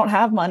 I don't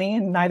have money,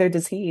 and neither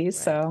does he.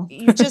 So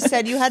You just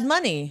said you had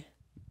money.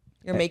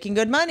 You're making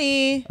good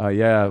money.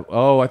 Yeah.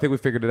 Oh, I think we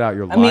figured it out.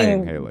 You're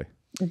lying, mean, Haley.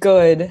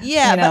 good.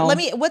 Yeah, you know.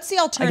 but what's the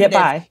alternative?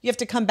 by. You have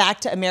to come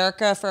back to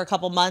America for a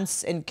couple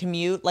months and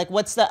commute. Like,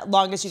 what's the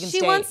longest you can She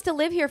stay? wants to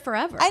live here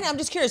forever. I know, I'm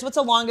just curious. What's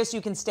the longest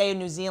you can stay in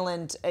New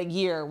Zealand a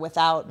year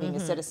without being a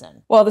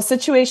citizen? Well, the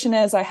situation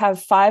is I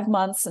have 5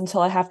 months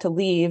until I have to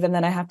leave, and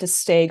then I have to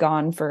stay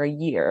gone for a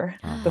year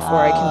before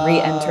I can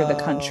re-enter the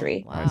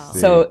country. Wow. I see.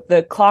 So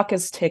the clock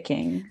is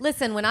ticking.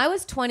 Listen, when I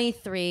was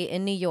 23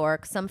 in New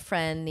York, some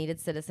friend needed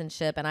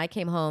citizenship, and I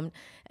came home,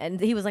 and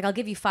he was like, "I'll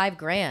give you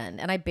 $5,000,"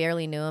 and I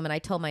barely knew him, and I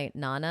told my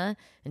nana,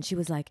 and she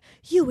was like,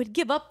 "You would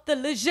give up the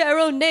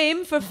Leggero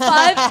name for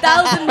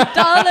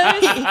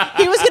 $5,000?"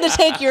 He was going to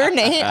take your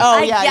name. Oh,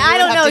 yeah. I you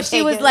don't would have know. to She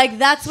take was it. like,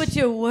 "That's what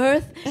you're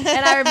worth," and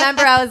I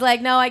remember I was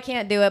like, "No, I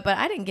can't do it," but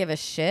I didn't give a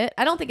shit.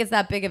 I don't think it's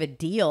that big of a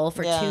deal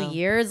for 2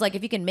 years. Like,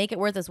 if you can make it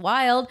worth his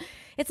while,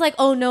 it's like,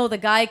 oh no, the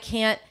guy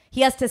can't.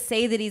 He has to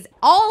say that he's.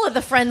 All of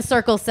the friend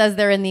circle says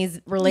they're in these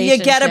You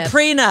relationships. get a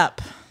prenup.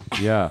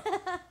 Yeah.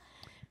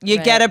 You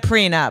Right. get a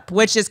prenup,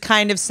 which is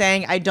kind of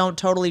saying I don't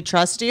totally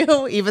trust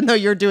you, even though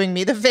you're doing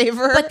me the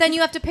favor. But then you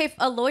have to pay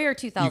a lawyer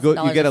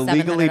 $2,000. You get a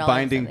legally $700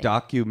 binding something.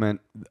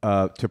 document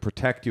to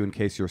protect you in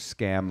case your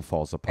scam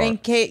falls apart. in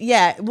case,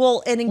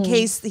 and in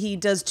case he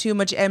does too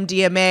much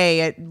MDMA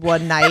at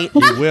one night, He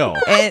will.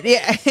 and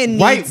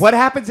Right. needs- What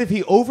happens if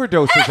he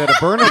overdoses at a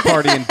burner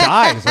party and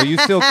dies? Are you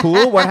still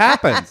cool? What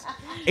happens?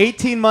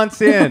 18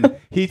 months in,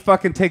 he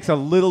fucking takes a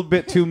little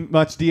bit too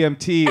much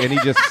DMT and he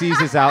just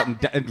seizes out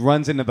and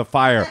runs into the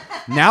fire.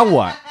 Now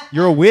what?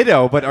 You're a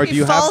widow, but do He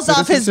you have falls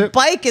off his citizenship?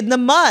 bike in the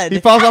mud. He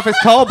falls off his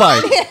tall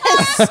bike.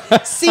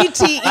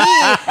 CTE,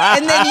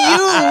 and then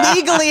you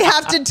legally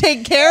have to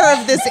take care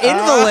of this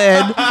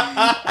invalid.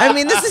 I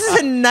mean, this is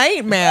a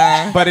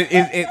nightmare. But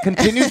it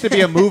continues to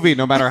be a movie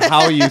no matter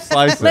how you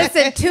slice it.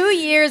 Listen, 2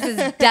 years is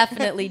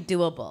definitely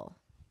doable.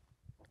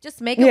 Just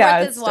make it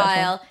worth his it's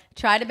while.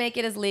 Try to make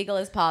it as legal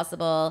as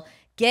possible.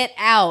 Get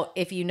out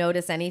if you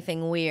notice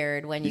anything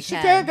weird when you She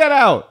can. can't get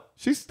out.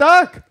 She's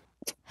stuck.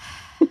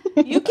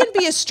 You can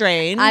be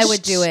estranged. I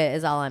would do it,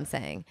 is all I'm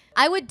saying.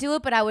 I would do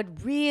it, but I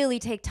would really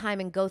take time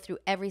and go through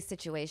every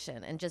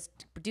situation and just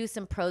do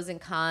some pros and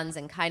cons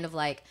and kind of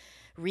like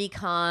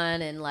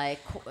recon and like,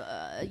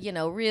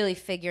 really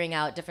figuring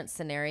out different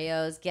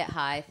scenarios. Get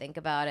high, think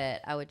about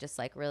it. I would just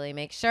like really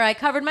make sure I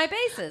covered my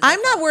bases.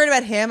 I'm not worried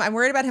about him. I'm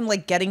worried about him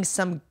like getting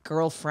some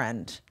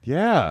girlfriend.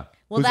 Yeah.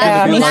 Well, Who's that-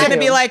 gonna be He's like- going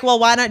to be like, well,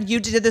 why not?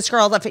 You did this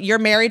girl. You're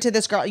married to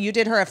this girl. You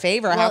did her a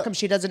favor. How Well, come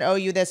she doesn't owe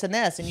you this and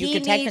this? And you He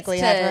could technically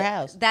needs have to- her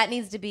house. That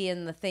needs to be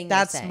in the thing.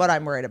 That's you're saying. what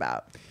I'm worried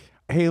about.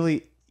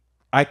 Haley,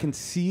 I can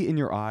see in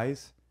your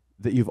eyes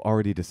that you've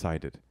already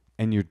decided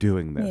and you're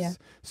doing this. Yeah.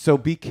 So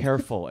be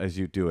careful as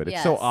you do it.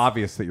 It's so Yes.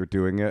 obvious that you're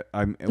doing it.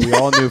 We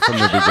all knew from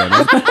the beginning.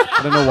 I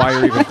don't know why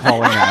you're even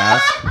calling to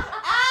ask.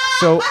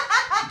 So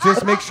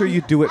just make sure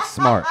you do it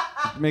smart.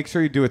 Make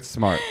sure you do it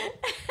smart.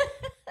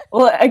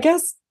 Well, I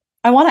guess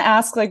I want to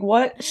ask, like,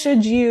 what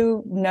should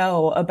you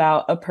know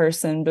about a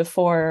person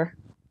before?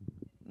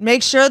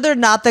 Make sure they're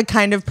not the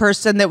kind of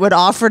person that would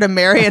offer to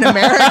marry an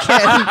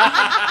American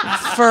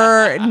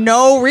for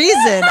no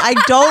reason. I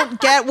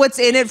don't get what's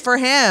in it for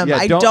him. Yeah,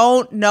 I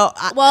don't know.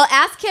 Well,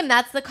 ask him.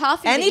 That's the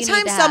coffee.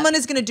 Anytime someone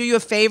is going to do you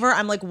a favor,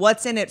 I'm like,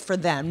 what's in it for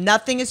them?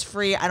 Nothing is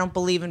free. I don't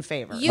believe in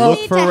favors. You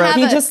need to have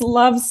He just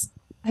loves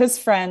his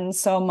friend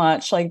so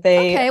much. Like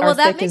they are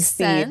thick as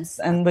thieves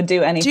and would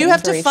do anything. Do you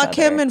have for to each fuck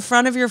other. him in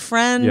front of your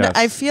friend? Yes.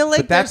 I feel like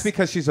but that's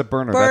because she's a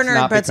burner. Burner,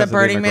 that's not but it's a because of the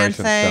Burning Man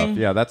immigration thing. stuff.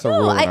 Yeah, that's a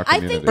rule in our I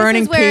community. think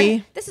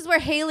Burning this is where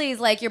Haley's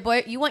like your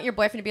boy. You want your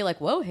boyfriend to be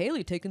like, "Whoa,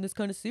 Haley, taking this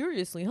kind of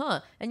seriously,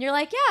 huh?" And you're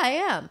like, "Yeah, I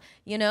am."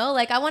 You know,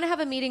 like I want to have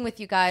a meeting with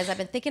you guys. I've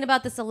been thinking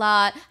about this a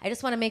lot. I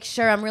just want to make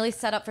sure I'm really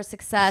set up for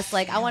success.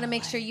 Like I want to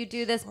make sure you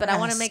do this, but I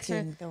want to make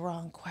sure. The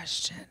wrong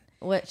question.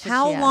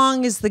 How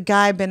long has the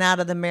guy been out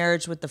of the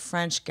marriage with the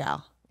French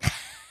gal?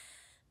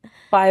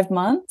 5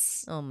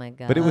 months. Oh my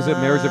god! But it was a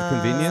marriage of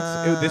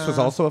convenience. This was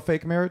also a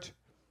fake marriage.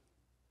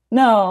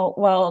 No,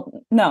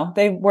 well, no,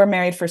 they were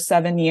married for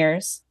 7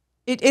 years.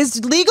 It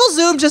is Legal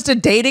Zoom just a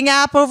dating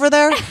app over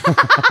there?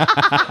 Probably.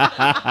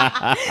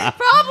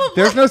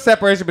 There's no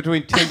separation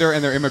between Tinder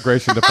and their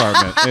immigration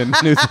department in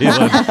New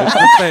Zealand. It's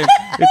the same.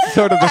 It's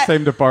sort of the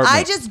same department.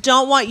 I just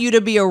don't want you to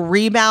be a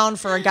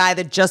rebound for a guy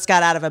that just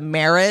got out of a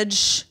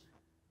marriage.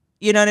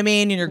 You know what I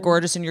mean? And you're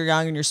gorgeous and you're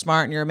young and you're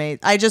smart and you're amazing.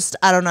 I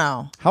don't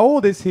know. How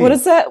old is he? What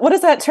does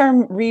that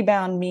term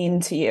rebound mean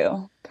to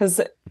you?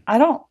 Because I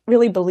don't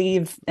really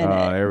believe in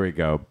it. There we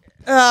go.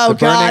 Oh,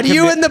 God,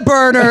 you and the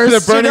burners.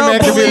 The Burning Man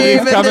community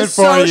is coming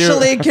for you.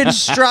 Socially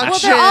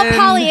construction. Well,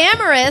 they're all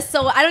polyamorous,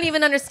 so I don't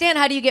even understand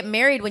how do you get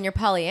married when you're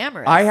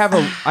polyamorous. I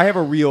have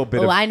a real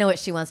bit of. I know what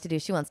she wants to do.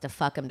 She wants to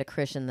fuck him to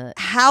christen the.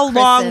 How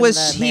long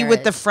was he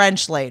with the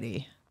French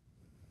lady?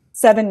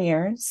 7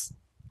 years.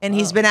 And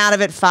he's been out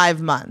of it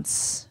 5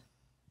 months.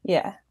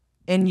 Yeah.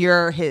 And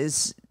you're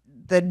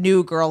the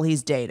new girl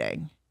he's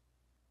dating.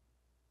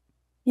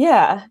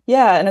 Yeah.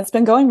 Yeah. And it's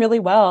been going really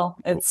well.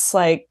 It's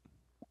like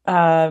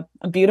a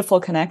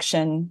beautiful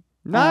connection.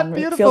 Not It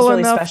beautiful feels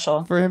really enough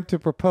special. for him to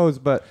propose,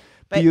 but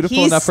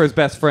beautiful enough for his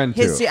best friend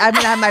too. I'm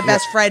gonna have my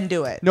best friend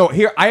do it. No,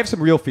 here I have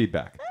some real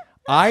feedback.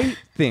 I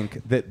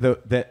think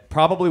that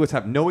probably what's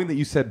happening, knowing that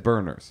you said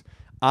burners,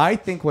 I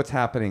think what's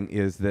happening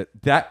is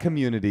that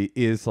community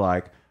is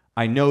like,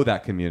 I know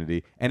that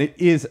community, and it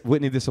is,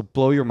 Whitney, this will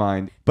blow your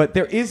mind, but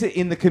there is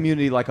in the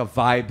community like a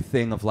vibe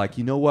thing of like,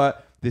 you know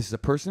what? This is a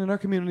person in our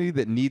community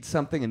that needs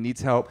something and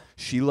needs help.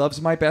 She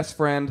loves my best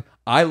friend.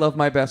 I love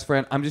my best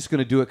friend. I'm just going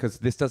to do it because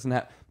this doesn't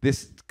have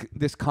this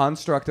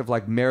construct of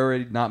like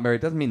married, not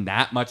married doesn't mean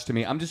that much to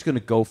me. I'm just going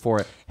to go for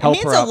it. Help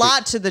it means a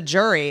lot to the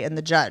jury and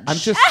the judge. I'm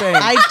just saying.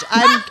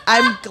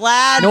 I'm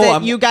glad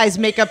that you guys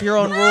make up your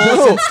own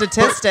rules and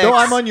statistics. No,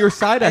 I'm on your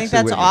side. I think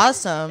that's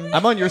awesome.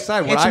 I'm on your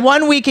side. It's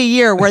 1 week a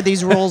year where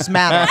these rules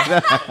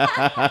matter.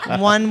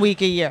 1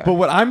 week a year. But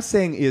what I'm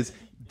saying is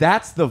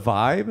that's the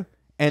vibe.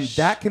 And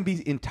that can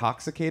be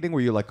intoxicating where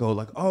you're like, it's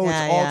all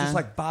just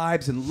like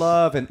vibes and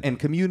love and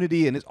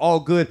community and it's all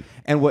good.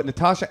 And what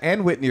Natasha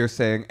and Whitney are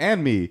saying,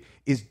 and me,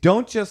 is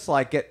don't just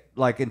like get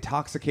like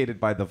intoxicated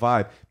by the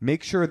vibe.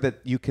 Make sure that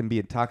you can be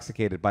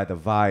intoxicated by the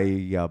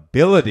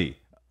viability.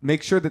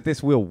 Make sure that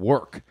this will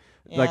work.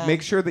 Yeah. Like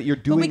make sure that you're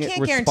doing it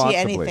responsibly. We can't guarantee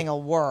anything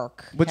will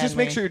work. But just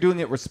make sure you're doing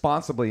it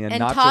responsibly and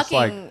not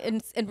talking just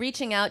like... and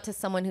reaching out to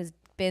someone who's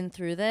been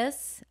through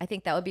this. I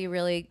think that would be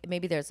really,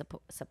 maybe there's a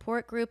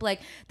support group.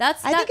 Like I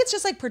think it's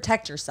just like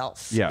protect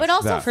yourself. Yeah, but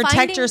also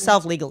protect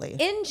yourself legally.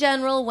 In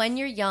general, when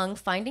you're young,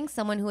 finding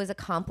someone who has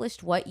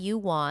accomplished what you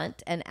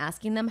want and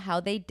asking them how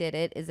they did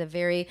it is a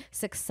very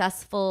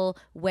successful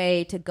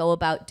way to go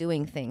about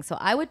doing things. So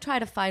I would try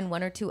to find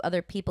 1 or 2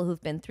 other people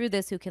who've been through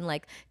this who can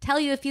like tell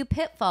you a few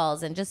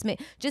pitfalls and just so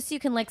you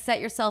can like set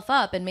yourself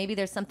up, and maybe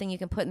there's something you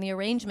can put in the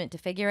arrangement to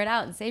figure it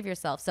out and save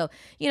yourself. So,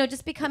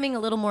 just becoming a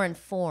little more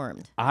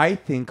informed. I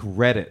think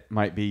Reddit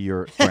might be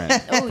your friend.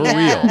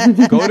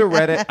 Real. Go to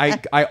Reddit.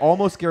 I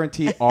almost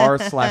guarantee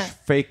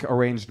r/fake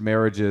arranged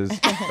marriages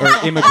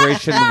or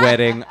immigration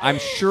wedding. I'm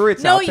sure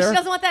it's out there. No, she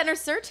doesn't want that in her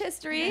search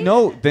history.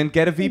 No, then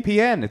get a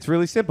VPN. It's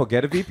really simple.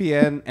 Get a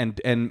VPN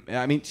and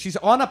I mean, she's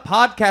on a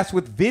podcast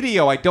with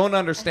video. I don't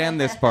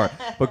understand this part.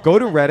 But go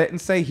to Reddit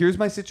and say, here's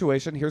my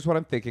situation. Here's what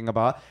I'm thinking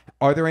about.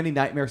 Are there any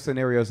nightmare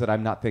scenarios that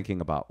I'm not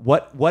thinking about?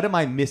 What am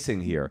I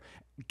missing here?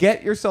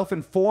 Get yourself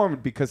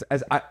informed, because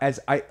as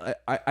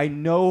I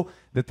know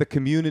that the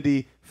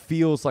community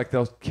feels like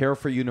they'll care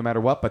for you no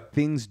matter what, but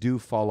things do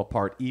fall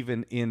apart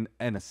even in,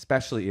 and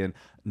especially in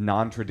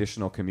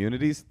non-traditional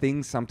communities.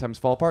 Things sometimes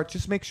fall apart.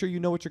 Just make sure you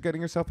know what you're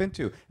getting yourself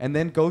into, and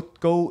then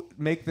go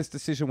make this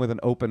decision with an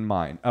open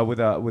mind,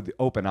 with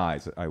open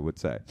eyes, I would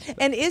say.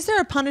 And is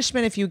there a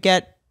punishment if you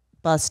get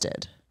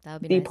busted? That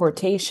would be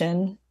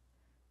deportation. Nice.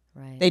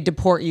 Right. They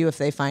deport you if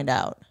they find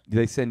out.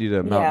 They send you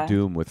to Mount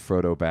Doom with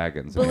Frodo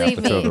Baggins, and Believe you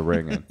have to throw the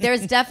ring in.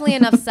 There's definitely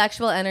enough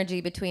sexual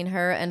energy between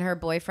her and her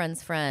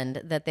boyfriend's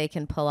friend that they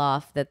can pull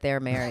off that they're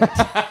married.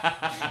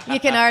 You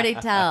can already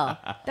tell.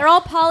 They're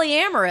all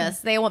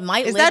polyamorous. They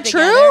might live together. Is that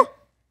true?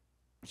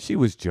 She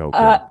was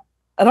joking.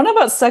 I don't know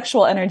about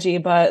sexual energy,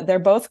 but they're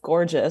both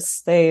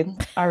gorgeous. They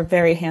are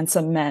very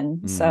handsome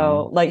men.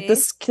 So like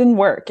this can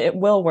work. It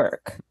will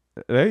work.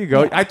 There you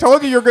go. I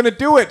told you you're going to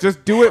do it.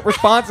 Just do it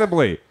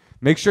responsibly.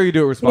 Make sure you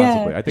do it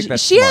responsibly. Yeah. I think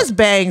that's She smart. has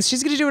bangs.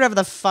 She's going to do whatever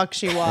the fuck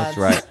she wants. That's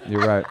right.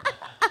 You're right.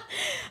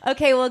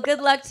 Okay, well, good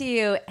luck to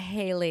you,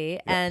 Haley.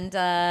 And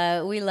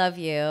we love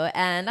you.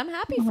 And I'm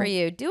happy for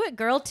you. Do it,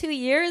 girl. 2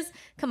 years.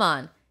 Come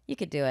on. You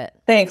could do it.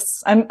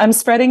 Thanks. I'm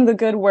spreading the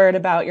good word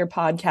about your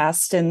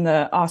podcast in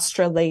the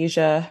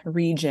Australasia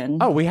region.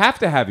 Oh, we have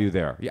to have you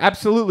there. You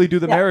absolutely do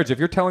the marriage. If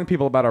you're telling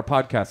people about our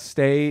podcast,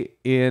 stay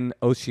in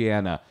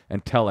Oceania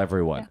and tell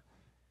everyone.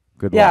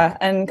 Good luck. Yeah,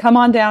 and come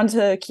on down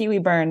to Kiwi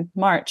Burn,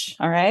 March.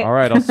 All right. All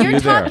right, I'll see You're you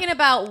there. talking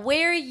about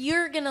where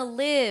you're gonna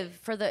live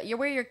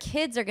where your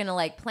kids are gonna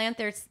like plant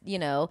their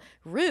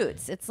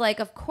roots. It's like,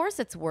 of course,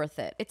 it's worth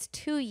it. It's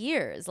 2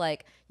 years.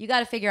 Like you got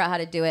to figure out how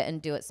to do it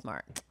and do it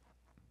smart.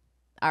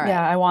 All right.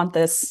 Yeah, I want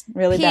this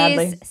really Peace.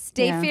 badly.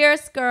 Stay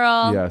fierce,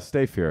 girl. Yeah,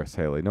 stay fierce,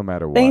 Haley, no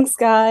matter what. Thanks,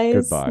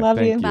 guys. Goodbye. Love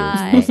Thank you. you.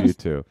 Bye. Love you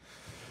too.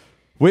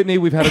 Whitney,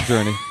 we've had a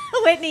journey.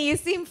 Whitney, you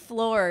seem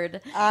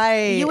floored.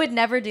 You would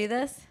never do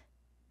this?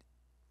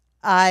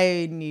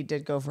 I need to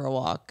go for a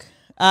walk.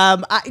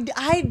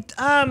 I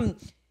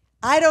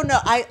don't know.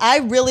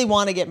 I really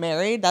want to get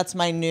married. That's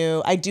my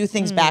new. I do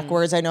things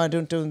backwards. I know I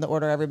don't do them in the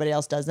order everybody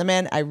else does them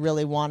in. I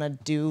really want to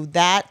do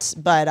that,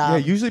 but Yeah,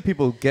 usually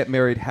people get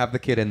married, have the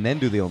kid, and then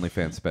do the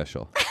OnlyFans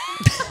special.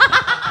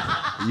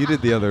 You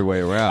did the other way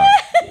around.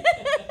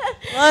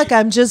 look,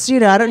 I'm just,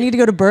 I don't need to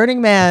go to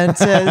Burning Man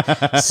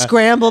to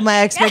scramble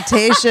my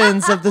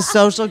expectations of the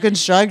social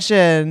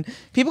construction.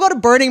 People go to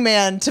Burning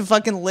Man to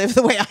fucking live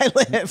the way I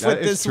live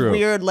with this true.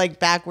 weird, like,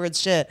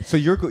 backwards shit. So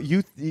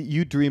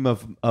you dream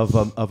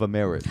of a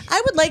marriage.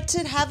 I would like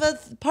to have a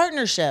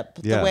partnership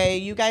Yeah. the way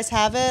you guys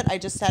have it. I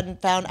just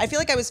hadn't found. I feel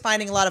like I was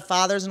finding a lot of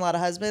fathers and a lot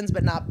of husbands,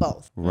 but not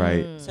both.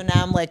 Right. So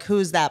now I'm like,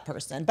 who's that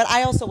person? But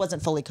I also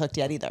wasn't fully cooked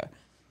yet either.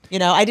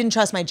 I didn't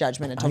trust my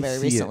judgment until very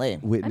recently. I'm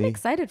Whitney.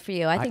 excited for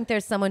you. I think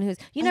there's someone who's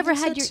you I never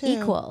think had so your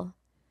too. equal.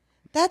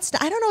 I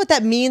don't know what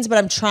that means, but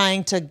I'm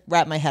trying to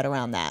wrap my head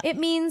around that. It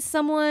means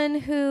someone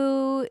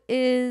who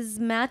is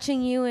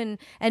matching you and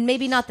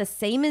maybe not the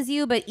same as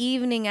you, but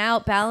evening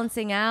out,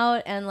 balancing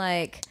out, and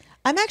like.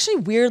 I'm actually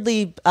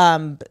weirdly,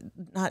 not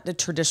the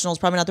traditional is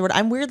probably not the word.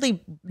 I'm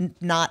weirdly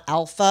not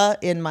alpha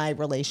in my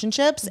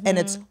relationships. And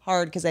it's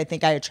hard because I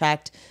think I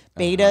attract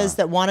betas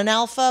that want an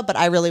alpha, but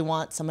I really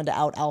want someone to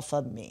out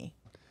alpha me.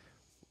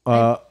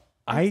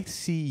 I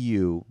see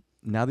you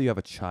now that you have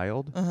a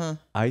child.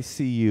 I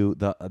see you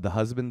the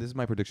husband. This is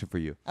my prediction for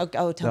you.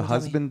 Tell me. The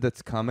husband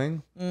that's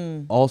coming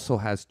also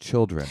has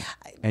children,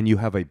 and you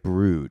have a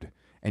brood.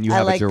 And you I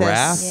have like a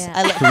giraffe, this.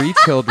 Yeah. 3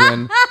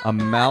 children, a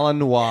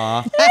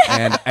Malinois,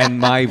 and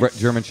my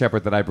German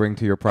Shepherd that I bring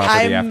to your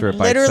property after it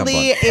bites someone.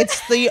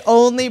 It's the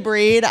only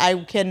breed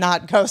I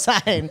cannot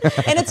co-sign. And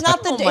it's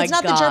not the my it's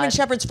not the God. German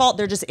Shepherd's fault.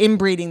 They're just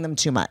inbreeding them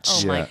too much.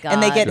 Oh my Yeah. God.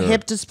 And they get Sure.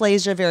 hip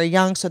dysplasia very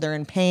young, so they're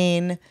in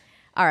pain.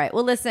 All right.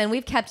 Well, listen,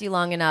 we've kept you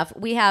long enough.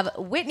 We have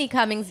Whitney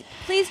Cummings.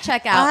 Please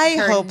check out I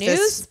her hope new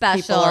this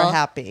special. people are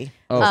happy.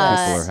 Oh, people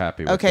are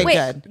happy with okay, it. Wait,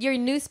 good. your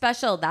new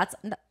special, that's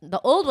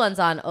the old one's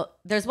on.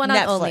 There's one on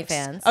Netflix.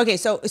 OnlyFans. Okay,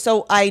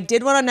 so I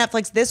did one on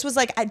Netflix. This was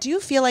like, do you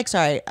feel like,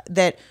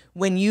 that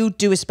when you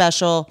do a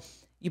special,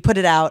 you put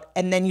it out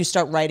and then you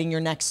start writing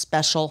your next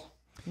special?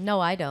 No,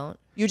 I don't.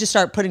 You just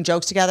start putting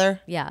jokes together?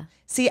 Yeah.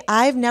 See,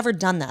 I've never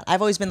done that.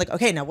 I've always been like,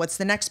 okay, now what's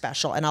the next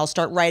special? And I'll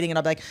start writing and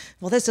I'll be like,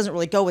 well, this doesn't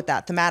really go with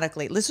that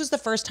thematically. This was the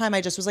first time I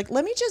just was like,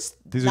 let me just.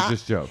 These are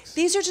just jokes.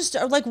 These are just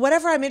like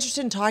whatever I'm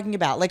interested in talking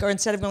about. Like, or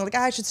instead of going like,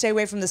 I should stay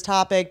away from this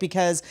topic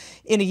because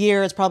in a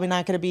year it's probably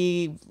not going to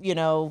be,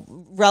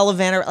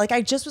 relevant. Or like,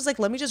 I just was like,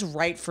 let me just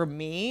write for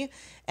me.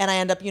 And I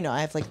end up,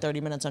 I have like 30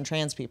 minutes on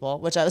trans people,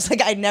 which I was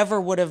like, I never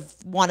would have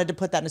wanted to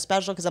put that in a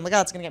special because I'm like, oh,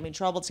 it's going to get me in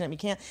trouble. It's going to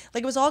get me can't.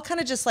 Like, it was all kind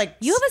of just like.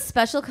 You have a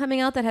special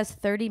coming out that has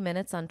 30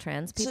 minutes on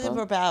trans people.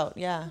 About,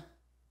 yeah.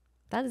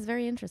 That is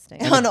very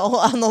interesting. on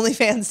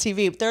OnlyFans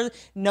TV. There's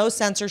no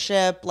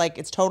censorship. Like,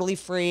 it's totally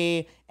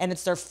free. And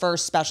it's their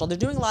first special. They're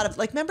doing a lot of,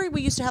 like, remember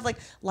we used to have, like,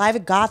 Live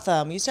at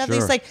Gotham. We used to have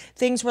these, like,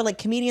 things where, like,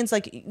 comedians,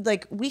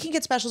 like we can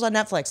get specials on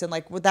Netflix. And,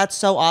 like, that's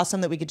so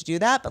awesome that we get to do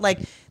that. But, like,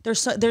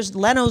 there's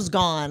Leno's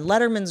gone.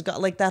 Letterman's gone.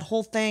 Like, that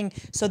whole thing.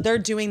 So they're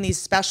doing these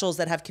specials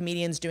that have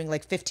comedians doing,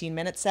 like,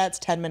 15-minute sets,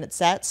 10-minute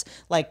sets.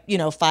 Like,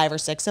 5 or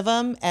 6 of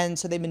them. And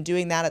so they've been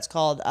doing that. It's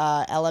called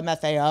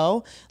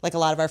LMFAO. Like, a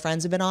lot of our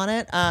friends have been on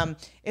it.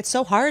 It's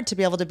so hard to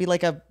be able to be,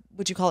 like,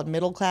 would you call it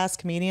middle class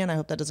comedian? I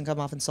hope that doesn't come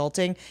off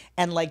insulting.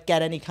 And like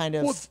get any kind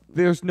of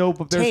There's no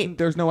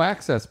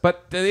access,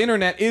 but the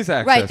internet is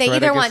access. Right. They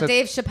either I guess want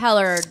Dave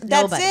Chappelle or that's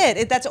nobody.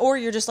 it. Or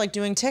you're just like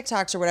doing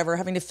TikToks or whatever,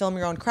 having to film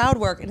your own crowd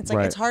work, and it's like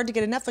Right. it's hard to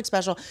get a Netflix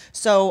special.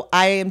 So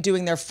I am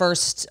doing their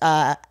first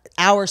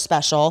hour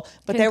special,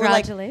 but they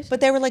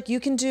were like, you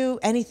can do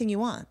anything you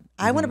want.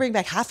 I want to bring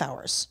back half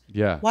hours.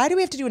 Yeah. Why do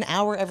we have to do an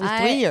hour every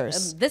 3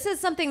 years? This is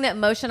something that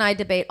Moshe and I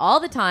debate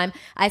all the time.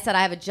 I said,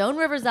 I have a Joan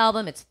Rivers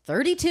album. It's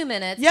 32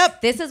 minutes.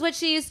 Yep. This is what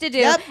she used to do.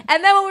 Yep.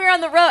 And then when we were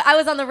on the road, I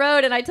was on the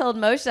road and I told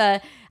Moshe,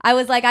 I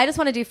was like, I just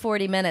want to do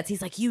 40 minutes.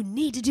 He's like, you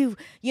need to do,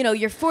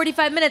 your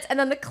 45 minutes. And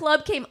then the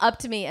club came up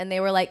to me and they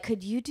were like,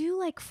 could you do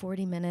like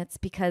 40 minutes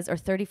or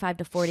 35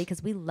 to 40?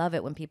 Because we love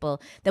it when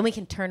then we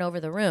can turn over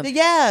the room.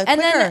 Yeah, and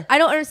quicker. then I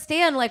don't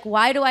understand, like,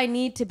 why do I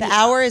need to be the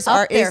hour is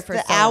up there for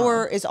the so hour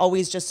long? is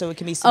always just so it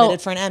can be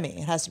submitted for an Emmy.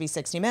 It has to be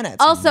 60 minutes.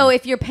 Also,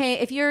 if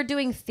you're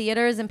doing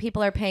theaters and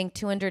people are paying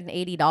 $280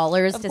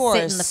 to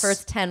sit in the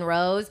first 10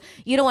 rows,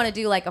 you don't want to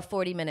do like a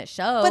 40-minute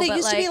show. But it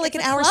used to be like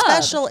an hour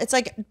special. It's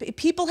like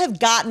people have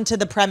gotten to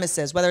the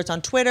premises, whether it's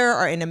on Twitter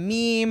or in a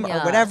meme or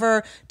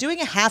whatever. Doing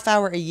a half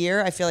hour a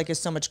year, I feel like is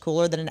so much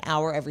cooler than an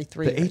hour every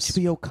 3 years.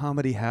 The HBO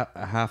comedy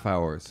half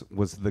hours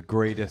was the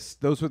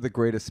greatest. Those were the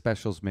greatest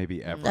specials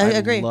maybe ever. I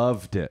agree.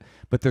 Loved it.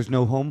 But there's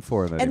no home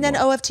for it anymore. And then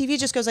OFTV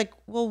just goes like,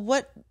 well,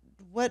 what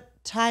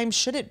time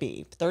should it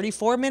be?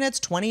 34 minutes,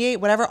 28,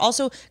 whatever.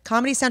 Also,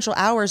 Comedy Central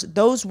hours,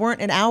 those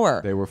weren't an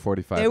hour. They were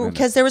 45 minutes.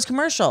 Because there was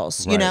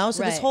commercials, Right.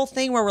 So this whole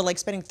thing where we're like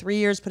spending 3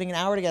 years putting an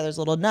hour together is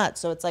a little nuts.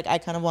 So it's like, I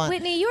kind of want...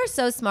 Whitney, you're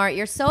so smart.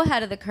 You're so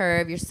ahead of the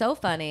curve. You're so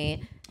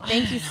funny.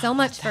 Thank you so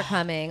much for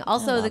coming.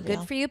 Also, the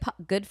Good for You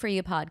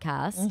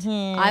podcast.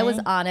 I was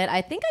on it.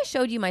 I think I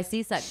showed you my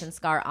C-section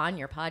scar on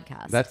your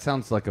podcast. That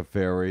sounds like a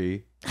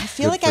very... I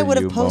feel like I would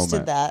have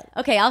posted that.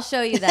 Okay, I'll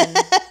show you then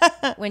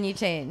when you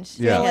change.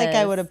 Yeah. I feel like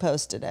I would have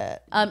posted it.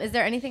 Is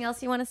there anything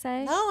else you want to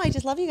say? No, I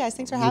just love you guys.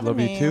 Thanks for having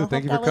me. We love you too.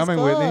 Thank you Hope for that was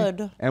coming,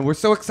 Whitney. And we're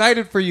so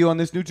excited for you on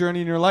this new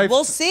journey in your life.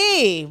 We'll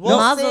see.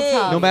 Mazel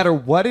tov. No matter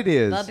what it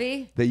is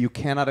Bubby? that you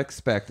cannot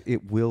expect,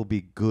 it will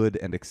be good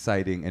and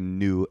exciting and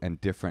new and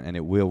different, and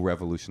it will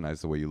revolutionize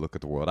the way you look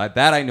at the world.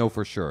 That I know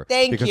for sure.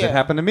 Thank because you. it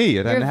happened to me.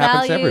 It Your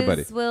happens to values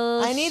everybody.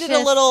 will I needed a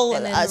shift little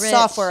and enrich.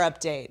 software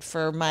update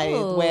for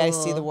the way I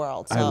see the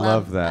world. So I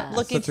love that.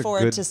 looking Such a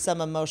forward good- to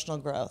some emotional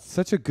growth.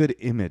 Such a good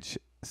image.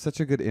 Such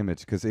a good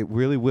image because it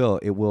really will.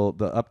 It will.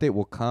 The update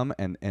will come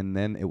and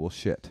then it will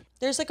shit.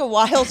 There's like a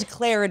wild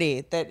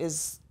clarity that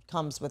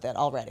comes with it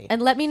already.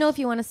 And let me know if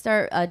you want to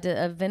start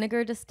a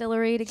vinegar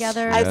distillery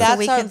together. Yes. That's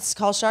we how can it's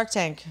called Shark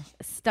Tank.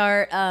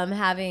 start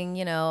having,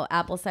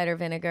 apple cider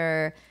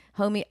vinegar.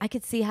 Homie, I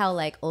could see how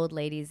like old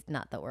ladies,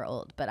 not that we're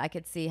old, but I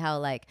could see how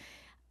like,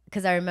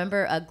 because I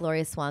remember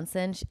Gloria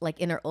Swanson, like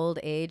in her old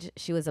age,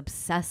 she was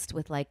obsessed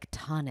with like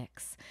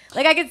tonics.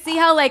 Like I could see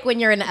how like when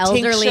you're an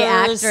elderly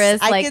Tinctures.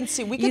 actress, like I can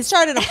see. We could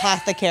start an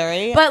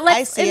apothecary. but I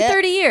let's see in it.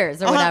 30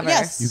 years or whatever.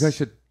 Yes. You guys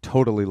should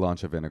totally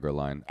launch a vinegar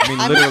line. I mean,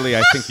 literally,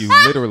 I think you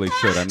literally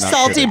should. I'm not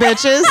Salty kidding.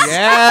 bitches.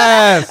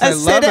 Yes, I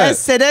love it.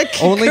 Acidic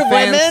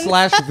OnlyFans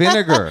women. /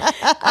 vinegar.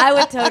 I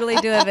would totally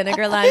do a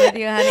vinegar line with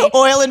you, honey.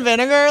 Oil and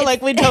vinegar,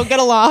 like we don't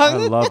get I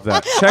along. love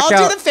that. Check I'll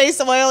out. do the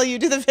face oil, you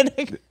do the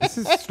vinegar. This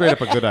is straight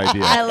up a good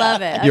idea. I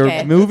love it. Your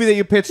Okay. movie that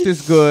you pitched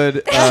is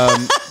good.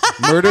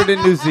 Murdered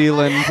in New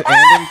Zealand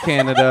and in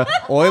Canada.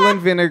 Oil and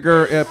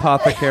Vinegar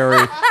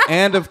Apothecary.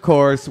 And, of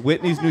course,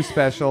 Whitney's new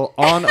special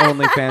on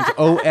OnlyFans,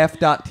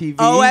 OF.TV.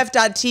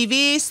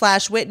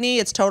 OF.TV/Whitney.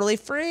 It's totally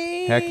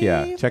free. Heck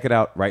yeah. Check it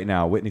out right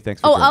now. Whitney,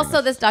 thanks for Oh, joining also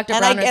us. this Dr.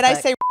 And Bronner's I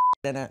book. say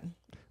in it.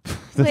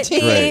 That's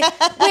Whitney, great.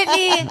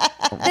 Whitney,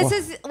 this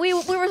is we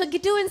were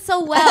doing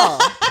so well.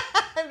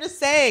 I'm just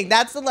saying,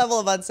 that's the level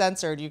of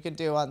uncensored you could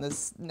do on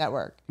this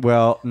network.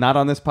 Well, not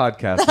on this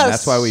podcast. And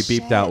that's why we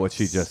beeped out what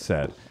she just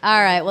said.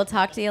 All right, we'll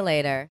talk to you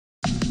later.